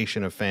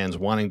foundation of fans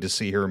wanting to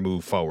see her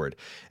move forward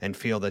and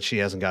feel that she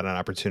hasn't got an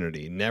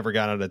opportunity, never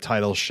got a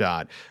title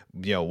shot,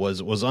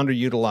 was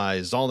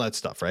underutilized, all that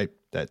stuff, right?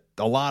 That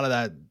a lot of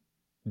that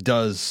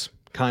does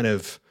kind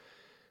of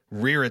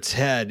rear its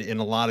head in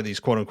a lot of these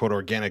quote unquote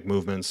organic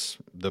movements.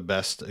 The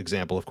best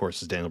example, of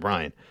course, is Daniel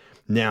Bryan.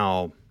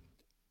 Now,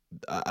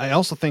 I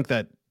also think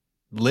that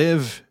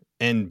Liv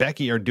and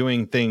Becky are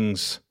doing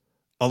things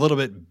a little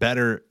bit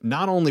better,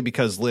 not only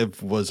because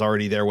Liv was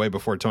already there way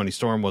before Toni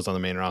Storm was on the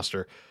main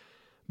roster,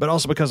 but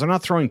also because they're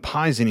not throwing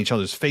pies in each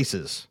other's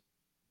faces,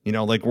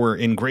 like we're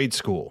in grade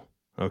school.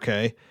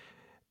 Okay.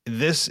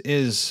 This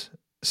is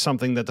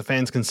something that the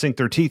fans can sink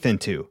their teeth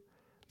into.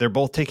 They're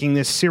both taking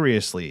this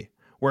seriously.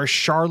 Where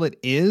Charlotte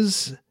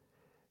is,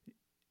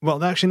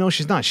 well, actually, no,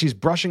 she's not. She's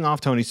brushing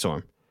off Toni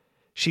Storm.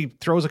 She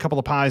throws a couple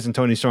of pies in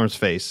Toni Storm's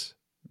face.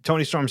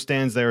 Toni Storm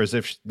stands there as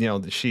if,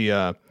 she,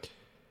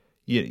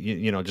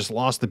 just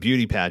lost the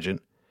beauty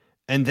pageant,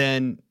 and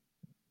then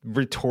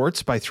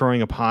retorts by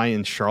throwing a pie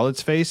in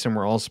Charlotte's face, and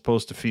we're all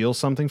supposed to feel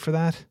something for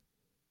that?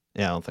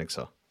 Yeah, I don't think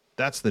so.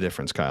 That's the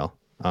difference, Kyle.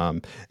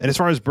 And as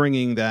far as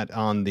bringing that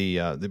on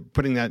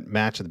putting that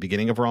match at the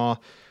beginning of Raw,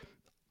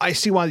 I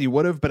see why you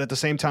would have, but at the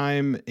same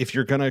time, if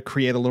you're going to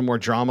create a little more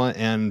drama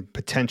and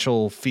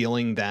potential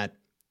feeling that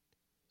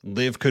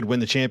Liv could win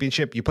the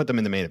championship, you put them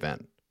in the main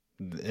event.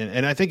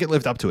 And I think it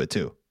lived up to it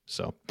too.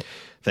 So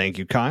thank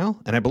you,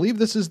 Kyle. And I believe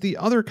this is the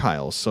other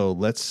Kyle. So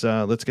let's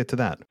get to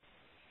that.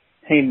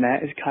 Hey,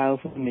 Matt, it's Kyle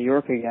from New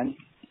York again.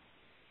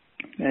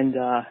 And so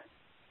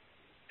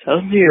I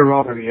listened to your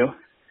Raw review.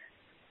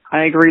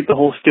 I agree with the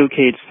whole steel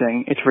cage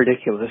thing. It's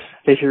ridiculous.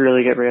 They should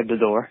really get rid of the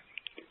door.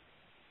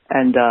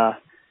 And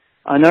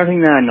another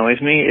thing that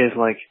annoys me is,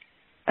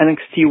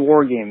 NXT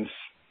War Games.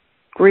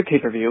 Great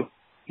pay-per-view.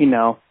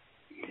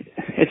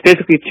 It's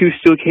basically two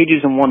steel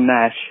cages in one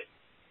match.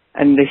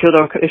 And they showed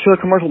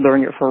a commercial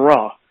during it for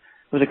Raw.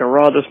 It was like a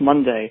Raw this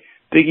Monday.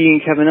 Big E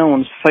and Kevin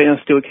Owens fighting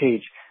a steel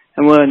cage.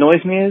 And what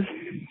annoys me is,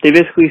 they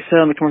basically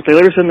said in the commercial, they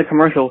literally said in the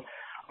commercial,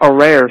 a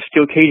rare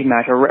steel cage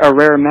match, a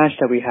rare match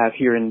that we have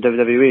here in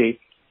WWE.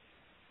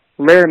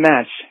 Rare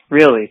match,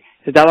 really.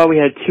 Is that why we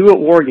had two at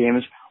War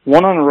Games,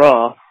 one on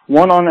Raw,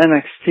 one on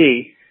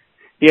NXT?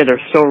 Yeah,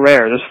 they're so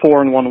rare. There's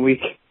 4 in 1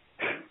 week.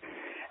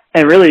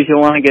 And really, if you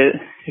want to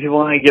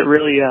get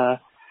really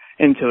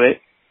into it,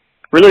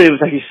 really it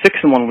was actually 6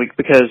 in 1 week,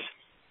 because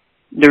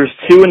there was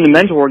 2 in the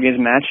men's War Games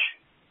match,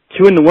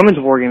 2 in the Women's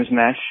War Games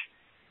match,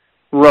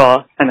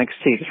 Raw,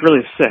 NXT. It's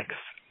really 6.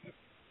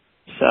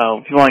 So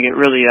if you want to get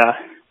really,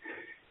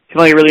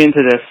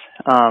 into this,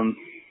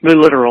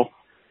 really literal,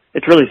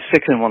 it's really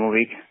 6 in 1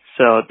 week.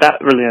 So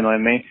that really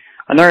annoyed me.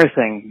 Another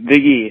thing,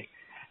 Big E,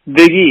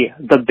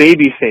 the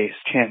babyface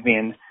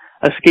champion,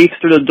 escapes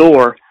through the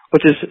door,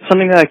 which is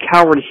something that a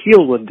coward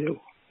heel would do.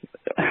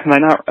 Am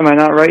I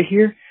not right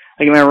here?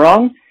 Like, am I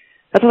wrong?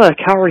 That's what a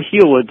coward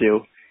heel would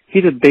do.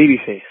 He's a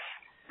babyface,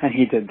 and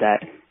he did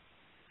that.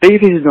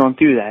 Babyfaces don't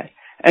do that.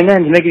 And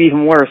then, to make it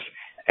even worse,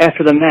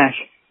 after the match,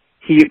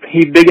 he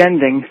big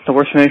ending, the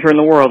worst finisher in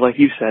the world, like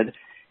you said,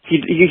 he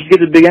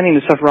did a big ending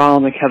to Seth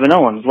Rollins and Kevin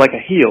Owens, like a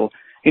heel.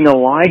 You know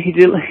why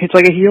it's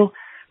like a heel?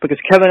 Because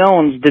Kevin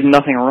Owens did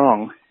nothing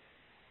wrong.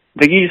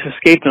 Big E just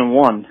escaped and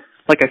won,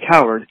 like a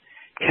coward.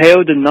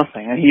 KO did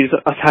nothing, and he's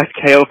attacked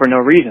KO for no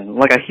reason,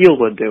 like a heel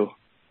would do.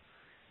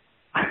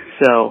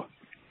 So,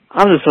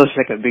 I'm just so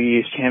sick of Big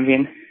E's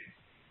champion.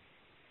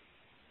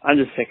 I'm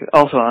just sick of it.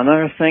 Also,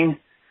 another thing,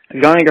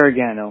 Johnny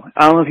Gargano.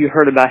 I don't know if you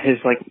heard about his,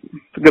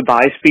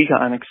 goodbye speech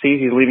on NXT.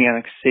 He's leaving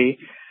NXT.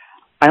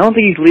 I don't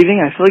think he's leaving.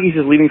 I feel like he's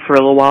just leaving for a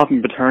little while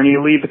from paternity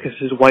leave because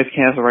his wife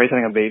can't have the right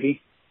having a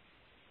baby.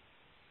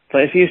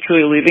 But if he is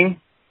truly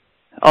leaving,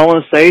 all I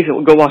want to say is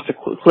go watch the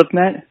clip,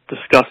 Matt.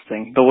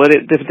 Disgusting. But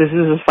if this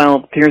is his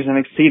final appearance in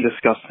NXT,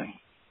 disgusting.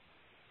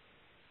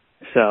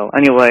 So,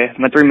 anyway,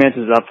 my 3 minutes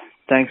is up.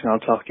 Thanks, and I'll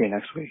talk to you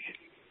next week.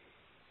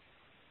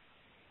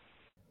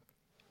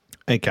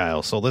 Hey,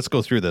 Kyle. So let's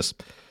go through this.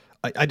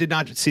 I did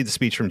not see the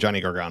speech from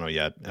Johnny Gargano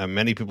yet.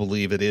 Many people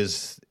believe it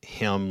is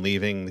him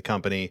leaving the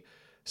company.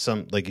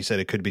 Some, like you said,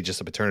 it could be just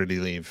a paternity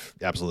leave.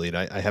 Absolutely.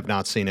 I have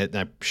not seen it,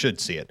 and I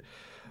should see it.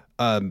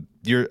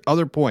 Your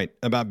other point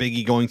about Big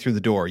E going through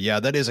the door. Yeah,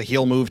 that is a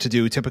heel move to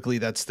do. Typically,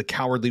 that's the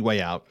cowardly way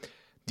out.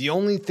 The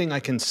only thing I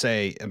can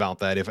say about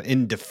that, if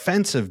in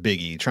defense of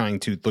Big E, trying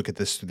to look at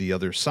this to the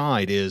other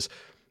side, is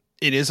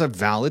it is a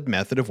valid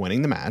method of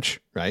winning the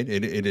match, right? He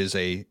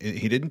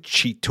didn't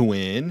cheat to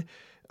win.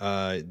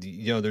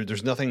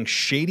 There's nothing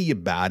shady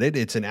about it.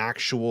 It's an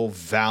actual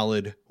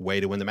valid way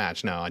to win the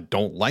match. Now, I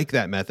don't like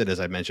that method, as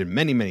I've mentioned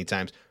many, many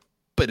times,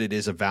 but it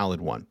is a valid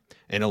one,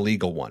 and a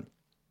legal one.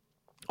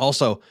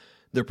 Also,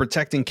 they're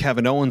protecting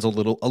Kevin Owens a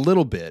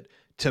little bit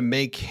to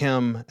make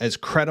him as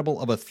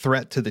credible of a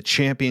threat to the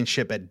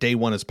championship at day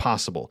one as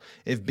possible.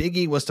 If Big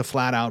E was to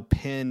flat out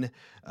pin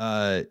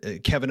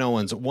Kevin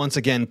Owens once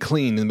again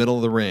clean in the middle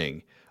of the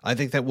ring, I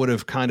think that would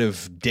have kind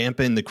of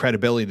dampened the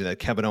credibility that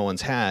Kevin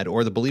Owens had,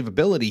 or the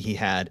believability he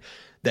had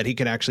that he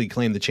could actually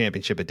claim the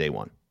championship at day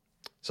one.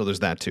 So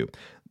there's that too.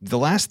 The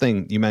last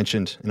thing you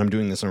mentioned, and I'm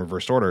doing this in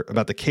reverse order,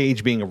 about the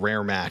cage being a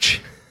rare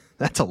match.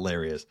 That's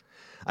hilarious.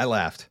 I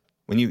laughed.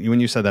 When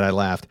you said that, I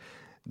laughed.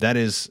 That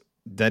is.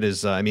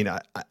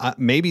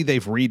 Maybe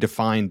they've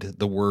redefined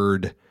the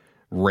word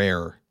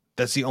rare.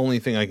 That's the only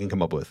thing I can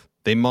come up with.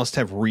 They must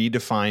have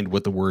redefined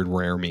what the word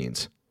rare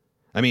means.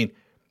 I mean,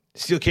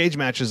 steel cage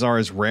matches are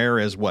as rare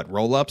as what,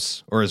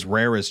 roll-ups, or as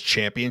rare as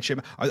championship?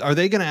 Are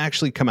they going to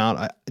actually come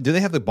out? Do they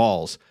have the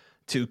balls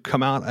to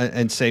come out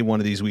and say one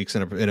of these weeks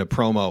in a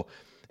promo,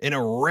 in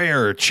a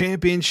rare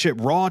championship,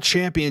 Raw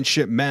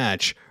championship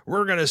match,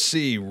 we're going to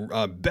see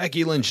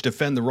Becky Lynch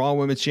defend the Raw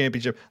Women's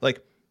Championship?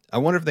 Like, I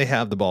wonder if they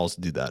have the balls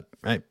to do that,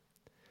 right?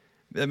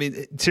 I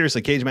mean,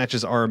 seriously, cage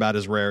matches are about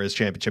as rare as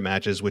championship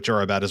matches, which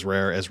are about as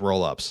rare as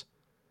roll-ups.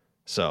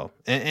 So,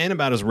 and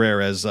about as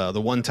rare as the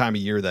one time a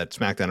year that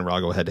SmackDown and Raw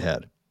go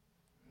head-to-head.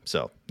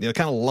 So,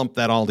 kind of lump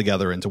that all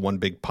together into one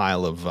big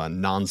pile of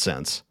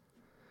nonsense,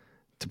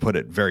 to put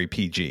it very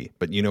PG.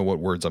 But you know what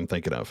words I'm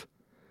thinking of.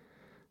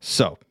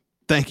 So,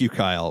 thank you,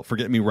 Kyle, for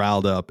getting me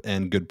riled up,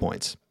 and good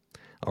points.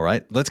 All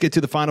right, let's get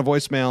to the final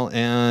voicemail.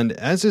 And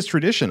as is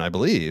tradition, I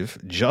believe,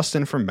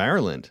 Justin from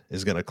Maryland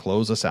is going to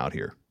close us out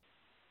here.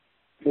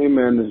 Hey,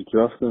 man, this is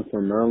Justin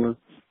from Maryland.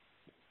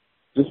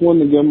 Just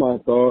wanted to give my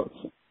thoughts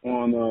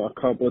on a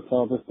couple of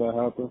topics that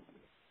happened.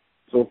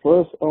 So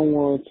first, I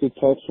wanted to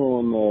touch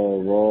on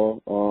Raw.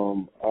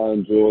 I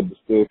enjoyed the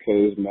steel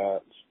cage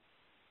match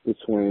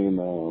between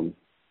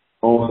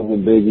Owens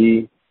and Big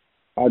E.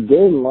 I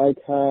did like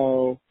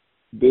how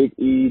Big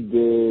E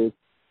did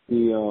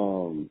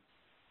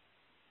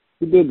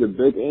the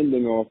big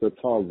ending off the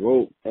top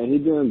rope, and he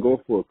didn't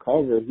go for a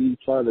cover. He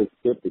tried to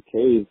skip the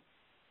cage.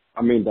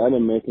 I mean, that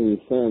didn't make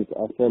any sense.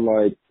 I feel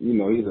like,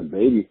 he's a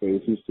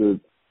babyface.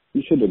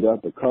 He should have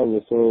got the cover.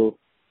 So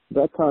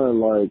that kind of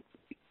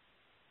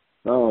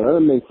that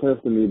didn't make sense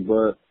to me,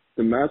 but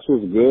the match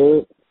was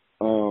good.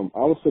 I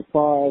was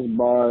surprised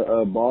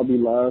by Bobby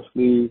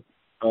Lashley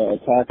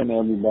attacking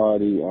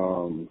everybody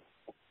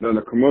during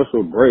the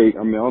commercial break.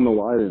 I mean, I don't know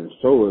why I didn't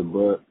show it,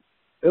 but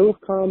it was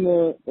kind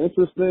of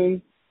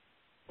interesting.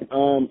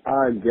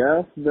 I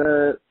guess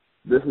that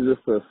this is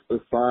just a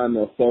sign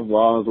that Seth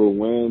Rollins will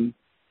win,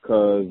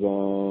 because,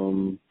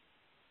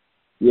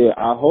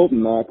 I hope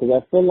not,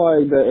 because I feel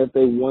like that if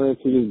they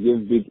wanted to just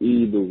give Big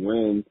E the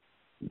win,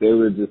 they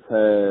would just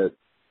had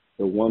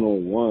the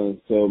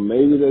one-on-one. So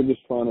maybe they're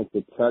just trying to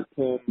protect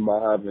him by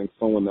having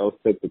someone else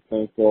take the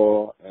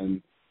pinfall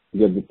and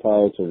give the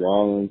title to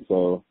Rollins.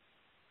 So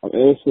I'm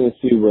interested to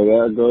see where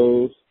that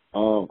goes.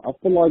 I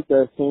feel like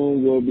that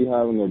soon we'll be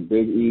having a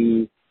Big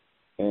E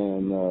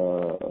and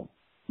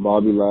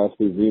Bobby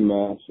Lashley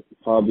rematch.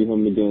 Probably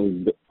him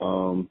against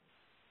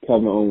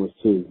Kevin Owens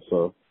too.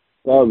 So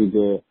that'll be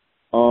good.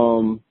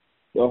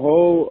 The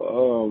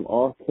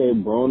whole RK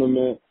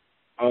Bronament.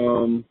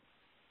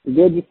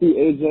 Good to see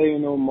AJ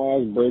and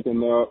Omos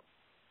breaking up.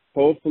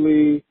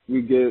 Hopefully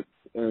we get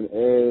an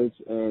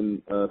Edge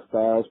and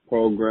Styles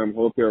program.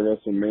 Hopefully at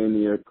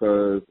WrestleMania,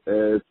 because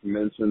Edge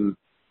mentioned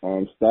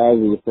Styles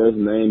was the first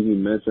name he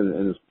mentioned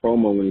in his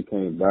promo when he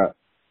came back.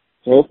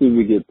 So hopefully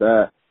we get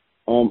that.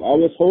 I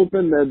was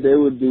hoping that they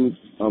would do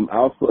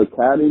Alpha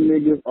Academy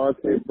against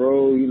RK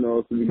Bro,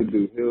 so we could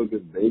do heel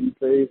against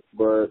Babyface,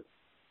 but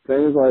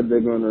seems like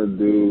they're gonna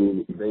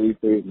do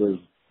Babyface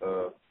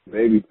versus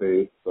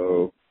Babyface,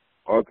 so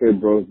RK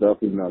Bro's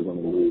definitely not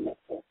gonna lose.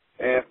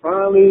 And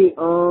finally,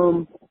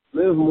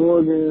 Liv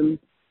Morgan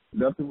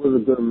definitely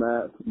was a good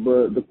match,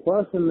 but the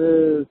question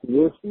is,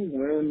 will she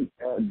win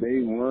at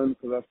day one?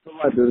 Because I feel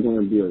like there's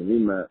gonna be a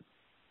rematch,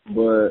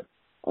 but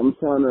I'm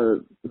trying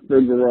to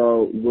figure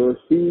out, will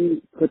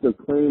she take a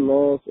clean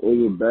loss or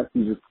will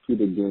Becky just cheat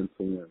again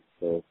to win?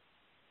 So,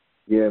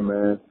 yeah,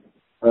 man.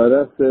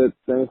 That's it.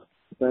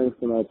 Thanks,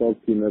 and I'll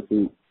talk to you next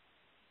week.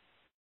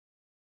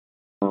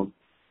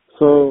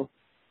 So,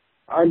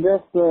 I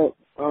guess that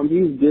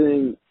he's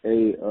getting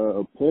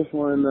a push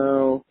right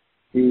now.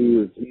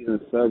 He's in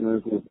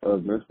segments with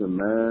Vince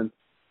McMahon.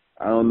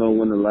 I don't know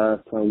when the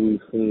last time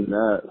we've seen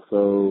that,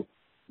 so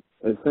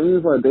it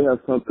seems like they have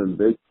something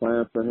big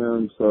planned for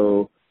him,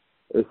 so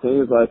it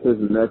seems like his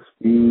next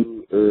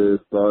feud is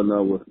starting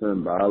out with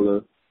Finn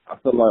Balor. I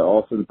feel like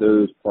Austin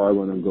Theory is probably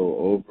going to go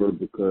over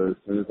because it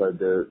seems like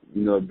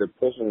they're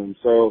pushing him.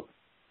 So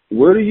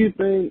where do you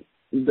think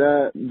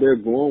that they're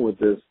going with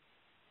this?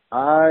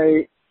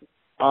 I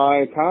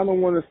kind of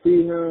want to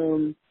see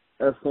him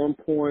at some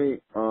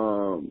point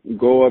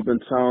go up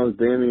and challenge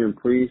Damian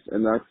Priest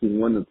and actually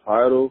win the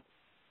title.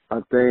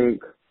 I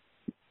think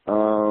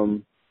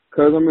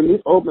because,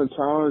 these open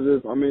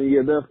challenges,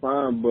 yeah, they're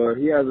fine, but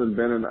he hasn't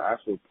been in the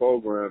actual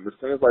program. It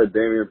seems like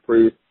Damian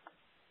Priest,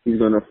 he's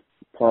going to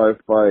probably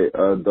fight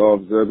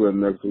Dolph Ziggler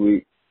next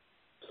week.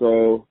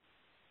 So,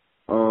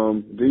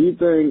 do you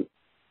think,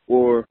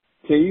 or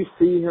can you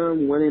see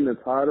him winning the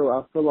title?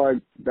 I feel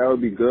like that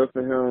would be good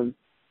for him.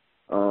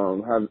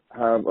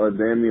 Have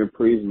Damian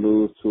Priest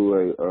lose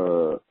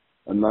to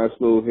a nice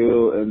little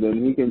heel, and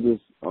then he can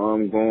just go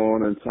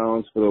on and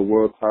challenge for the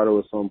world title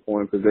at some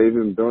point, because they've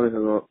been building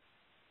him up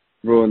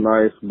real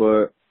nice,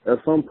 but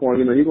at some point,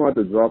 he's going to have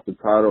to drop the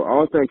title. I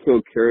don't think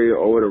he'll carry it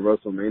over to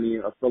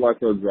WrestleMania. I feel like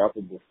he'll drop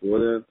it before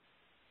then.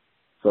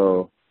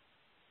 So,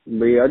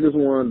 but yeah, I just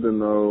wanted to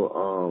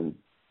know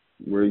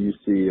where you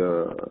see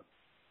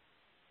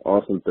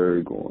Austin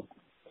Theory going.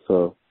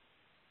 So,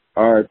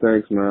 all right,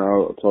 thanks, man.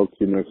 I'll talk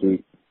to you next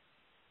week.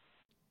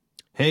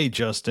 Hey,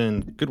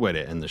 Justin. Good way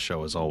to end the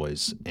show, as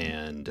always,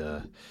 and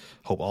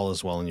hope all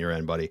is well in your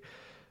end, buddy.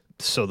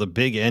 So the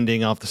big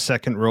ending off the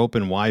second rope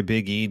and why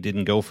Big E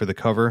didn't go for the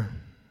cover,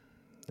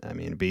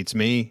 it beats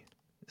me.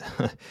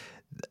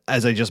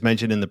 As I just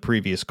mentioned in the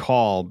previous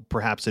call,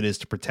 perhaps it is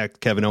to protect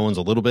Kevin Owens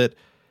a little bit,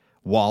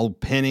 while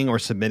pinning or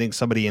submitting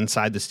somebody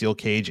inside the steel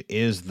cage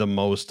is the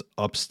most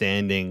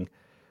upstanding,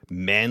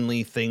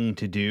 manly thing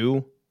to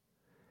do.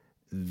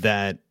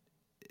 That,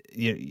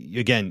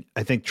 again,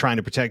 I think trying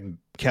to protect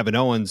Kevin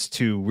Owens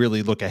to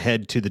really look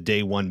ahead to the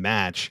day one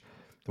match,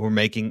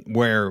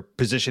 we're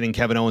positioning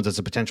Kevin Owens as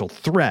a potential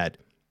threat.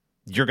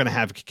 You're going to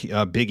have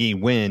Big E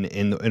win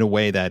in a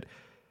way that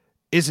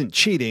isn't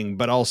cheating,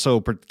 but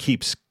also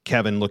keeps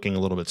Kevin looking a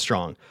little bit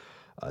strong.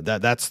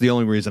 That's the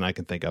only reason I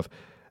can think of.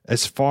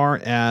 As far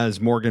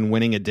as Morgan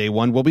winning at day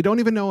one, well, we don't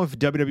even know if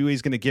WWE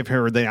is going to give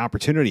her the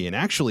opportunity. And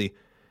actually,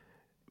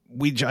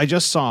 I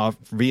just saw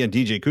via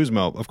DJ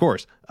Kuzmo, of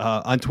course,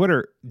 on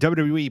Twitter,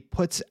 WWE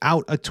puts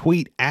out a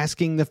tweet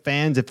asking the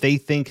fans if they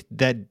think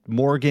that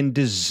Morgan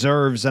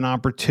deserves an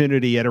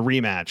opportunity at a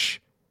rematch.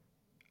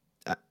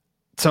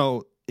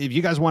 So if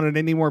you guys wanted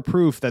any more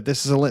proof that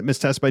this is a litmus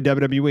test by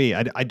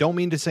WWE, I don't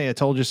mean to say I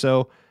told you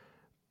so,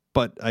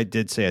 but I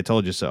did say I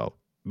told you so.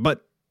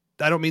 But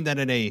I don't mean that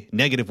in a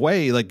negative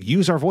way. Like,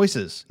 use our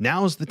voices.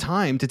 Now's the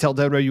time to tell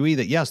WWE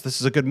that, yes, this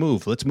is a good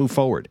move. Let's move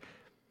forward.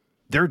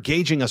 They're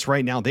gauging us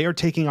right now. They are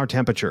taking our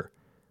temperature.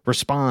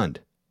 Respond.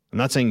 I'm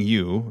not saying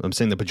you. I'm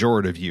saying the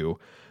pejorative you.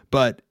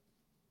 But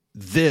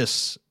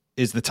this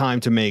is the time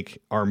to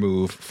make our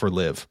move for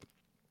Liv.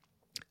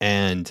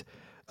 And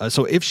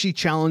so if she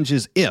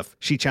challenges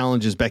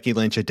Becky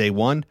Lynch at day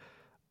one,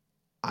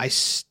 I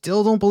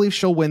still don't believe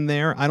she'll win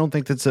there. I don't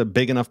think that's a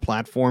big enough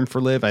platform for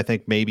Liv. I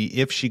think maybe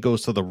if she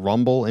goes to the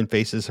Rumble and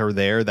faces her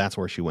there, that's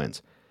where she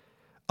wins.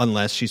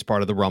 Unless she's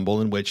part of the Rumble,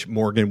 in which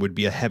Morgan would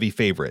be a heavy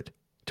favorite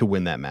to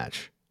win that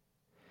match.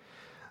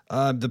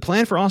 The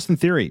plan for Austin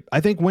Theory,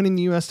 I think winning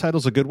the U.S. title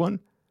is a good one.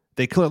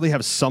 They clearly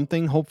have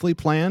something hopefully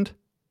planned,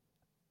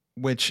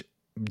 which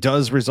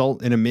does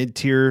result in a mid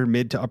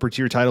to upper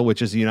tier title,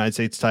 which is the United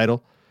States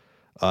title.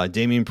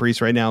 Damian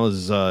Priest right now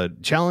is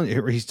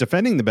he's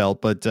defending the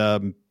belt, but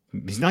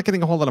He's not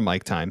getting a whole lot of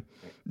mic time.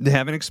 They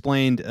haven't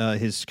explained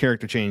his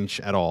character change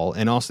at all.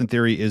 And Austin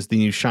Theory is the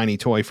new shiny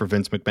toy for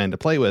Vince McMahon to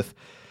play with.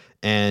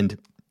 And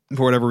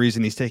for whatever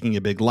reason, he's taking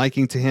a big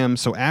liking to him.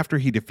 So after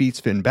he defeats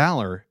Finn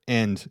Balor,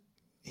 and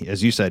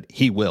as you said,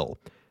 he'll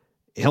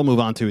move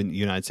on to a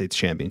United States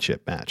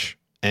Championship match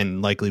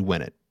and likely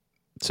win it.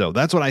 So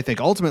that's what I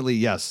think. Ultimately,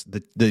 yes,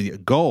 the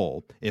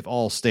goal, if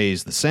all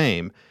stays the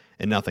same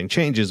and nothing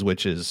changes,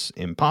 which is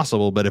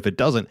impossible, but if it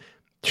doesn't,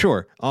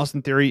 sure,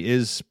 Austin Theory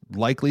is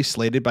likely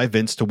slated by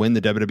Vince to win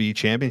the WWE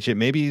Championship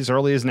maybe as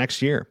early as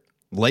next year,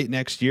 late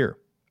next year.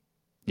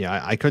 Yeah,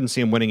 I couldn't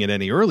see him winning it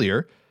any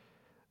earlier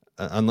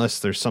unless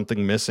there's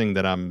something missing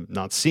that I'm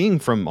not seeing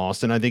from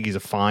Austin. I think he's a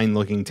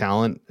fine-looking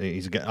talent.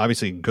 He's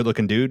obviously a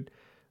good-looking dude,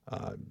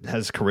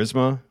 has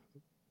charisma.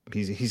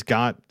 He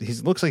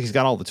looks like he's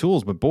got all the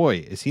tools, but boy,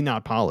 is he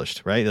not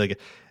polished, right? Like,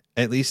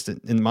 at least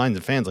in the minds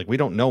of fans, like, we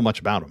don't know much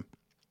about him.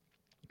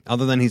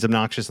 Other than he's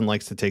obnoxious and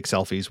likes to take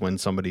selfies when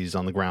somebody's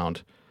on the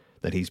ground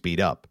that he's beat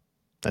up.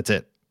 That's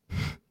it.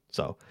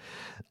 So,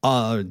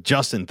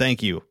 Justin,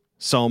 thank you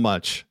so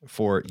much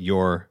for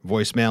your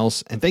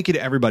voicemails. And thank you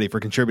to everybody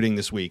for contributing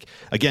this week.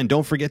 Again,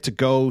 don't forget to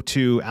go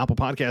to Apple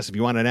Podcasts if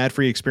you want an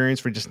ad-free experience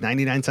for just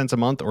 99 cents a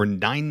month or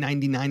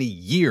 $9.99 a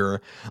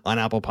year on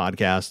Apple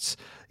Podcasts.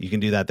 You can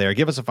do that there.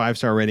 Give us a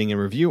 5-star rating and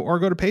review, or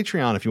go to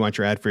Patreon if you want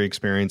your ad-free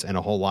experience and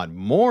a whole lot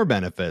more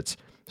benefits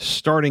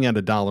starting at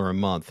 $1 a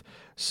month.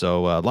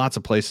 So lots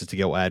of places to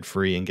go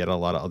ad-free and get a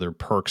lot of other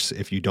perks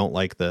if you don't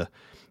like the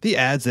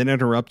ads that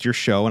interrupt your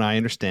show, and I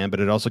understand, but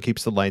it also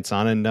keeps the lights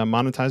on and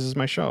monetizes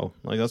my show.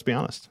 Like, let's be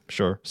honest.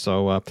 Sure.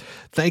 So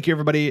thank you,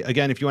 everybody.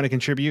 Again, if you want to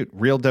contribute,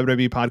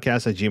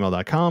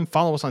 realwwepodcast@gmail.com.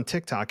 Follow us on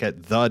TikTok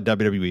at The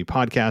WWE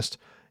Podcast,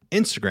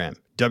 Instagram,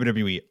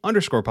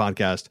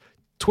 WWE_podcast,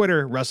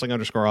 Twitter,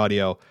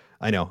 Wrestling_audio.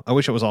 I know. I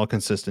wish it was all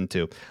consistent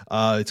too.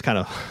 It's kind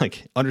of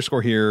like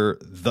underscore here,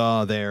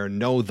 the there,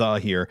 no the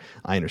here.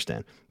 I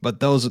understand, but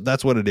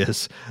that's what it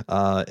is.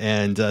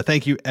 And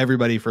thank you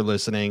everybody for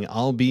listening.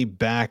 I'll be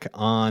back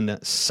on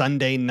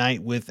Sunday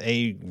night with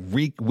a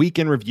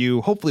weekend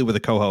review, hopefully with a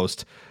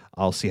co-host.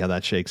 I'll see how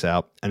that shakes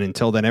out. And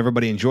until then,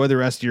 everybody enjoy the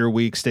rest of your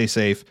week. Stay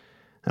safe,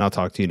 and I'll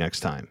talk to you next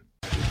time.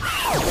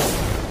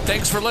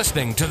 Thanks for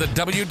listening to the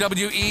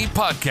WWE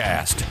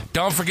Podcast.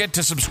 Don't forget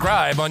to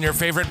subscribe on your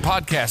favorite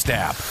podcast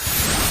app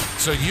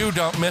so you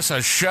don't miss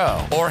a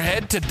show, or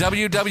head to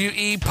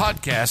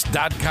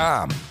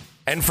WWEpodcast.com.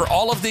 And for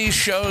all of these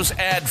shows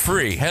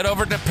ad-free, head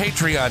over to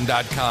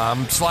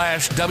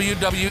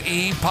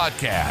patreon.com/WWE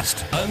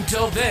Podcast.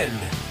 Until then,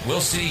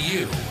 we'll see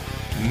you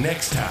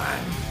next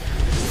time.